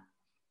Wakanda.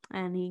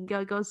 And he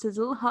goes to his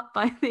little hut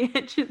by the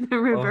edge of the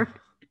river.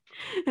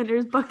 And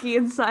there's Bucky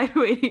inside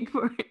waiting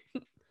for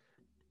him.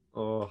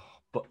 Oh,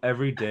 but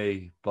every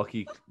day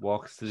Bucky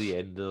walks to the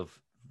end of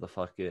the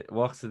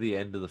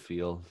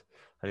field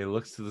and he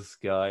looks to the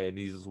sky and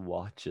he just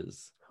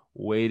watches,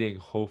 waiting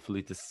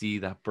hopefully to see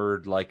that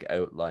bird-like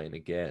outline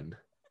again.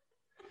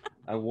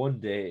 And one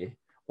day,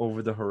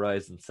 over the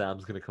horizon,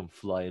 Sam's gonna come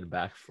flying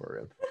back for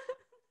him.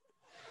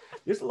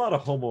 There's a lot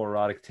of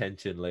homoerotic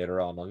tension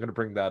later on. I'm going to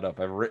bring that up.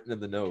 I've written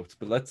in the notes.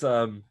 But let's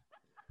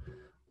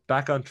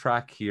back on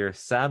track here.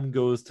 Sam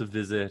goes to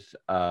visit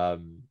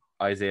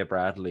Isaiah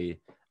Bradley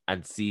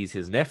and sees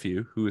his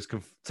nephew, who is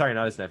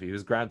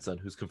his grandson,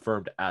 who's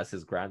confirmed as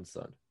his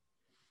grandson.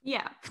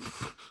 Yeah.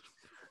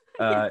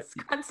 His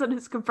grandson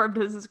is confirmed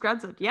as his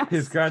grandson. Yes.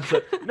 His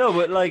grandson. No,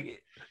 but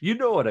you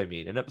know what I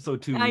mean. In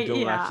episode 2, we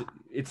don't actually.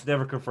 It's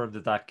never confirmed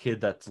that kid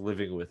that's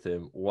living with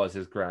him was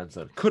his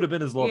grandson. Could have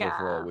been his lover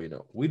for all we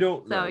know. We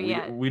don't know.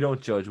 So, we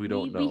don't judge. We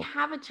don't know. We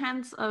have a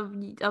chance of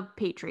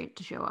Patriot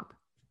to show up.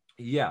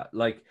 Yeah,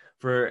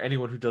 for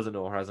anyone who doesn't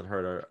know or hasn't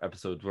heard our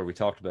episodes where we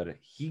talked about it,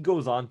 he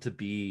goes on to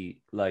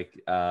be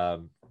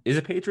is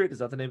it Patriot? Is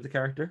that the name of the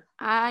character?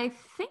 I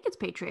think it's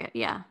Patriot.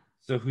 Yeah.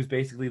 So who's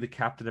basically the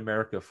Captain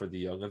America for the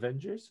Young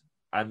Avengers?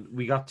 And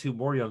we got 2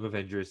 more Young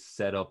Avengers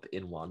set up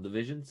in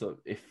WandaVision, so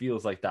it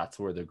feels like that's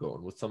where they're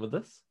going with some of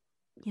this.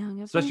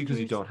 Young Especially because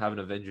you Avengers. don't have an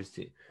Avengers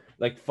team.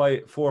 Like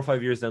 4 or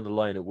 5 years down the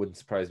line, it wouldn't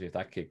surprise me if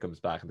that kid comes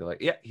back and they're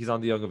like, yeah, he's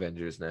on the Young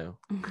Avengers now.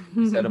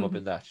 Set him up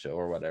in that show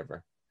or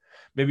whatever.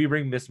 Maybe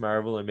bring Miss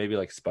Marvel and maybe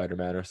like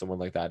Spider-Man or someone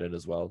like that in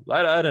as well.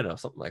 I don't know,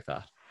 something like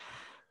that.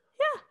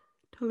 Yeah,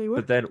 totally would.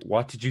 But then,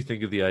 what did you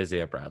think of the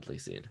Isaiah Bradley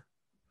scene?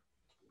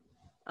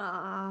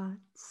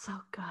 So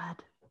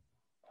good.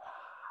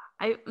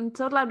 I'm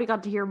so glad we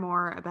got to hear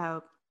more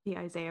about the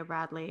Isaiah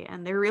Bradley,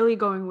 and they're really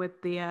going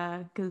with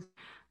the because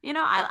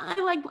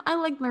I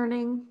like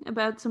learning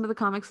about some of the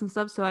comics and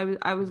stuff. So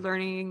I was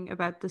learning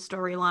about the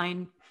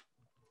storyline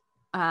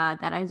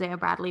that Isaiah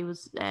Bradley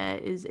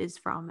is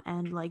from,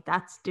 and like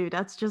that's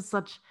just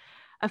such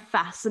a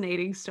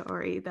fascinating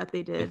story that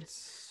they did. It's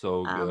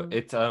so good.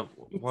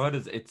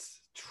 It's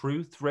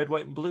Truth, Red,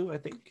 White, and Blue, I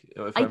think.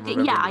 I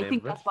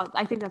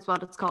think that's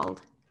what it's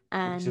called.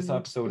 And this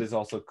episode is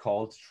also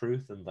called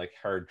Truth, and like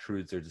hard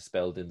truths are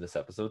dispelled in this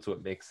episode, so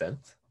it makes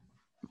sense.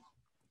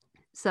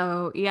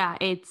 So yeah,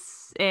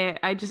 it's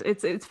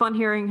fun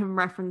hearing him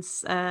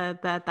reference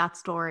that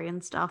story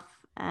and stuff.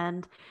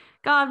 And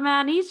God,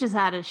 man, he's just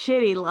had a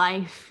shitty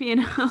life, you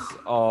know.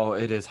 Oh,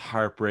 it is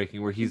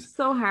heartbreaking. Where he's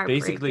so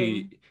heartbreaking.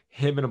 Basically,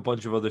 him and a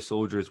bunch of other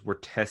soldiers were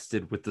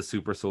tested with the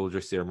super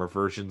soldier serum or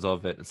versions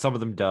of it, and some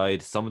of them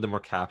died, some of them were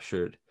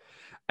captured,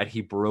 and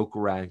he broke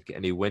rank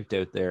and he went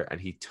out there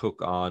and he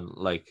took on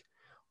like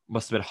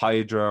must have been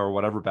Hydra or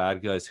whatever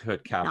bad guys who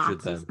had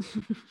captured them.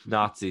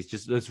 Nazis,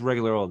 just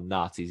regular old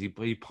Nazis.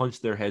 He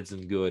punched their heads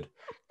in good,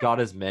 got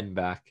his men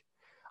back,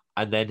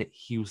 and then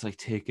he was like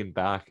taken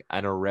back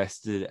and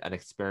arrested and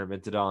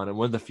experimented on. And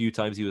one of the few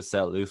times he was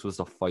set loose was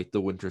to fight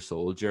the Winter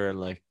Soldier, and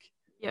like,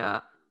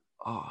 yeah,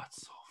 oh,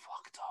 it's so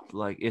fucked up.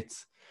 Like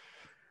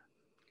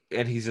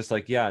and he's just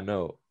like, yeah,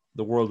 no,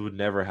 the world would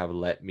never have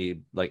let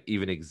me like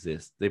even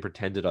exist. They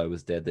pretended I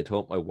was dead. They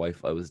told my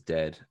wife I was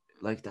dead.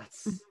 Like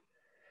that's.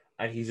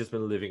 And he's just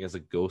been living as a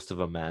ghost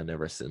of a man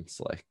ever since.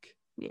 Like,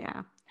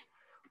 yeah.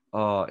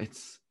 Oh,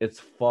 it's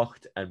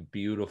fucked and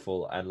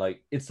beautiful. And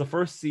like, it's the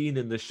first scene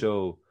in the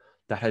show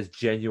that has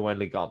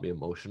genuinely got me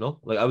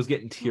emotional. Like, I was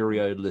getting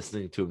teary-eyed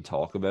listening to him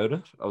talk about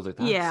it. I was like,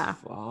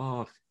 that's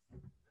fucked.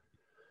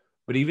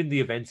 But even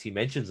the events he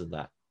mentions in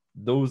that,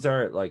 those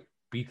are like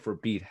beat for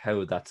beat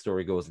how that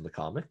story goes in the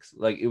comics.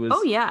 Like, it was.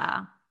 Oh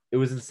yeah. It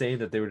was insane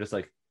that they were just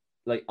like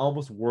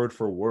almost word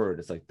for word.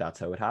 It's like, that's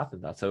how it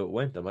happened. That's how it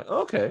went. I'm like,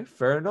 okay,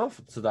 fair enough.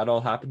 So that all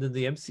happened in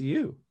the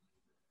MCU.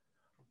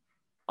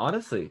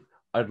 Honestly,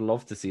 I'd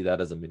love to see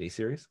that as a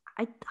miniseries.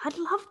 I'd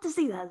love to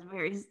see that as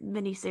a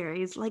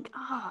miniseries. Like,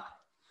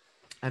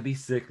 I'd be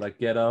sick. Like,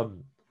 get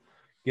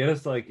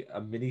us like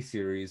a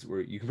miniseries where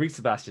you can bring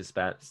Sebastian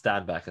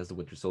Stan back as the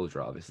Winter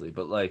Soldier, obviously,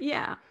 but like,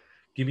 yeah,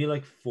 give me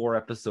like 4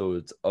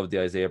 episodes of the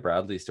Isaiah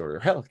Bradley story, or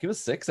hell, give us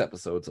 6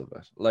 episodes of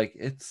it. Like,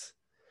 it's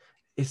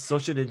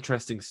such an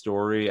interesting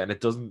story, and it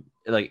doesn't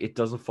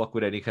fuck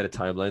with any kind of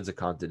timelines of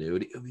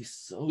continuity. It'd be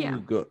so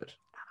good.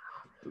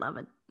 Love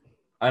it.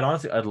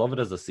 I'd love it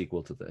as a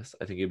sequel to this.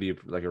 I think it'd be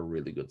like a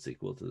really good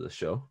sequel to this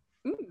show.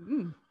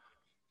 Mm-hmm.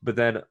 But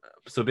then,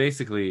 so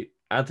basically,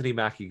 Anthony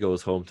Mackie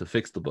goes home to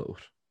fix the boat.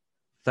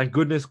 Thank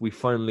goodness we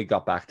finally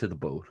got back to the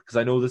boat, because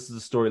I know this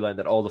is a storyline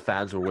that all the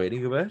fans were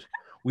waiting about.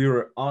 We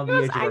were on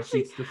the edge of our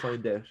seats to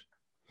find out.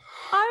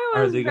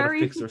 I was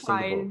very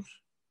surprised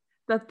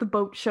that the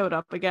boat showed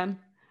up again.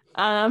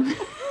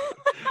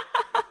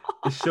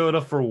 It showed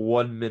up for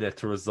 1 minute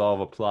to resolve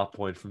a plot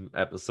point from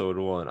episode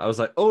 1. I was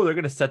like, oh, they're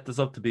gonna set this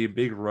up to be a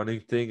big running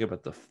thing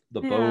about the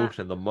boat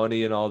and the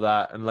money and all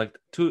that, and like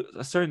to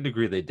a certain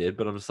degree they did,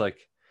 but I'm just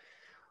like,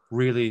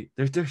 really,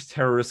 there's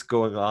terrorists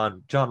going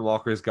on. John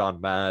Walker's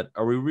gone mad.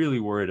 Are we really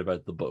worried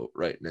about the boat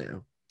right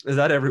now? Is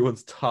that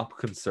everyone's top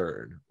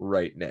concern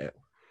right now?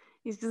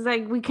 He's just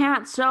like, we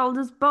can't sell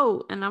this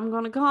boat, and I'm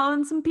gonna call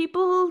in some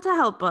people to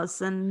help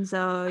us. And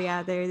so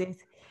yeah, they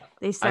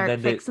start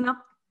fixing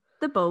up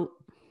the boat.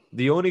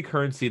 The only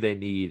currency they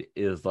need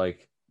is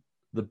like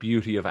the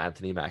beauty of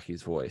Anthony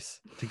Mackie's voice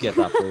to get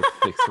that boat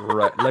fixed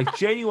right. Like,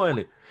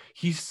 genuinely,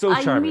 he's so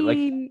charming. I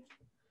mean,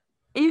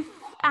 if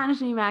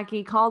Anthony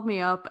Mackie called me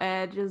up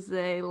and just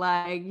say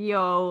like,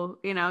 yo,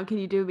 can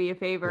you do me a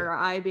favor?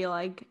 I'd be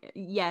like,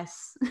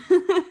 yes.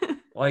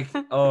 Like,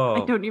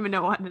 oh, I don't even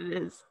know what it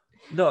is.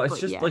 No, it's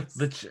just like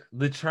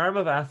the charm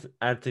of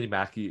Anthony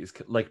Mackie is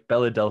like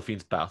Bella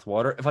Delphine's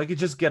bathwater. If I could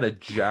just get a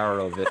jar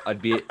of it,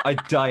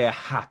 I'd die a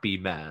happy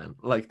man.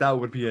 Like, that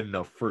would be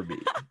enough for me.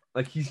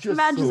 Like, he's just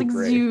man so just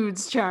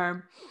exudes great.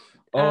 Charm.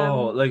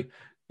 Like,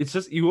 it's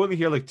just, you only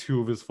hear like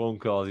 2 of his phone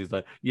calls. He's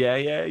like,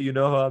 yeah, you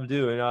know how I'm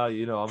doing.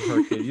 I'm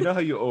her kid. You know how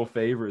you owe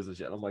favors and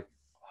shit. I'm like,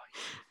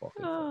 so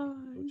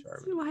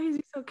charming. Why is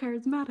he so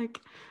charismatic?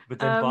 But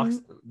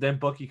then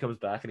Bucky comes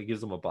back and he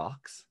gives him a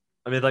box.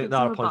 I mean, like,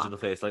 not a punch in the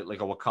face, like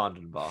a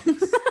Wakandan box.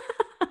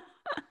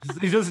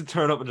 He doesn't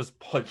turn up and just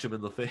punch him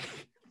in the face.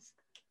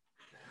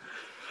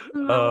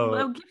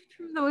 A gift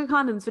from the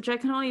Wakandans, which I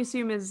can only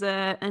assume is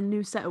a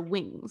new set of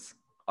wings.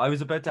 I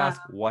was about to Uh,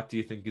 ask, what do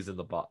you think is in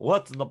the box?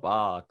 What's in the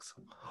box?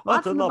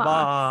 What's what's in in the the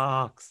box?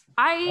 box?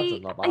 What's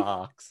in I the I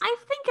box? I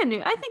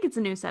think it's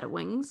a new set of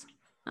wings.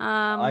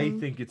 I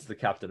think it's the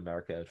Captain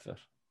America outfit.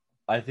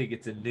 I think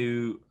it's a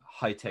new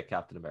high-tech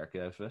Captain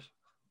America outfit.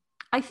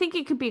 I think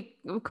it could be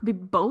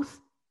both.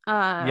 It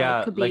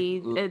Yeah, could like, be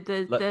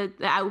the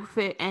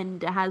outfit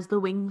and it has the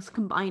wings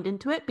combined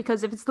into it.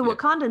 Because if it's the yeah,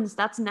 Wakandans,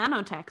 that's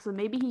nanotech, so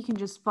maybe he can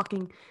just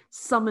fucking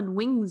summon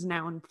wings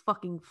now and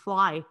fucking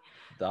fly.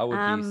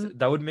 Um,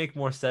 that would make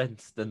more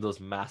sense than those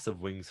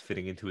massive wings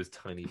fitting into his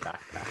tiny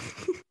backpack.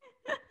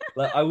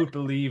 Like, I would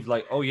believe,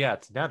 like, oh yeah,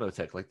 it's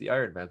nanotech, like the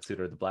Iron Man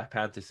suit or the Black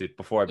Panther suit.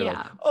 Before I'd be like,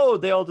 yeah, oh,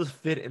 they all just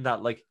fit in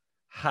that like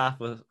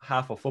half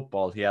a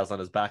football he has on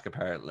his back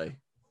apparently.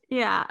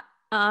 yeah.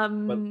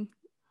 But Um,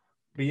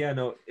 but yeah,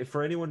 no. If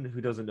for anyone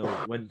who doesn't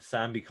know, when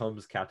Sam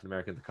becomes Captain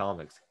America in the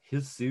comics,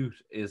 his suit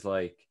is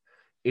like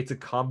it's a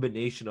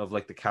combination of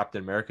like the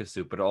Captain America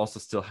suit, but it also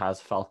still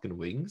has Falcon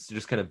wings,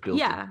 just kind of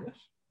built yeah, into it.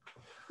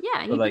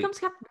 yeah. But He like, becomes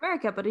Captain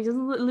America, but he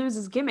doesn't lose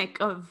his gimmick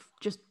of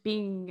just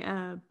being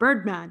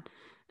Birdman.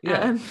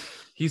 yeah, Um,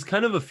 he's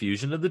kind of a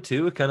fusion of the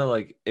two. It kind of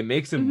like it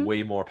makes him mhm,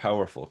 way more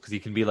powerful because he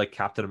can be like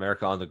Captain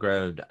America on the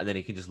ground, and then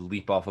he can just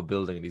leap off a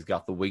building, and he's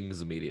got the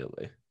wings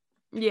immediately.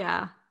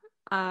 yeah.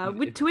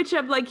 It, To which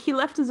I'm like, he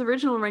left his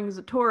original rings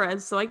with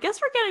Torres, so I guess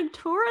we're getting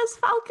Torres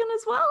Falcon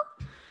as well.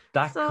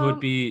 that could So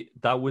be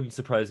that wouldn't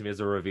surprise me as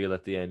a reveal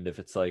at the end if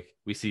it's like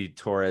we see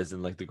Torres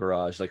in like the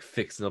garage like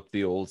fixing up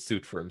the old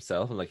suit for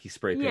himself and like he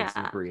spray paints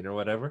them yeah, green or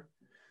whatever,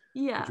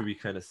 which yeah. would be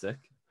kind of sick.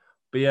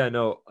 But yeah,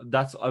 no,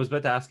 that's I was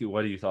about to ask you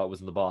what you thought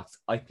was in the box.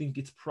 I think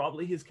it's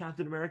probably his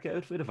Captain America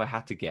outfit if I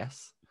had to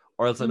guess,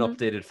 or else an Mm-hmm,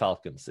 updated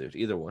Falcon suit.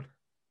 Either one.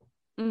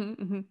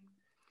 mm-hmm, mm-hmm.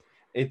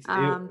 It's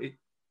Um,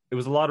 it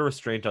was a lot of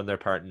restraint on their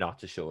part not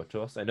to show it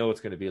to us. I know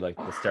it's going to be like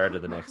the start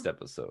of the next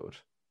episode.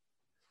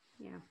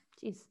 yeah.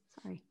 Jeez,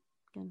 sorry.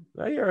 Again.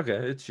 No, you're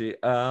okay. It's she.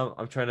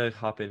 I'm trying to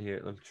hop in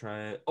here. I'm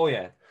trying. Oh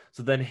yeah.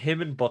 So then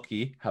him and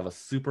Bucky have a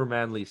super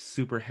manly,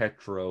 super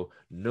hetero,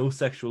 no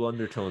sexual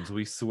undertones.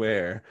 We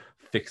swear.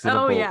 Fixing a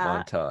Oh boat yeah.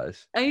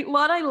 montage.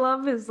 What I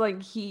love is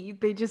like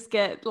they just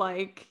get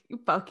like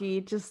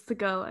Bucky just to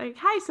go like,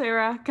 "Hi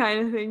Sarah,"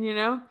 kind of thing, you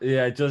know?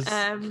 Yeah, just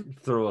Um,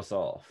 throw us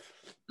off.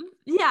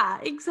 yeah,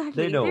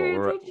 They exactly. know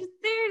what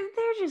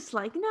They're just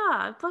like,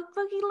 nah,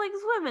 Bucky likes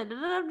women,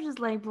 and I'm just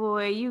like,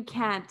 boy, you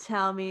can't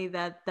tell me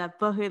that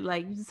Bucky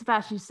like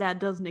Sebastian Stan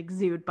doesn't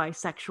exude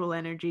bisexual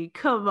energy.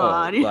 Come Oh,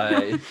 on, you know?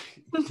 like,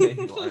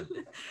 come on.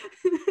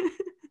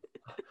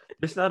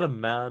 There's not a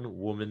man,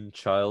 woman,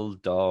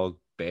 child, dog,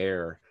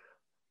 bear,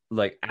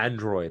 like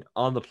android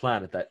on the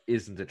planet that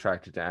isn't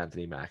attracted to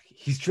Anthony Mackie.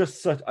 He's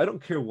just such. I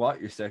don't care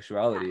what your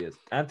sexuality is.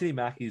 Anthony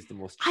Mackie is the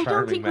most I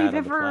don't charming think we've man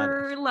on the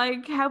planet. ever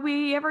like have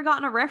we ever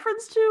gotten a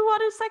reference to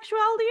what his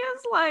sexuality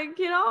is? Like,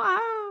 you know,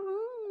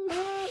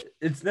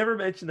 It's never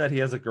mentioned that he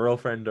has a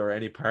girlfriend or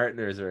any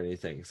partners or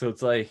anything. So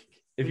it's like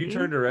if you see,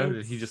 turned around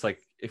and he it's just like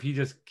if he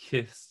just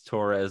kissed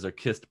Torres or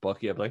kissed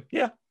Bucky, I'd be like,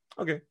 yeah,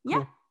 okay, yeah,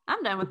 cool.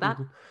 I'm down Cool, with cool, that.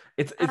 cool.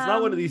 It's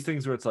not one of these Um,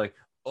 things where it's like,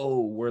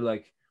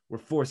 we're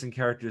forcing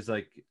characters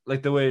like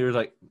the way you're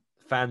like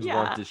fans yeah,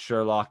 wanted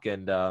Sherlock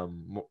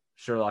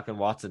and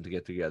Watson to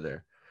get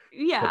together,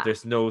 but yeah.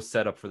 there's no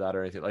setup for that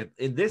or anything. Like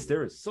in this,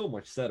 there is so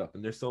much setup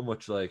and there's so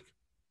much like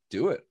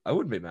do it. I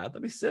wouldn't be mad.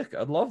 That'd be sick.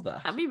 I'd love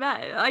that. I mean,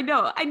 that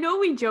I know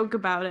we joke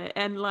about it,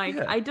 and like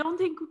Yeah. I don't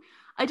think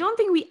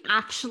we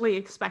actually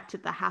expect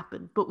it to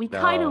happen, but we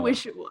kind of No,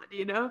 wish it would,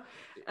 you know.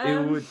 it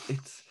Um, would.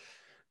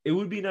 It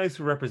would be nice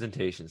for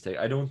representation's sake.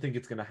 I don't think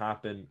it's gonna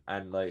happen,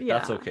 and like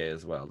that's yeah. okay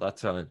as well.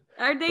 That's fine.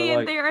 Are But they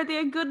like, are they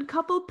a good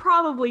couple?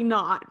 Probably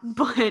not,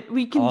 but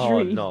we can oh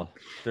dream. no,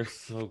 they're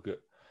so good.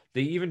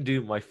 They even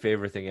do my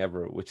favorite thing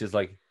ever, which is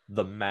like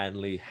the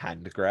manly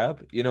hand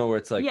grab. You know, where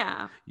it's like,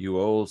 Yeah, you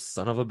old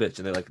son of a bitch,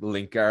 and they like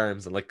link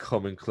arms and like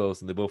come in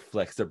close, and they both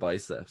flex their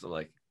biceps. I'm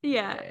like,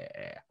 yeah,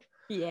 yeah.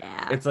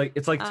 yeah.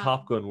 It's like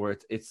Top Um, Gun, where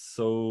it's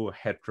so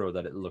hetero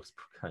that it looks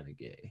kind of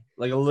gay,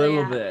 like a so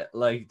little yeah, bit,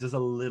 like just a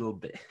little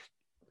bit.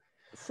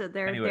 so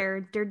Anyway,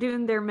 they're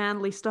doing their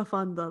manly stuff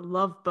on the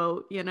Love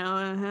Boat, you know,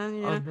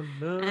 on the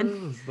and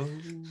love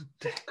boat.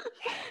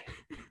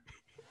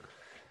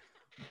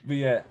 But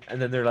yeah,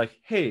 and then they're like,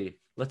 "Hey,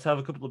 let's have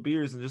a couple of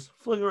beers and just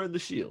fling around the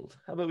shield.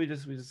 How about we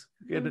just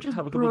get it, just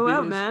have a couple of bro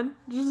out, beers? man.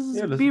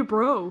 Yeah, Just be a listen,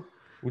 bro.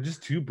 we're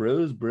just two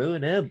bros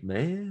broing up,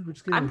 man. We're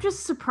just I'm gonna."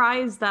 just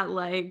surprised that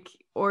like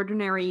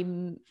ordinary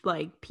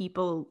like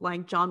people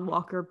like John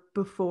Walker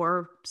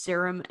before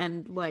Serum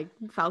and like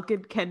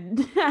Falcon can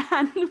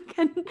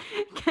can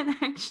can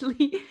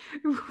actually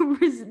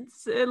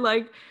resist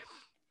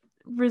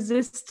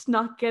resist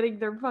not getting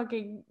their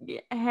fucking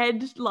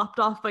head lopped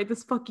off by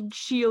this fucking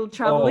shield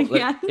Oh, traveling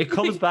like at it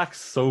comes me. back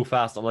so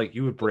fast. I'm like,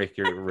 you would break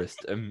your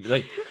wrist, and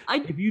like,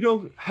 I if you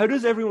don't, how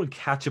does everyone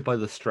catch it by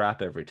the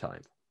strap every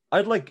time?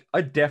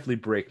 I'd definitely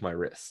break my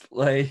wrist,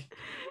 like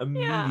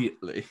yeah.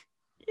 immediately.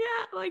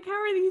 Yeah, like how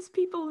are these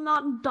people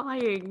not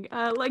dying?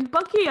 Like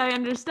Bucky, I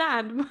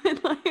understand,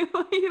 but like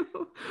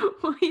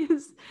why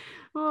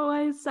Well,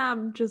 why is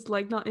Sam just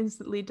like not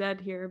instantly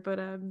dead here? But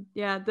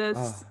yeah,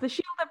 Ah. the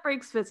shield that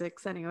breaks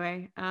physics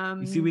anyway.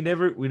 You see, we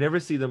never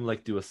see them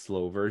like do a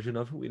slow version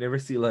of it. We never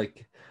see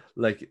like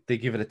they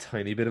give it a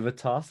tiny bit of a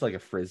toss, like a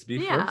frisbee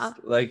Yeah,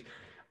 first. Like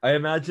I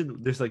imagine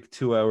there's like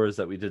 2 hours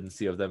that we didn't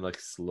see of them like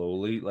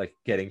slowly like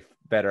getting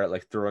better at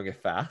like throwing it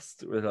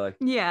fast. Where they're like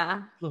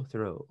yeah. slow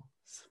throw,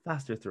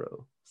 faster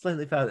throw,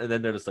 slightly fast, and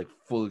then they're just like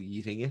full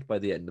eating it by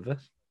the end of it.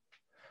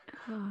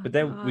 Oh But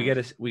then we God.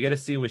 get a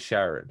scene with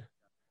Sharon,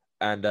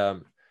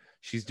 and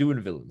she's doing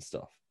villain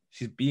stuff.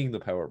 She's being the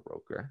power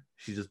broker.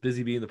 She's just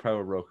busy being the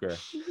power broker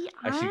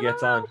I as she don't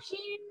gets know. on.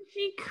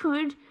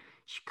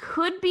 She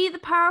could be the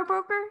power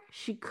broker.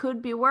 She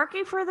could be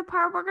working for the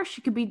power broker.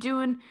 She could be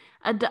doing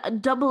a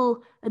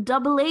double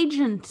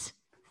agent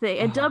thing,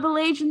 a Ah, double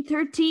agent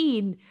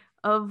 13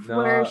 of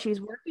where no, she's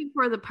working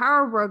for the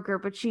power broker,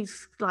 but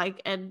she's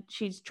like, and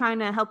she's trying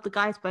to help the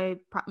guys by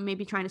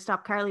maybe trying to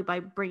stop Carly by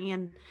bringing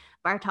in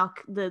Bartok,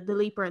 the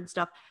Leaper and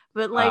stuff.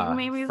 But like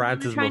maybe they're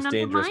France's trying most to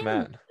dangerous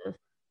undermine. man.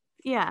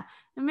 Yeah,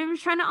 and maybe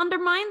she's trying to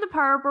undermine the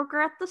power broker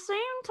at the same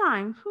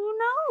time. Who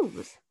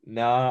knows?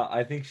 Nah,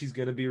 I think she's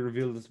gonna be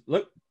revealed as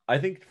look. I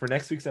think for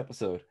next week's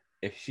episode,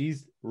 if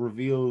she's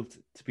revealed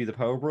to be the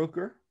power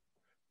broker,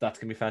 that's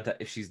gonna be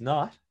fantastic. If she's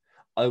not,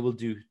 I will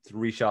do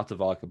 3 shots of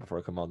vodka before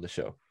I come on the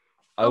show.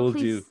 I Oh will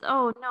do please!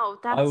 Oh no,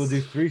 I will do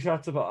that's 3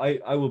 shots of I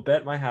will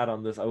bet my hat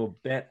on this. I will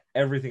bet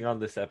everything on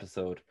this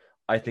episode.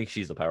 I think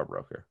she's the power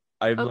broker.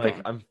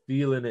 okay. I'm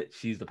feeling it.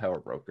 She's the power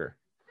broker.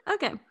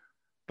 Okay.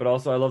 But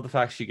also I love the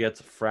fact she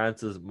gets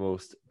France's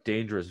most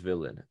dangerous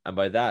villain. And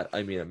by that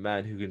I mean a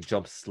man who can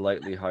jump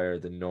slightly higher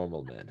than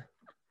normal men.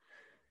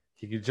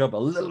 He can jump a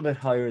little bit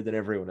higher than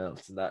everyone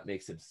else, and that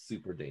makes him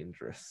super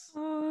dangerous.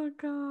 Oh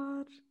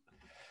God.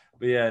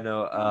 But yeah,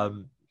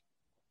 no,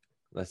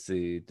 let's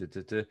see.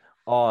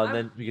 Oh, and I,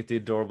 then we get the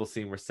adorable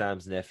scene where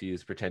Sam's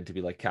nephews pretend to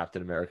be like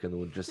Captain America and the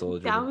Winter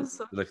Soldier, that and was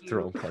so like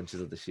throwing cute.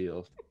 punches at the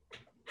shield.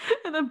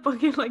 And then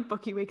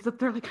Bucky wakes up.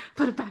 They're like,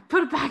 put it back,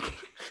 put it back.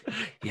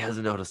 He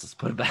hasn't noticed us.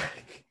 Put it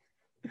back.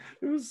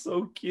 It was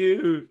so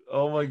cute.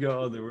 Oh my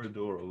god, they were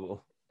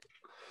adorable.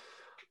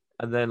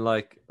 And then,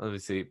 like, let me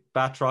see.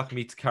 Batroc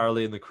meets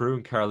Carly and the crew,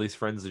 and Carly's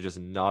friends are just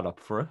not up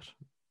for it.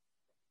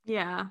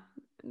 Yeah,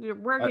 you're I,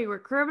 working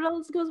with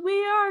criminals because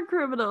we are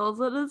criminals,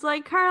 and it's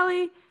like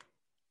Carly,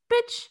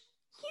 bitch,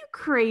 you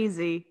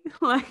crazy.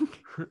 Like,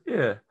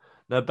 yeah.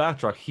 Now,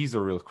 Batroc, he's a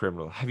real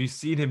criminal. Have you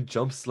seen him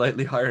jump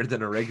slightly higher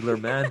than a regular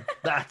man?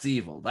 That's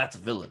evil. That's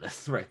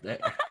villainous right there.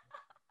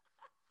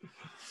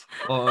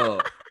 Oh,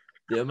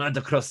 the amount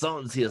of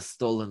croissants he has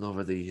stolen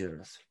over the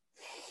years.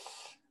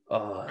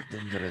 Oh,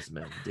 dangerous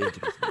man.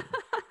 Dangerous man.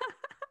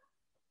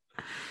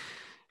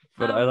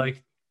 But um,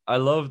 I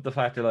love the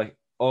fact they're like,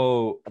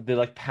 oh, they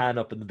like pan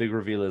up and the big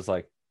reveal is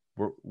like,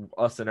 we're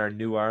us and our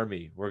new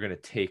army. We're gonna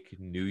take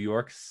New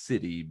York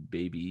City,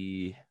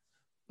 baby.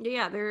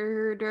 yeah,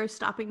 they're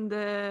stopping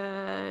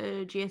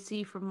the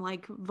GSC from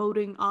like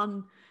voting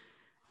on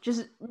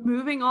just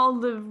moving all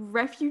the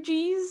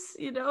refugees,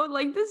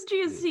 like this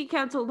Yeah. GSC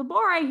council, the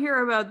more I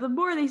hear about, the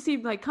more they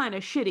seem like kind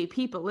of shitty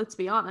people, let's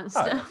be honest.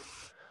 Oh yeah.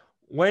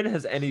 When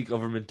has any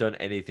government done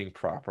anything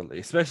properly,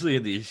 especially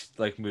in these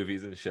like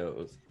movies and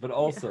shows? But Yeah.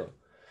 also,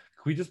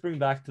 can we just bring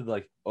back to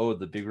like, oh,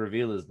 the big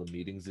reveal is the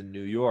meetings in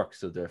New York,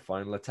 so their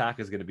final attack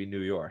is going to be New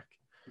York.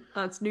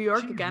 It's New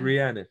York Jeez, again.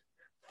 Rhiannon,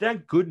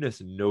 thank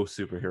goodness no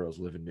superheroes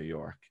live in New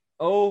York.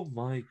 Oh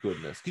my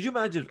goodness. Could you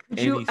imagine Could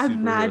you any superheroes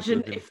imagine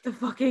lived in if the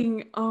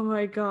fucking, oh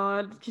my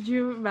god, could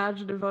you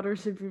imagine if Utter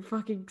Super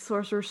fucking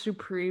Sorcerer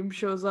Supreme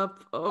shows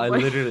up? Oh I my.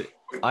 literally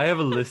I have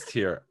a list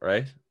here,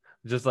 right?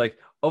 Just like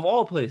of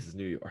all places,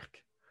 New York.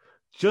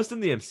 Just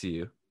in the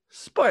MCU,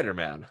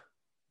 Spider-Man,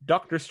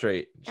 Doctor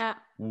Strange, Yeah,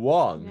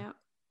 Wong, yeah.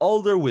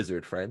 all their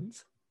wizard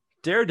friends,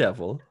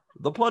 Daredevil,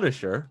 The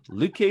Punisher,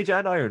 Luke Cage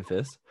and Iron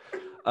Fist,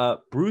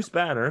 Bruce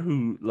Banner,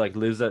 who like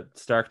lives at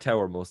Stark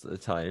Tower most of the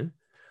time,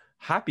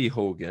 Happy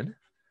Hogan,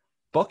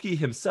 Bucky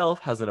himself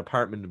has an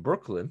apartment in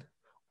Brooklyn,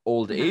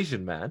 Old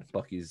Asian Man,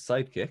 Bucky's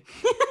sidekick.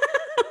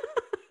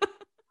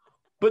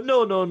 But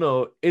no, no,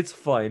 no, it's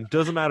fine.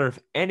 Doesn't matter if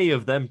any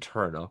of them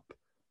turn up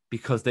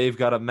because they've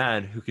got a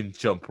man who can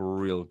jump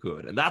real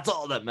good. And that's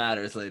all that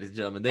matters, ladies and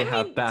gentlemen. They I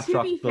have mean, to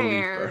Batroc be the Leaper.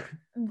 fair,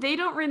 they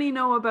don't really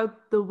know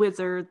about the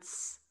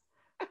wizards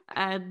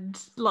and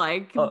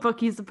like Uh,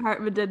 Bucky's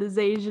apartment and his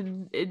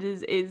Asian, it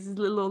is his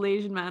little old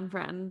Asian man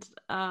friend.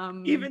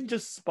 even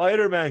just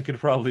Spider-Man could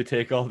probably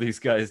take all these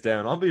guys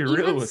down. I'll be real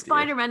Even with you.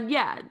 Spider-Man,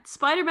 yeah,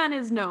 Spider-Man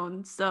is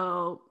known,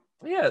 so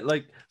Yeah,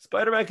 like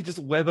Spider-Man could just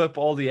web up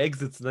all the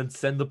exits and then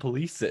send the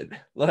police in.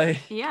 Like,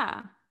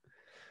 yeah.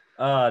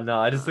 no,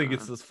 I just think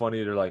it's Uh, just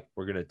funny. They're like,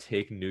 we're gonna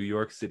take New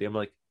York City. I'm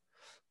like,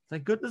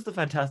 thank goodness the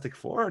Fantastic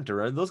Four aren't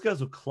around. Those guys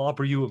would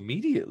clobber you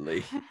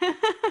immediately.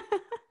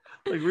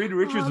 Like Reed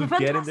Richards oh, the would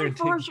get in there Fantastic and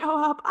Four take.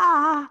 show up.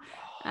 Ah.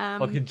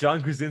 Fucking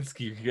John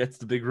Krasinski gets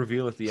the big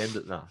reveal at the end.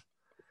 Nah,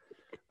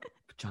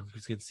 but John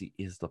Krasinski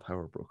is the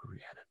power broker,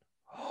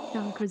 John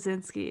Rhiannon.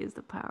 Krasinski is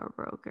the power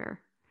broker.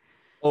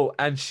 Oh,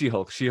 and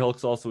She-Hulk.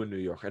 She-Hulk's also in New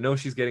York. I know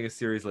she's getting a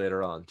series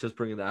later on. Just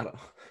bringing that up.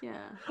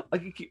 Yeah. I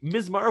can keep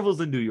Ms.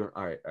 Marvel's in New York.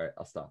 All right.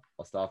 I'll stop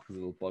because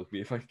it'll bug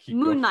me if I keep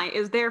Moon going. Knight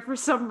is there for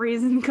some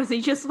reason because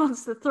he just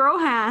wants to throw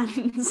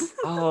hands.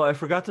 Oh, I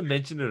forgot to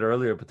mention it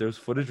earlier, but there was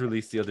footage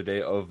released the other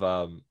day of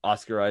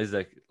Oscar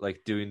Isaac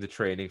like doing the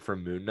training for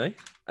Moon Knight,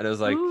 and it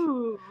was like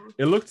Ooh.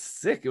 it looked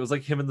sick. It was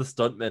like him and the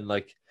stuntmen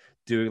like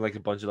doing like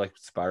a bunch of like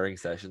sparring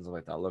sessions. I'm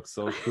like, that looks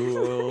so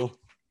cool.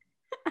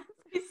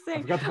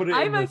 I forgot to put it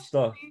in the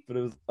stuff, but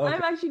it was. Okay.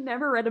 I've actually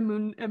never read a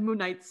Moon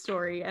Knight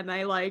story, and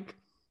I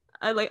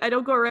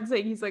don't go around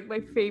saying he's like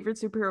my favorite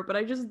superhero, but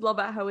I just love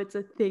it how it's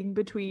a thing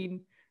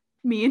between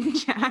me and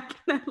Jack.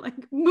 And I'm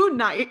like, Moon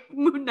Knight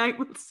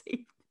will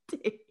save the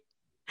day.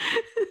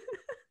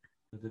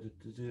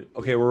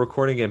 Okay, we're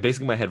recording again.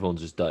 Basically, my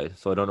headphones just died,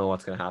 so I don't know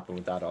what's gonna happen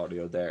with that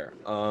audio there.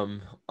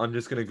 I'm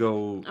just gonna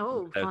go.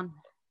 Oh, fun.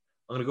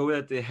 I'm gonna go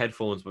with the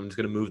headphones, but I'm just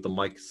gonna move the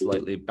mic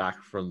slightly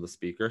back from the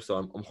speaker. So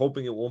I'm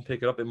hoping it won't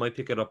pick it up. It might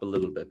pick it up a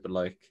little bit, but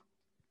like,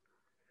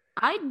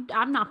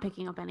 I'm not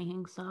picking up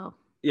anything, so.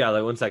 Yeah,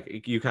 like 1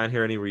 sec. You can't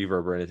hear any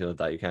reverb or anything like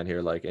that. You can't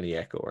hear like any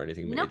echo or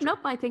anything. Nope.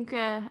 I think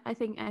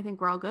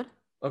we're all good.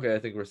 Okay, I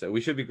think we're set. We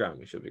should be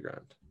grand.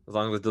 As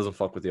long as it doesn't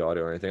fuck with the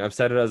audio or anything. I've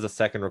set it as a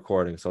second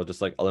recording, so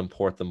I'll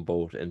import them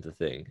both into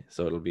thing.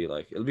 So it'll be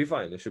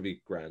fine. It should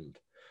be grand.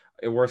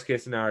 In worst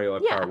case scenario,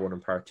 part 1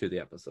 and part 2 of the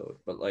episode.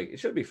 But like it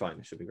should be fine.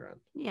 It should be grand.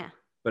 Yeah.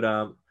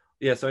 But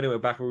yeah, so anyway,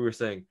 back where we were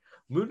saying,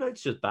 Moon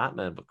Knight's just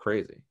Batman, but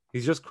crazy.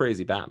 He's just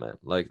crazy Batman.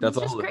 Like that's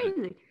all. Just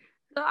crazy.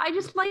 I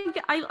just like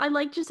I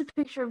like just a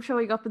picture of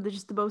showing up in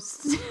the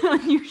most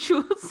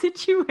unusual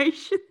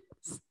situations.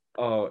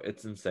 Oh,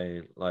 it's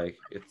insane. Like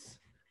it's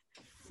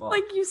fuck.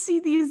 Like you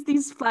see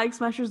these flag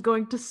smashers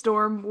going to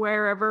storm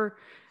wherever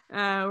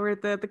where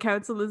the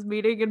council is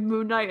meeting, and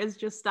Moon Knight is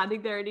just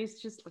standing there, and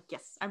he's just like,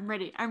 "Yes, I'm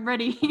ready. I'm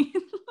ready."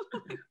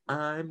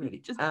 I'm ready.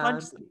 Just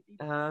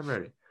I'm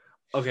ready.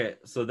 Okay,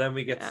 so then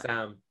we get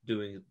Sam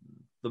doing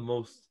the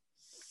most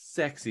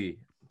sexy,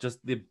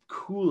 just the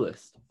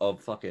coolest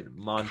of fucking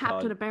montage.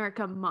 Captain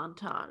America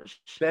montage.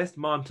 Best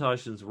montage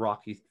since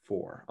Rocky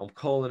 4. I'm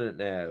calling it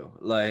now.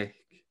 Like,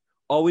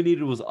 all we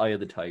needed was Eye of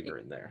the Tiger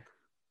in there.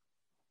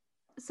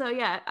 So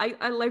yeah, I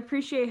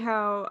appreciate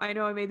how, I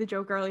know I made the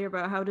joke earlier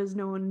about how does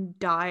no one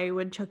die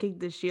when chucking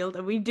the shield,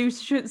 and we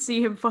should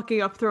see him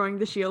fucking up throwing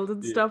the shield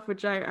and stuff,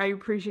 which I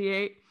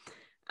appreciate.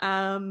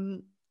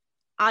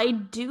 I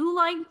do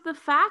like the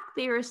fact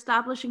they are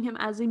establishing him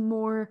as a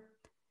more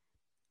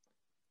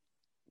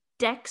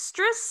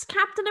dexterous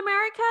Captain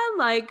America,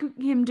 like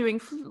him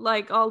doing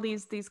like all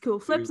these cool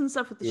flips and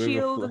stuff with the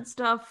shield and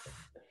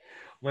stuff.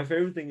 My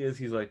favorite thing is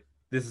he's like,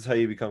 this is how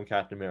you become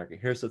Captain America.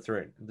 Here's the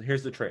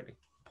training.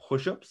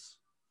 Push-ups,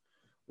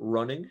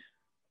 running,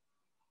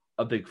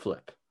 a big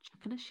flip.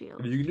 Chucking a shield.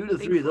 If you can do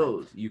the 3 of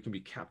those, you can be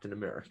Captain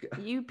America.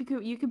 You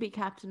can be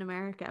Captain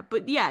America.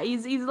 But yeah,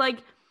 he's like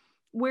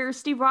where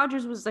Steve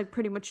Rogers was like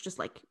pretty much just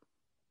like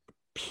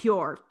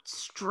pure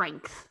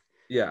strength.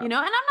 Yeah. You know,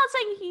 and I'm not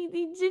saying he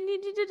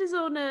did his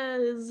own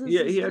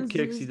he had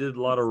kicks, he did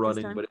a lot of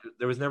running, but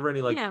there was never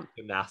any like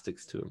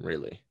gymnastics to him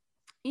really.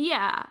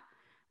 Yeah.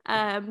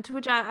 To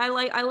which I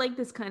like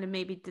this kind of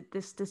maybe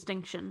this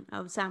distinction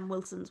of Sam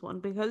Wilson's one,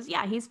 because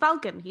he's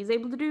Falcon, he's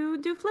able to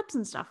do flips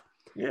and stuff.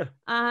 Yeah.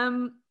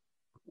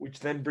 Which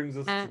then brings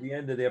us to the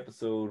end of the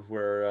episode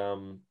where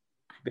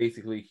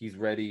basically he's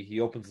ready, he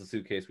opens the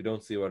suitcase, we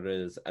don't see what it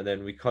is, and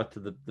then we cut to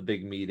the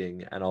big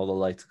meeting and all the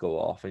lights go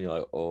off and you're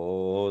like,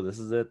 oh, this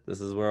is it,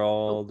 this is where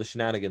all the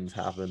shenanigans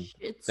happen.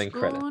 It's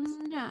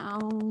going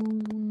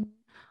down.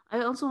 I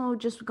also,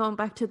 just going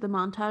back to the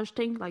montage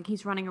thing, like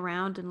he's running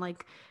around and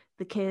like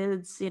the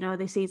kids, you know,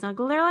 they see his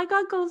uncle, they're like,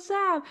 Uncle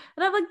Sam.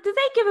 And I'm like, did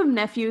they give him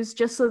nephews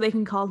just so they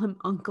can call him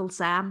Uncle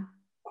Sam?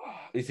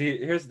 You see,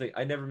 here's the thing.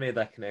 I never made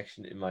that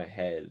connection in my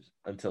head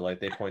until like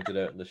they pointed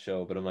out in the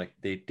show, but I'm like,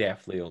 they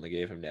definitely only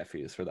gave him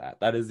nephews for that.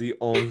 That is the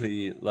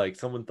only, like,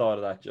 someone thought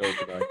of that joke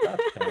and like,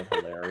 that's kind of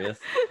hilarious.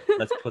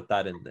 Let's put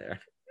that in there.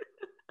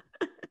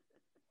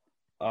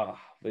 But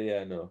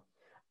yeah, no.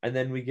 And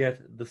then we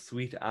get the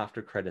sweet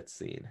after credits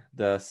scene.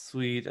 The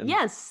sweet and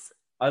yes.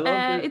 I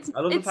love it. I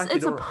love the fact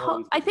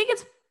I think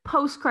it's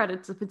post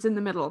credits if it's in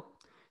the middle.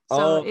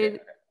 So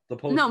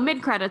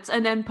mid credits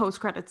and then post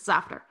credits is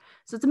after.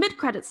 So it's a mid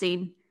credit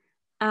scene,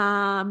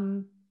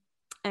 and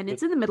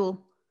it's in the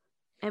middle.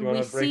 And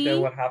we see break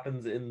down what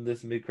happens in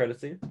this mid credit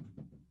scene.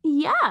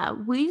 Yeah,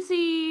 we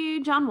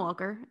see John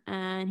Walker,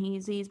 and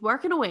he's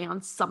working away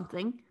on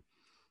something.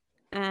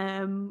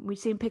 We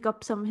see him pick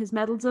up some of his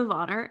medals of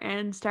honor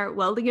and start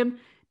welding him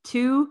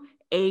to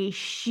a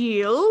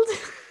shield.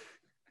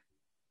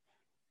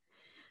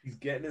 He's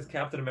getting his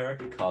Captain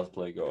America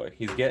cosplay going.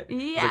 He's like,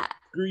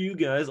 screw you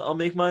guys, I'll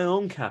make my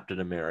own Captain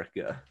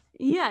America.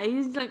 Yeah,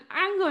 he's like,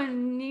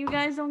 you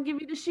guys don't give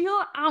me the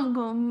shield, I'm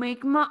gonna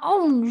make my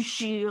own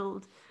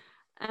shield.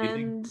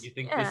 And you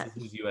think this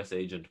is his US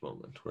agent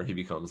moment where he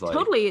becomes like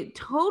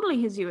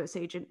totally his US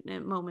agent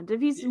moment.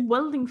 If he's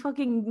welding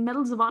fucking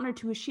medals of honor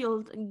to a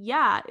shield,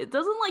 it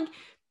doesn't like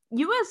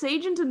US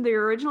Agent in the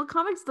original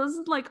comics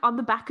doesn't like on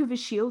the back of his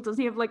shield,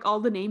 doesn't he have like all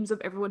the names of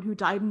everyone who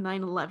died in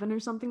 9/11 or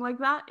something like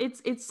that?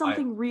 It's I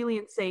something really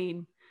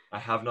insane. I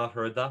have not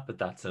heard that, but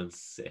that sounds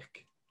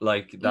sick.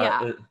 Like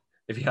that, Yeah.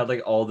 if he had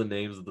like all the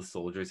names of the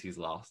soldiers he's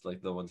lost,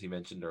 like the ones he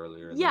mentioned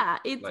earlier, in Yeah,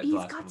 like the he's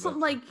last got couple of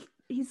something episodes. like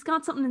he's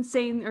got something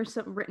insane or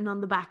something written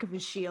on the back of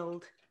his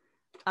shield.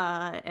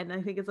 And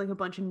I think it's like a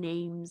bunch of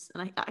names,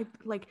 and I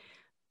like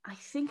I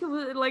think it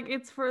was like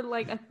it's for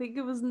like I think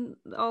it was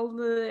all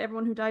the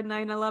everyone who died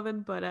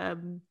 9/11, but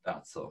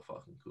That's so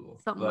fucking cool.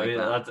 something But I like mean,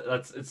 that.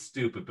 that's it's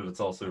stupid, but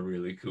it's also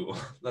really cool.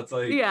 That's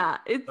like Yeah,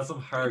 that's some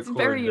it's hardcore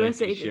very US 90s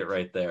shit Agent.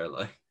 right there.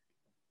 Like,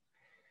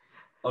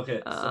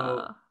 okay, so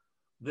Uh,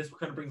 this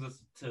kind of brings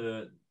us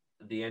to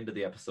the end of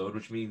the episode,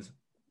 which means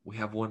we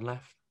have one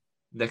left.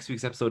 Next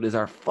week's episode is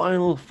our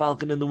final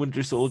Falcon and the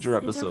Winter Soldier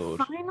it's our episode.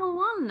 final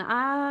one.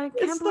 I It's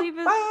can't the believe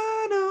it's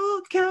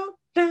final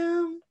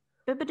countdown.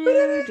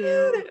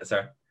 Bibidoo-doo.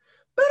 Sorry.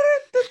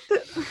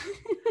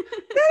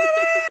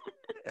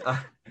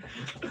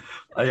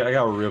 I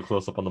got a real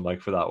close up on the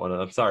mic for that one.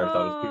 I'm sorry if that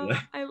was too late.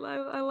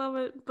 I love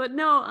it. But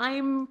no,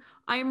 I'm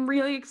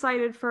really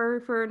excited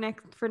for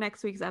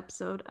next week's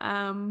episode.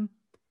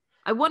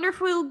 I wonder if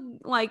we'll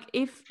like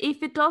if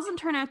it doesn't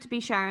turn out to be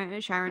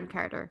Sharon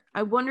Carter.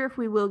 I wonder if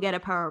we will get a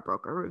power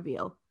broker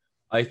reveal.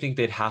 I think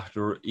they'd have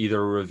to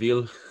either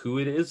reveal who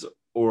it is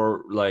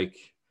or like,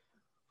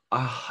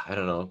 I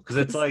don't know, because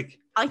it's like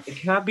it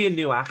can't be a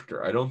new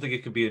actor. I don't think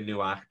it could be a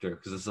new actor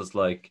because it's just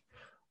like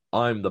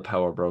I'm the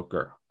power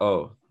broker.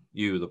 Oh,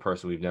 you, the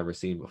person we've never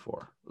seen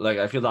before. Like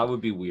I feel that would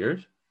be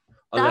weird,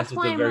 unless That's it's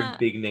why a I'm very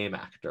big name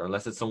actor,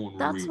 unless it's someone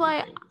that's really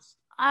why famous.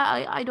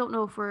 I don't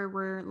know if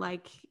we're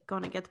like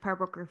gonna get the power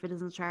broker if it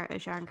isn't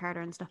Sharon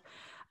Carter and stuff.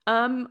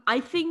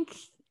 I think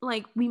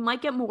like we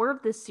might get more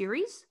of this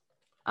series,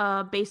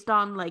 based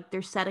on like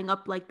they're setting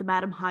up like the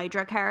Madam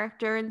Hydra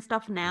character and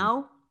stuff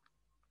now.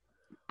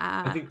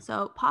 I think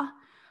So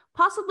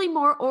possibly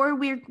more, or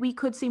we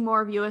could see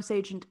more of US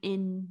Agent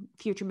in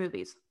future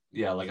movies.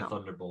 yeah, like a So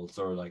Thunderbolts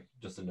or like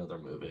just another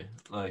movie.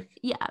 Like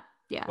yeah,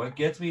 what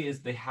gets me is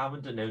they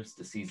haven't announced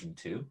a season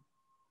 2,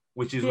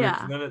 which is weird.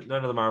 'Cause yeah,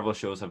 none of the Marvel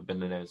shows have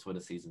been announced with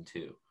a season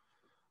 2.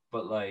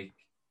 But like,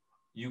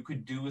 you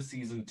could do a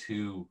season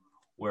 2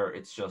 where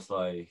it's just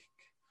like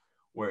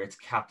where it's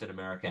Captain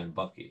America and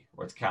Bucky,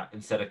 or it's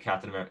instead of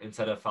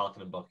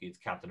Falcon and Bucky, it's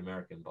Captain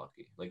America and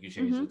Bucky. Like you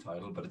change the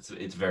title, but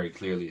it's very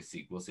clearly a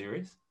sequel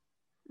series.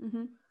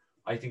 mm-hmm.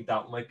 I think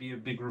that might be a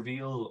big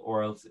reveal,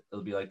 or else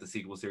it'll be like the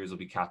sequel series will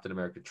be Captain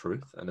America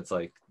Truth, and it's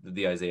like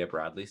the Isaiah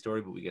Bradley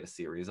story, but we get a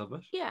series of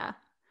it. Yeah.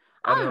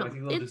 I I don't don't know. I know.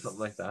 think they'll do something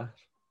like that.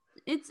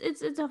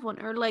 It's a tough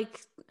one, or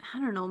like I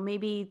don't know.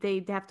 Maybe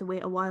they have to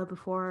wait a while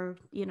before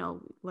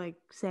like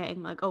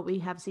saying like, oh, we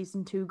have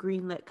season 2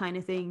 greenlit kind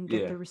of thing,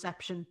 get Yeah. the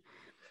reception.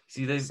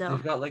 See, they've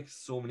got like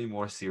so many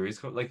more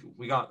series. Like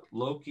we got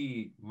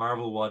Loki,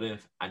 Marvel What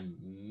If, and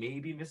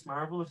maybe Miss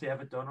Marvel if they have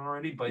it done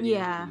already by the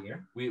end of the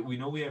year. We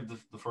know we have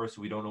the first.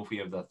 We don't know if we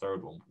have the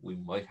third one. We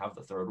might have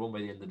the third one by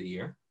the end of the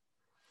year.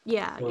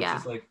 Yeah, So it's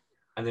just like,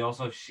 and they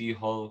also have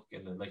She-Hulk,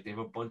 and then like they have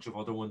a bunch of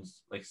other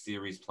ones like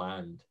series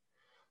planned.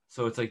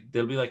 So it's like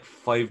there'll be like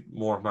 5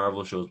 more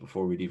Marvel shows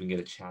before we'd even get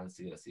a chance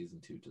to get a season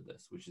 2 to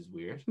this, which is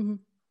weird. Mm-hmm.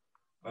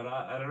 But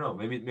I don't know.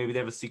 Maybe they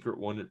have a secret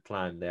one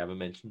planned. They haven't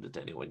mentioned it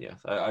to anyone yet.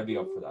 I'd be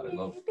up for that.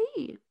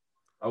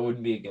 I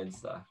wouldn't be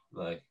against that.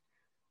 Like,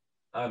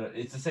 I don't.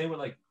 It's the same with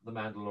like The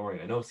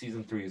Mandalorian. I know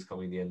season 3 is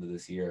coming the end of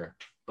this year,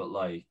 but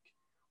like,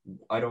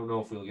 I don't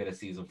know if we'll get a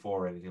season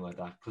 4 or anything like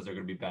that because they're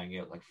going to be banging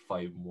out like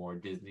 5 more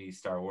Disney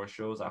Star Wars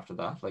shows after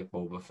that, like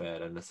Boba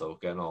Fett and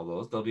Ahsoka and all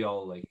those. They'll be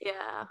all like,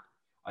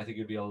 I think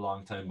it'd be a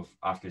long time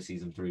after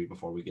season 3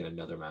 before we get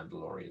another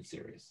Mandalorian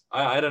series.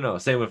 I don't know.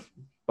 Same with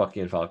Bucky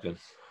and Falcon.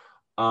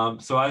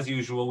 So as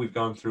usual, we've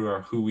gone through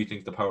our who we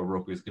think the power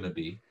broker is going to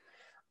be.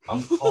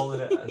 I'm calling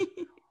it.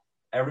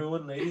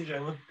 Everyone, ladies and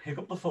gentlemen, pick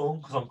up the phone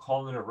because I'm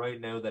calling it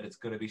right now that it's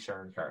going to be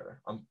Sharon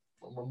Carter.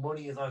 My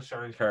money is on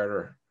Sharon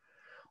Carter,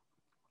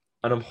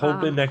 and I'm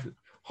hoping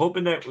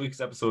next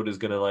week's episode is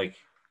going to like.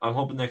 I'm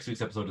hoping next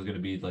week's episode is going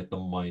to be like the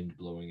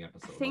mind-blowing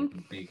episode. I think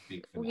like the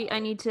big finale. I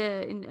need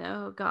to.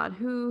 Oh God,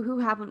 who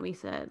haven't we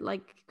said?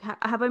 Like,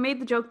 have I made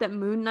the joke that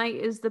Moon Knight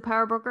is the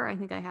power broker? I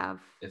think I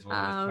have. It's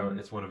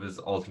one of his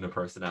alternate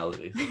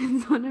personalities.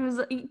 It's one of his.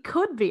 It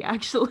could be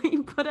actually,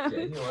 but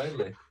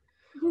Genuinely.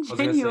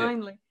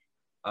 Genuinely.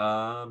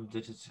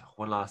 Just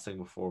one last thing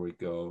before we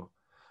go.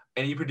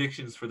 Any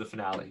predictions for the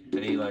finale?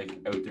 Any like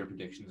out there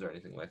predictions or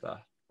anything like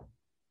that?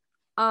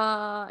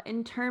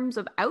 In terms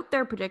of out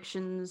there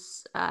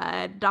predictions,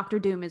 Doctor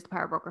Doom is the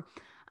power broker.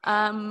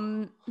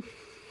 Oh,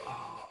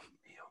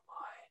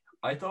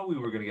 I thought we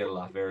were going to get a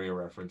Latveria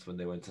reference when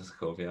they went to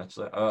Sokovia.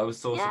 Actually, I was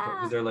so surprised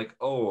because they're like,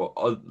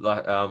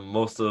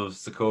 most of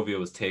Sokovia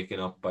was taken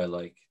up by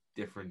like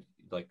different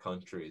like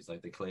countries.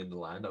 Like they claimed the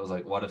land. I was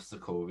like, what if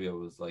Sokovia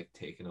was like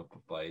taken up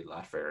by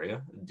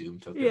Latveria and Doom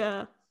took it?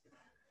 Yeah.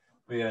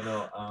 But yeah,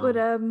 no. I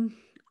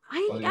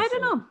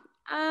don't know.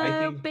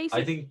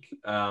 I think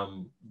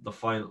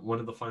one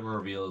of the final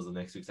reveals of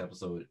next week's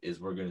episode is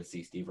we're going to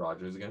see Steve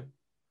Rogers again.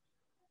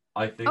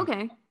 I think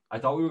Okay. I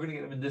thought we were gonna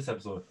get him in this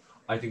episode.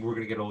 I think we're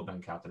gonna get old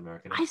man Captain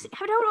America next week.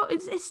 I don't know.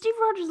 Is Steve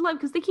Rogers alive?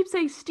 Because they keep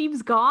saying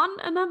Steve's gone,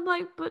 and I'm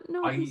like, but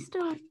no, he's I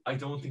still. I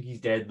don't think he's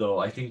dead though.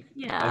 I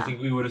Yeah. think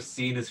we would have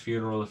seen his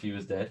funeral if he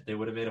was dead. They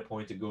would have made a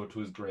point to go to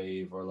his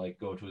grave or like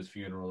go to his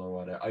funeral or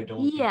whatever. I don't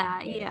think he's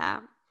dead.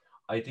 Yeah.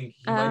 I think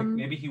he might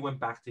maybe he went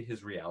back to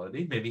his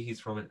reality. Maybe he's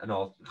from an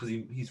all because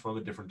he's from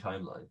a different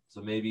timeline.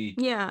 So maybe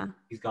Yeah.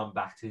 he's gone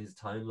back to his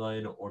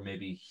timeline, or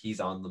maybe he's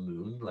on the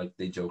moon, like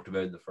they joked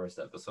about in the first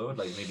episode.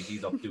 Like maybe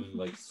he's up doing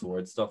like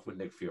sword stuff with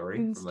Nick Fury,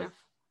 And from, like,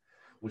 stuff.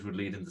 which would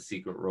lead into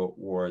Secret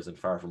Wars and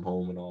Far From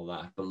Home and all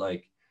that. But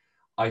like,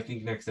 I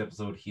think next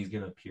episode he's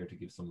gonna appear to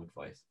give some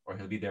advice, or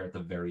he'll be there at the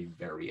very,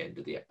 very end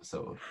of the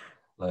episode.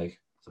 Like,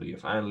 so you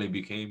finally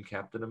became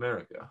Captain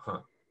America,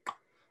 huh?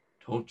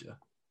 Told you.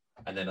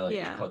 And then like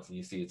it cuts and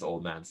you see it's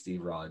old man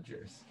Steve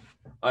Rogers.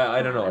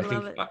 I don't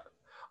know.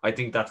 I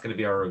think that's gonna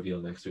be our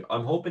reveal next week.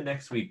 I'm hoping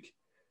next week,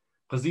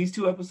 because these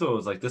two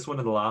episodes, like this one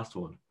and the last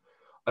one,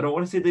 I don't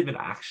want to say they've been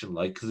action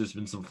like because there's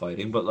been some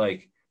fighting, but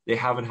like they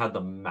haven't had the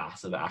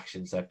massive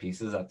action set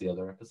pieces that the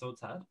other episodes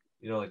had.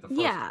 You know, like the first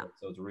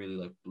episodes really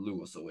like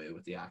blew us away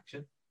with the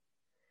action.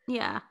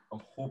 Yeah.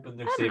 I'm hoping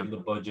they're saving the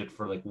budget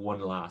for like one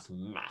last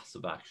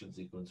massive action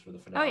sequence for the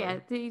finale. Oh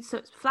yeah,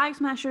 so Flag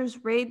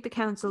Smashers raid the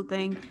council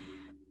thing.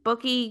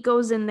 Bucky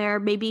goes in there.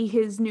 Maybe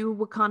his new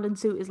Wakandan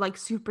suit is like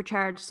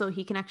supercharged, so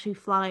he can actually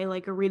fly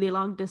like a really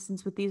long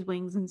distance with these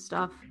wings and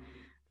stuff.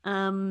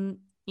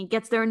 He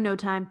gets there in no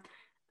time.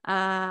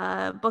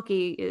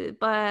 Bucky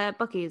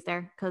is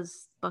there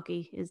because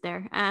Bucky is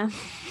there.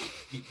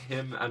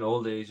 Him and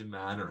old Asian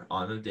man are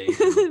on a date.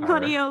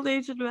 Funny old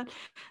Asian man.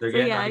 They're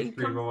getting ice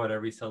cream or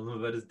whatever. He's telling them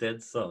about his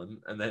dead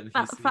son, and then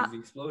he sees the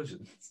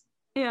explosions.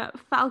 Yeah,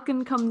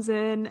 Falcon comes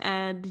in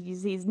and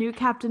he's new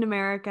Captain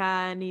America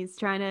and he's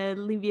trying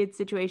to alleviate the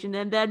situation,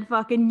 and then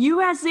fucking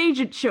US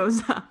agent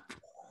shows up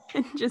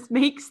and just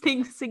makes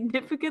things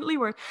significantly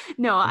worse.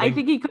 No, I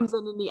think he comes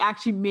in and he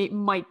actually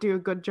might do a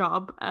good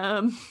job.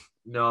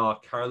 No,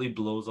 Carly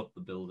blows up the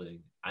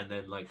building, and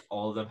then like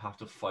all of them have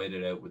to fight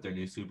it out with their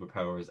new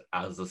superpowers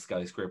as the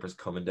skyscraper's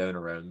coming down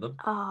around them.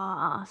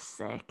 Ah,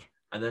 sick.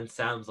 And then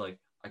Sam's like,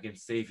 I can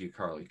save you,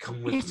 Carly.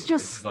 Come with me. It's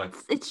just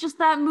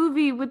that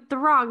movie with The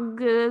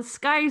Rock,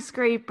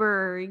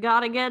 skyscraper. You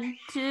gotta get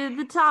to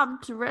the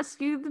top to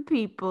rescue the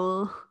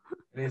people.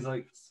 And he's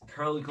like,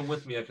 Carly, come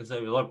with me. I can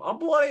save you. Like, I'm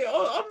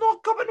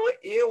not coming with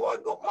you. I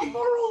got my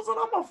morals and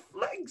I'm a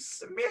flag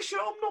smasher.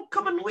 I'm not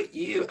coming with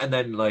you. And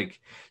then like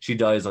she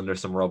dies under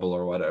some rubble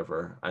or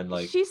whatever. And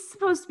like she's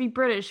supposed to be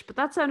British, but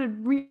that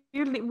sounded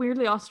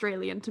weirdly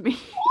Australian to me.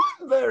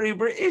 Very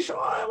British.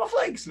 I'm a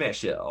flag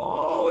smasher.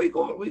 Oh, we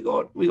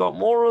got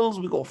morals.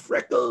 We got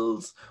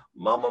freckles.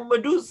 Mama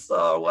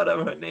Medusa,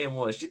 whatever her name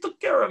was. She took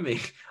care of me.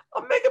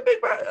 I'll make a big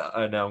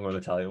now I'm going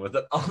to tell you with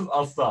it.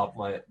 I'll stop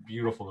my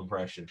beautiful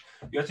impression.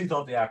 You actually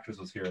thought the actress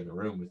was here in the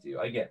room with you.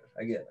 I get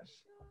it.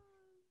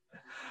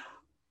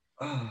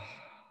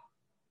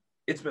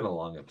 It's been a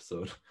long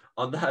episode.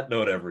 On that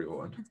note,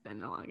 everyone. It's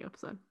been a long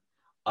episode.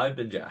 I've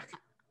been Jack.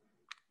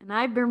 And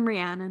I've been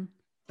Rhiannon.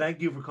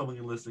 Thank you for coming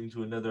and listening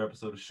to another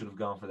episode of Should Have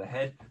Gone for the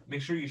Head.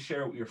 Make sure you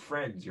share it with your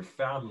friends, your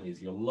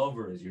families, your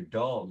lovers, your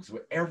dogs,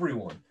 with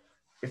everyone.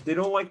 If they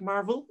don't like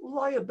Marvel,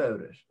 lie about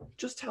it.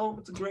 Just tell them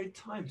it's a great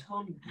time.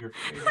 Tell them your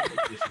favorite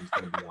edition is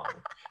going to be on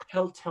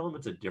it. Tell them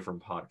it's a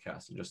different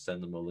podcast and just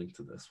send them a link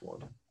to this one.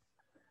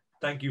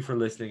 Thank you for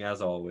listening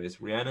as always.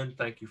 Rhiannon,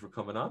 thank you for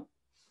coming on.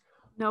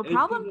 No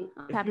problem.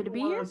 I'm happy to be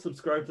here.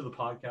 Subscribe to the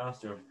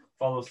podcast or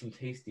follow some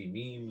tasty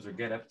memes or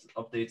get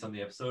updates on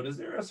the episode. Is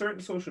there a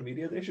certain social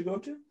media they should go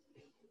to?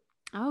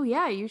 Oh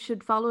yeah, you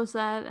should follow us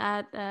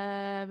on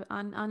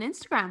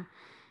Instagram,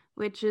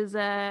 which is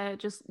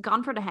just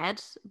Gone for the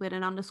Head with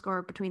an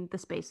underscore between the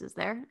spaces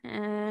there.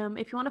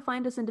 If you want to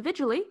find us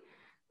individually,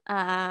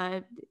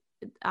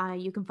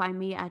 you can find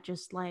me at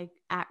just like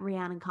at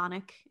Rhiannon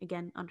Connick,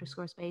 again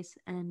underscore space,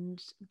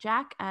 and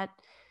Jack at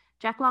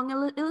Jack Long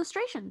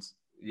Illustrations.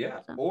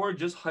 Yeah, so. Or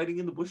just hiding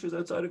in the bushes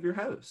outside of your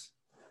house.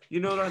 You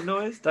know that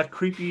noise? That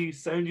creepy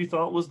sound you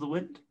thought was the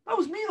wind? That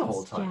was me the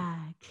whole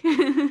time.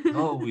 Jack.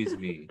 Always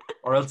me.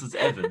 Or else it's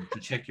Evan to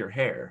check your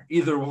hair.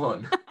 Either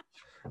one.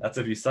 That's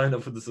if you signed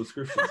up for the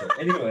subscription. So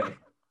anyway,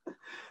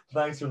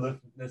 thanks for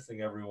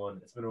listening, everyone.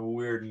 It's been a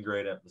weird and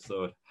great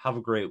episode. Have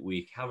a great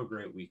week. Have a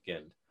great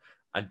weekend.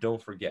 And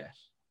don't forget,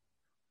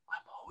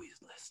 I'm always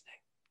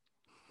listening.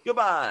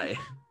 Goodbye.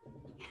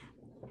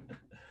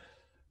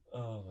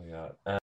 Oh, my God.